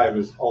season 5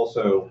 is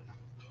also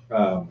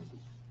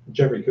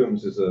Jeffrey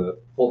Combs is a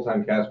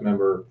full-time cast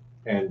member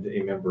and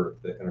a member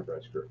of the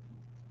Enterprise crew.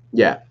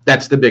 Yeah,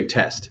 that's the big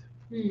test.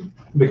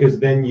 Because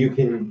then you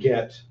can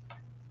get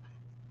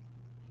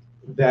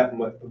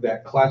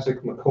that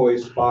classic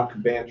McCoy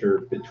Spock banter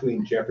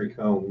between Jeffrey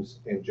Combs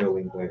and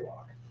Jolene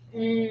Blaylock.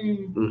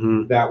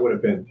 Mm-hmm. That would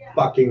have been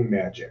fucking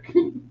magic.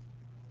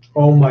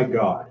 Oh my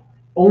god.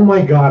 Oh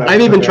my god.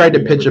 I've even tried to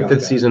pitch a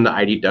 5th season to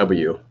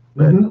IDW.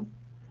 But Mm-hmm.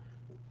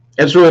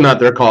 it's really not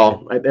their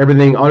call.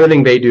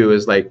 Everything they do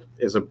is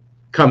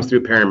comes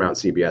through Paramount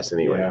CBS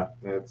anyway. Yeah,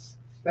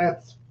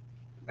 that's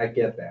I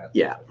get that.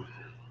 Yeah.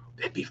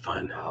 It'd be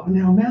fun. Oh,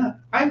 now, Matt,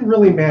 I'm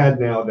really mad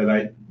now that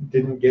I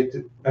didn't get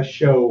to a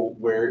show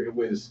where it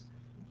was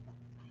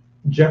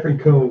Jeffrey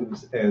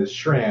Combs as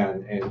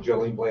Shran and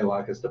Jolene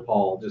Blaylock as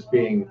DePaul just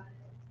being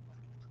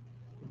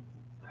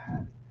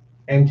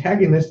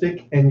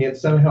antagonistic and yet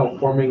somehow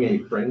forming a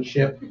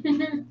friendship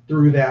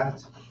through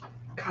that.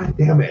 God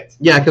damn it.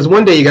 Yeah, because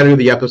one day you got to do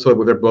the episode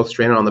where they're both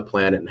stranded on the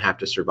planet and have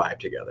to survive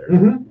together.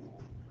 Mm-hmm.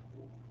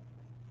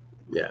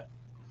 Yeah.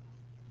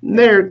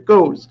 There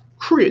goes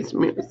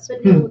Christmas.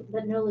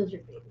 But no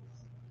lizard babies.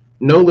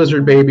 No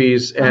lizard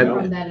babies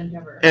From that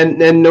endeavor. and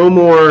no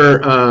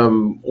more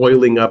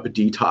oiling up a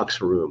detox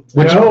room.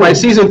 Which No. by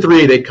season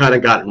 3 they kind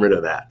of gotten rid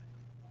of that.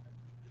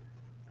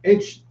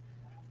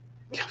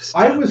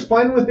 I was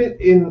fine with it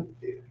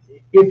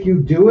if you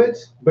do it,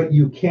 but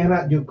you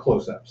cannot do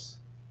close-ups.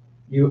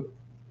 You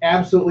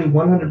absolutely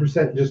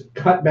 100% just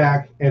cut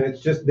back and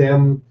it's just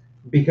them,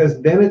 because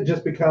then it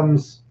just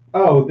becomes,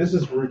 oh, this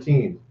is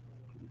routine.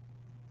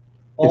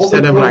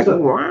 Instead of like,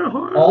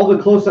 all the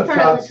close-up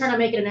shots. Trying to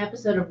make it an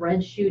episode of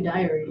Red Shoe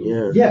Diaries.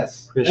 yeah.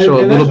 Yes. We're gonna show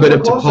a And little that's bit what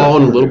of the close-ups T'Pol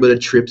and a are. little bit of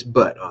Trip's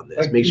butt on this.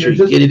 Like, Make sure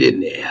you're you get it in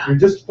there. You're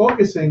just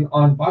focusing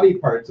on body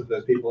parts of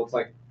those people. It's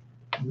like,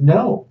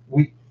 no,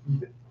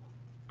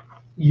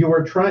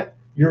 your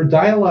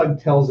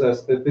dialogue tells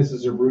us that this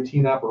is a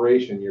routine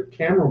operation. Your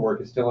camera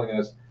work is telling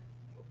us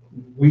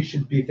we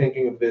should be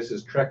thinking of this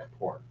as Trek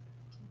porn.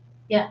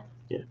 Yeah.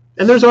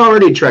 And there's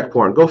already Trek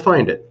porn. Go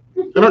find it.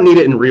 I don't need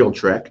it in real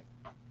Trek.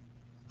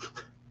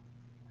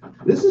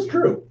 This is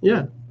true.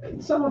 Yeah.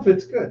 And some of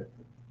it's good.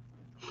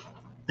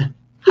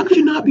 How could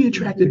you not be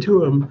attracted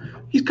to him?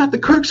 He's got the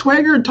Kirk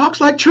swagger and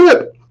talks like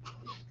Trip.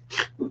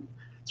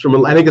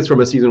 I think it's from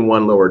a season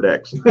 1 Lower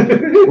Decks, where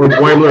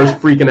Boimler's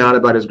freaking out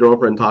about his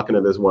girlfriend talking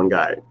to this one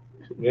guy.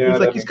 Yeah, He's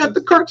like, he's got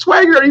the Kirk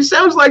swagger and he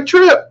sounds like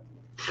Trip.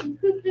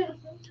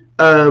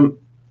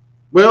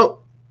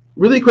 Well,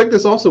 really quick,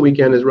 this also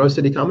weekend is Rose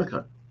City Comic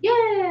Con.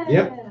 Yeah.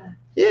 Yep.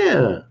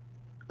 Yeah.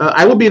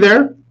 I will be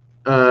there.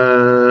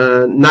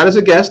 Not as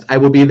a guest. I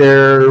will be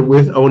there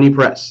with Oni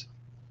Press.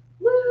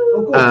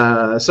 Woo.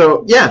 Oh,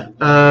 cool.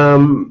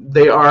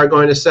 They are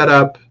going to set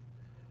up,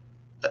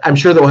 I'm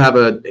sure they'll have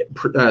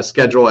a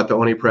schedule at the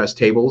Oni Press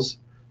tables,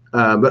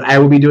 but I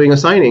will be doing a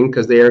signing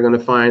because they're going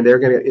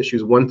to get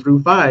issues 1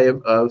 through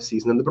 5 of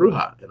Season of the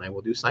Bruja, and I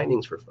will do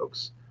signings for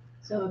folks.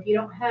 So if you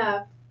don't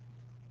have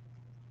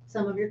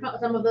some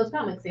of those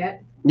comics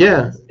yet.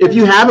 Yeah, if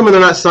you have them and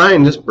they're not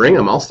signed, just bring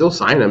them. I'll still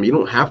sign them. You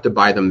don't have to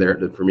buy them there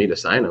for me to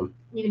sign them.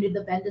 You can do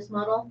the Bendis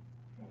model.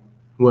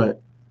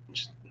 What?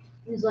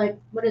 He's like,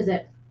 what is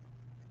it?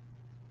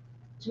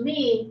 To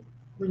me,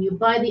 when you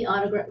buy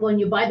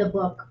the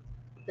book,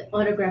 the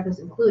autograph is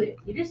included.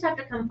 You just have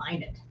to come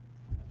find it.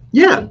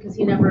 Yeah. Because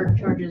he never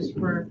charges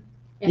for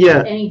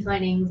any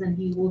signings, and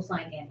he will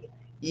sign anything.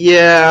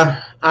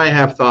 Yeah, I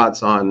have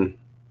thoughts on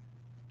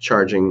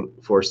charging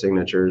for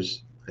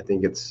signatures. I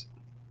think it's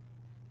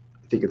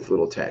a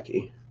little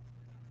tacky.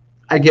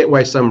 I get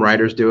why some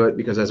writers do it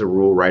because, as a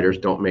rule, writers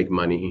don't make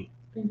money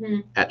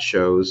at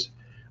shows.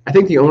 I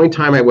think the only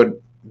time I would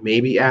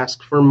maybe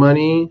ask for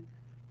money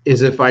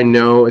is if I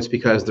know it's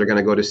because they're going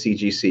to go to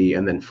CGC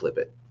and then flip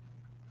it.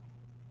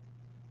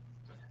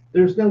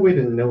 There's no way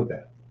to know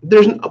that.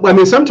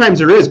 Sometimes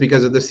there is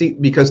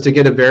because to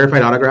get a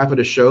verified autograph at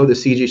a show, the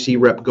CGC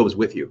rep goes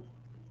with you.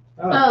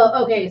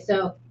 Oh, okay.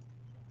 So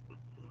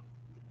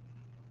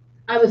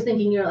I was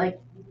thinking you're like,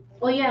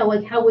 well, yeah,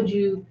 like how would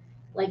you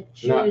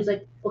choose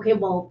okay,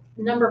 well,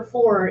 number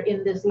 4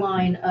 in this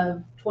line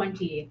of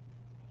 20,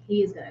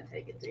 he's gonna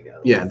take it to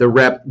go. Yeah, the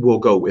rep will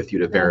go with you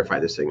to verify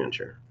the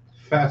signature.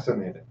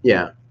 Fascinating.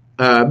 Yeah.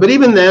 But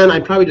even then,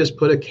 I'd probably just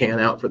put a can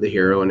out for the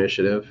Hero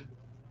Initiative.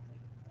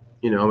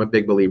 You know, I'm a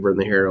big believer in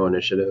the Hero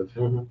Initiative.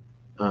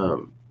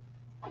 Mm-hmm.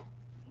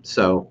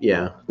 So,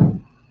 yeah.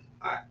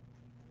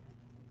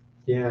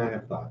 Yeah, I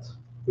have thoughts.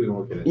 We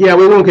won't get into Yeah,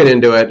 we won't get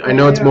into it. I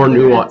know it's more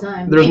We're out of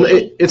nuanced.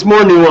 time. It's more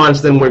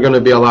nuanced than we're going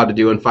to be allowed to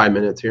do in 5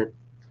 minutes here.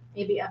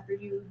 Maybe after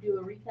you do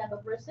a recap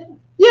of Rose City.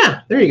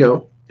 Yeah, there you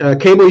go.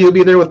 Cable, you'll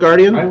be there with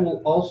Guardian? I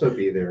will also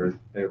be there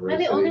at Am Rose I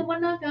the City. only one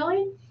not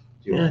going?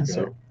 Do you Yeah, want to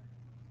so- go?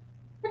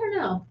 I don't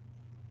know.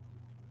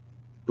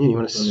 You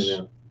want Let me to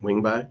know.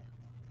 swing by?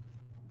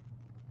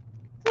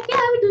 Like, yeah,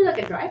 I would do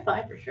like a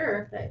drive-by for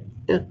sure, but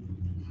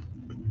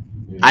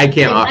I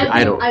can't offer.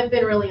 I don't. I've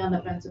been really on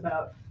the fence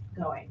about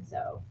going,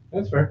 so.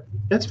 That's fair.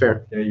 That's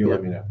fair. Yeah, you Yeah.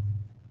 let me know.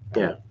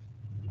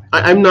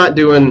 I'm not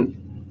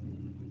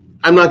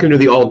going to do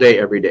the all day,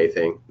 every day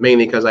thing,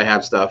 mainly because I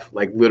have stuff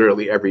like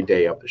literally every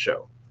day of the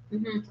show.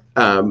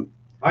 Mhm.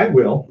 I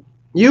will.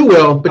 You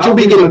will, but you'll I'll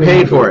be be getting running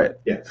paid on for the-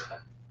 it. Yes.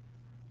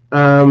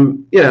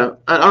 On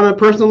a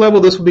personal level,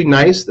 this will be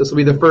nice. This will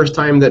be the first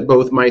time that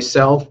both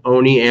myself,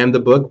 Oni, and the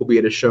book will be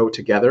at a show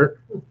together.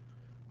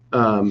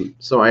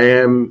 So I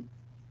am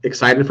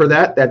excited for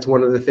that. That's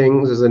one of the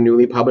things as a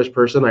newly published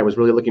person I was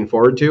really looking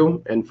forward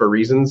to, and for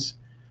reasons,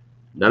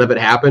 none of it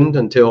happened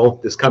until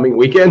this coming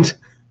weekend.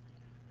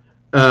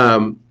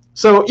 So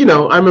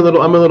I'm a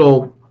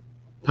little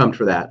pumped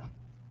for that.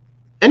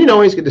 And I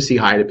always get to see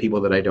hi to people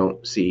that I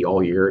don't see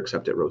all year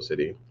except at Rose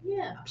City.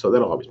 Yeah. So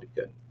that'll always be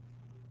good.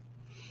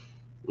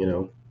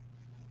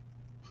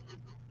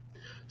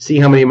 See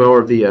how many more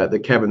of the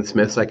Kevin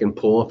Smiths I can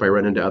pull if I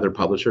run into other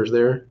publishers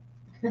there.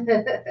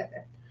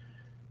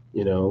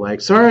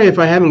 Like, sorry if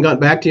I haven't got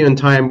back to you in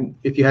time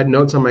if you had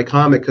notes on my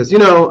comic because,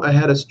 I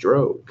had a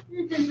stroke.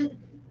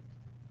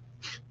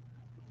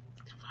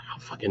 I'll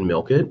fucking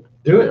milk it.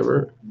 Do it.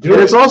 Whatever. Do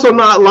And it. it's also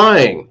not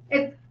lying.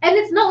 And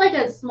it's not like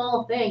a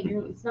small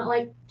thing. It's not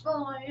like,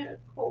 oh, I had a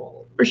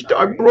cold.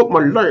 I broke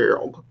my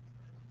leg.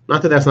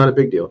 Not that that's not a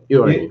big deal. You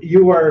know what I mean?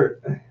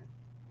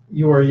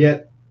 You are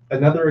yet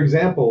another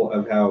example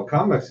of how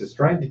comics is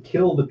trying to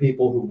kill the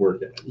people who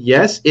work in it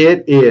Yes,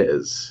 it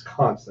is.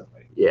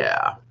 constantly.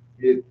 Yeah.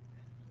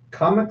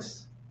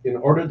 Comics, in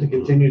order to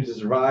continue to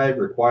survive,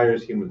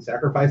 requires human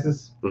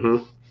sacrifices, hmm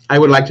I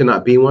would like to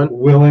not be one.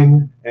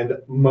 willing and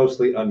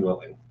mostly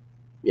unwilling.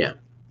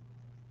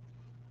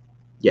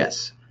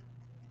 Yes.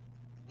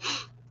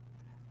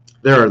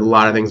 There are a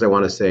lot of things I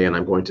want to say, and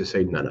I'm going to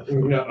say none of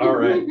them. No, all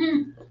right.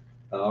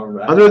 All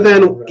right. Other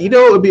than, all right.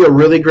 it would be a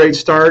really great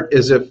start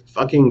is if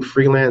fucking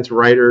freelance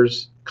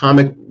writers,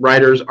 comic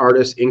writers,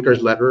 artists, inkers,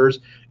 letterers,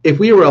 if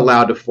we were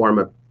allowed to form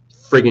a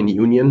friggin'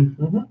 union.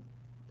 Mhm.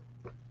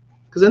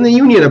 Because then the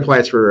union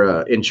applies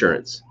for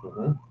insurance.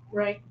 Mhm.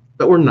 Right.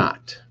 But we're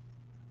not.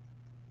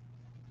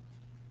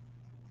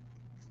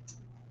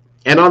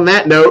 And on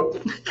that note,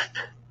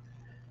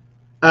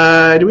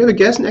 do we have a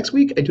guest next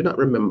week? I do not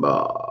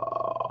remember.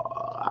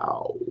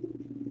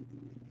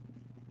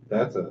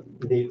 That's a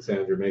neat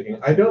sound you're making.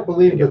 I don't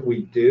believe that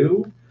we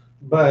do,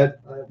 but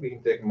we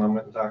can take a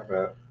moment and talk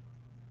about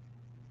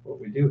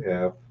what we do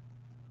have.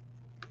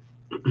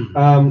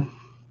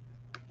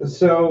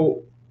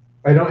 So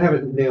I don't have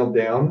it nailed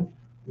down.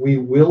 We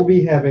will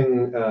be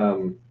having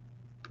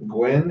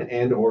Gwen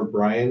and or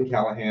Brian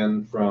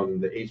Callahan from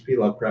the H.P.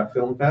 Lovecraft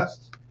Film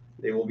Fest.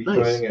 They will be Nice.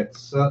 joining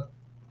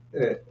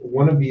at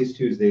one of these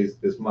Tuesdays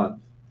this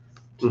month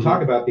to Mhm.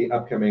 talk about the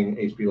upcoming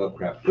H.P.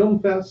 Lovecraft Film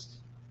Fest,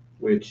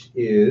 which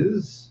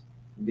is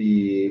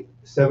the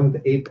 7th,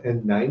 8th,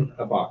 and 9th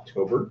of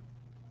October.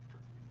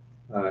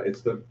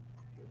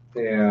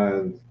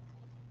 And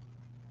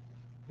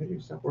maybe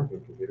stop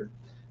working, computer.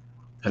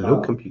 Hello,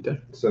 Uh,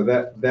 computer. So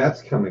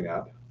that's coming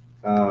up.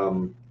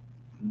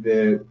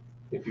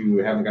 If you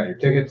haven't got your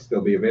tickets,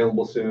 they'll be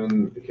available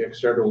soon. The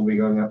Kickstarter will be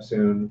going up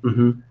soon.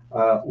 Mm-hmm.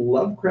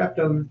 Lovecraft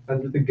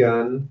Under the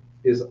Gun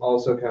is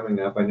also coming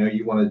up. I know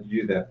you wanted to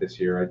do that this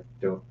year. I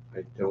don't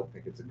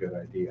think it's a good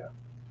idea.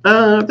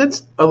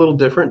 That's a little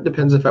different.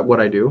 Depends if what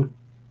I do.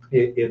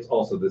 It's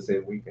also the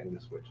same weekend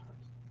as Witch Hunt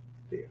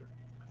Theater.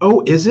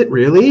 Oh, is it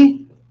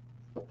really?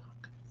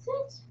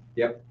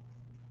 Yep.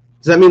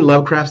 Does that mean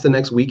Lovecraft's the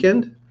next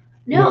weekend?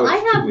 No, No, it's I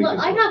 2 have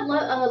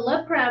weekends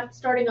Lovecraft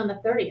starting on the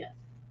 30th.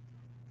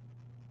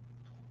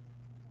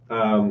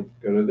 Go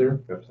to their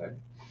website.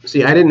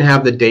 See, I didn't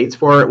have the dates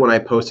for it when I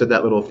posted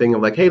that little thing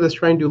of like, hey, let's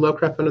try and do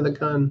Lovecraft Under the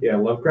Gun. Yeah,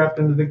 Lovecraft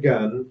Under the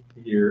Gun.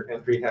 Your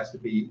entry has to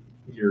be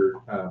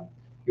you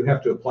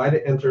have to apply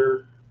to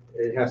enter.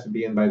 It has to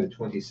be in by the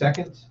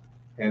 22nd,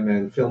 and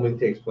then filming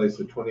takes place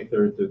the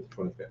 23rd to the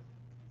 25th.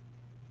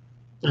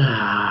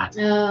 Ah,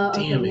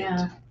 Okay, Damn it.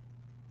 yeah.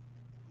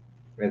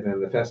 And then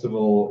the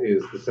festival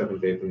is the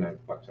 7th, 8th, and 9th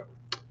of October.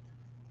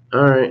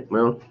 all right.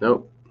 Well,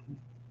 nope.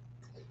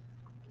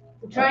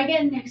 We'll try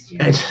again next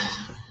year.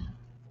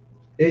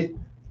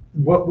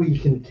 What we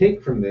can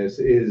take from this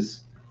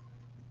is,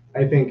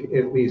 I think,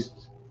 at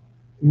least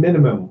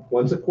minimum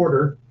once a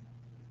quarter,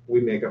 we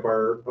make up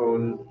our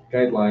own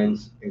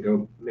guidelines and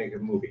go make a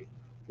movie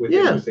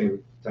within Yeah, the same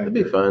time That'd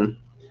be period. fun.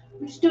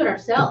 We just do it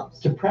ourselves.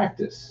 To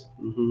practice.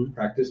 Mm-hmm.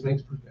 Practice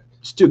makes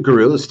perfect. Just do it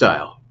guerrilla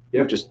style.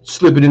 Yep. Just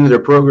slip it into their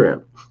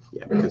program.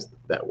 Yeah, because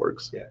that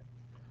works.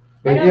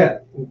 But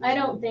I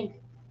don't think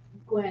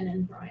Gwen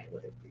and Brian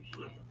would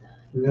appreciate that.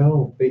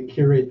 no, they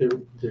curate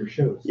their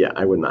shows. Yeah,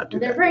 I would not do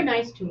They're that. very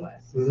nice to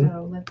us, Mhm.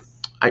 so let's.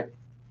 I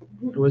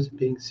wasn't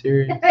being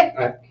serious.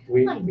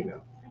 We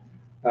know.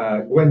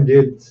 Gwen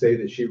did say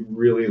that she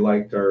really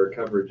liked our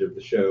coverage of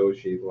the show.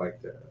 She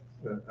liked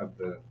of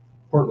the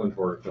Portland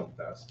Horror Film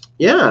Fest.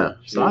 Yeah,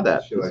 She- saw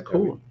that. she That's liked how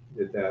we cool.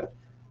 did that.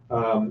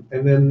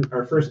 And then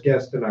our first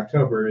guest in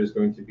October is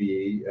going to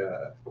be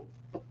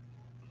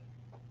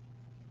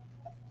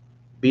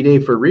B-Day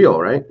for real,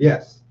 right?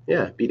 yes,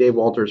 Yeah, B-Day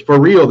Walters for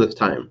real this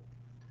time.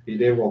 B.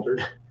 Dave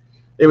Walters.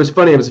 It was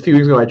funny. It was a few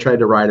weeks ago. I tried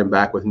to write him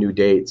back with new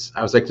dates.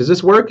 I was like, "Does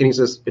this work?" And he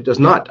says, "It does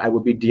not. I will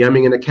be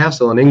DMing in a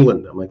castle in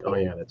England." I'm like, "Oh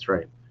yeah, that's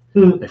right.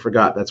 I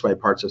forgot. That's why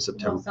parts of Well,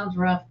 September. sounds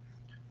rough.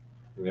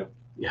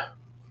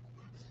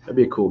 That'd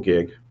be a cool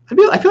gig." I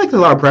feel like there's a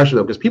lot of pressure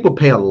though, because people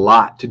pay a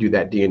lot to do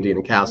that D&D in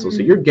a castle. So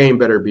Mhm. your game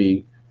better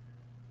be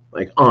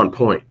like on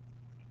point,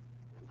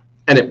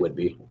 and it would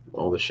be.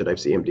 All the shit I've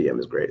seen MDM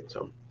is great.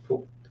 So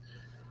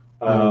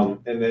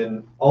And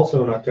then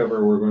also in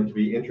October, we're going to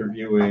be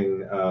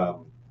interviewing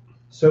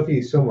Sophie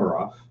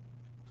Somaroff,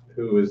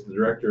 who is the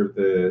director of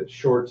the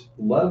short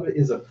Love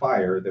is a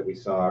Fire that we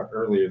saw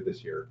earlier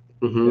this year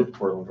mhm. at the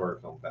Portland Horror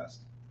Film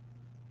Fest.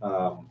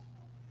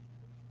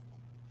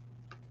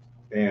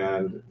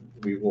 And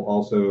we will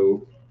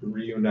also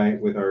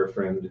reunite with our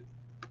friend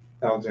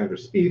Alexandra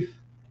Spieth,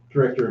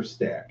 director of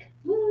Stack.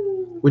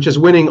 Woo. Which is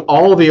winning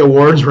all the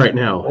awards right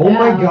now. Oh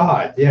my Yeah.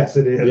 God! Yes,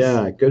 it is.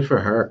 Yeah, good for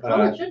her.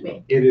 Well, it should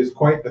be. It is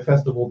quite the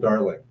festival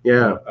darling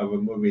Yeah. of a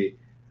movie.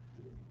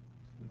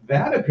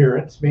 That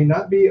appearance may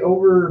not be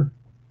over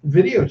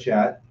video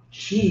chat.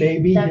 She may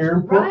be That's here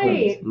in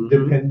right. Portland, Mhm.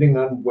 depending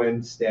on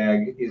when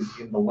Stag is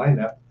in the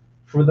lineup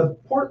for the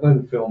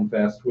Portland Film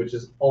Fest, which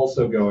is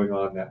also going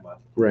on that month.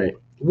 Right.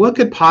 What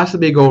could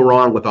possibly go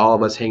wrong with all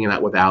of us hanging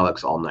out with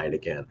Alex all night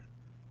again?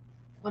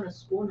 On a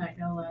school night,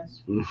 no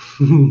less.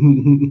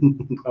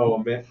 Oh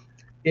man,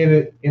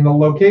 in a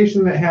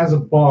location that has a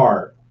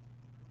bar.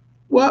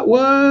 What?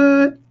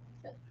 Right.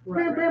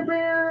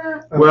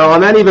 Well,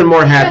 on that even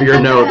more happier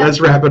note,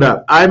 let's wrap it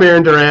up. I'm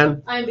Aaron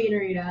Duran, I'm being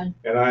Rita.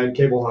 And I'm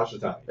Cable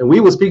Hashitani. and we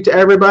will speak to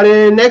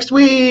everybody next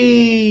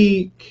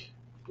week.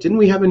 Didn't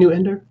we have a new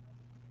ender?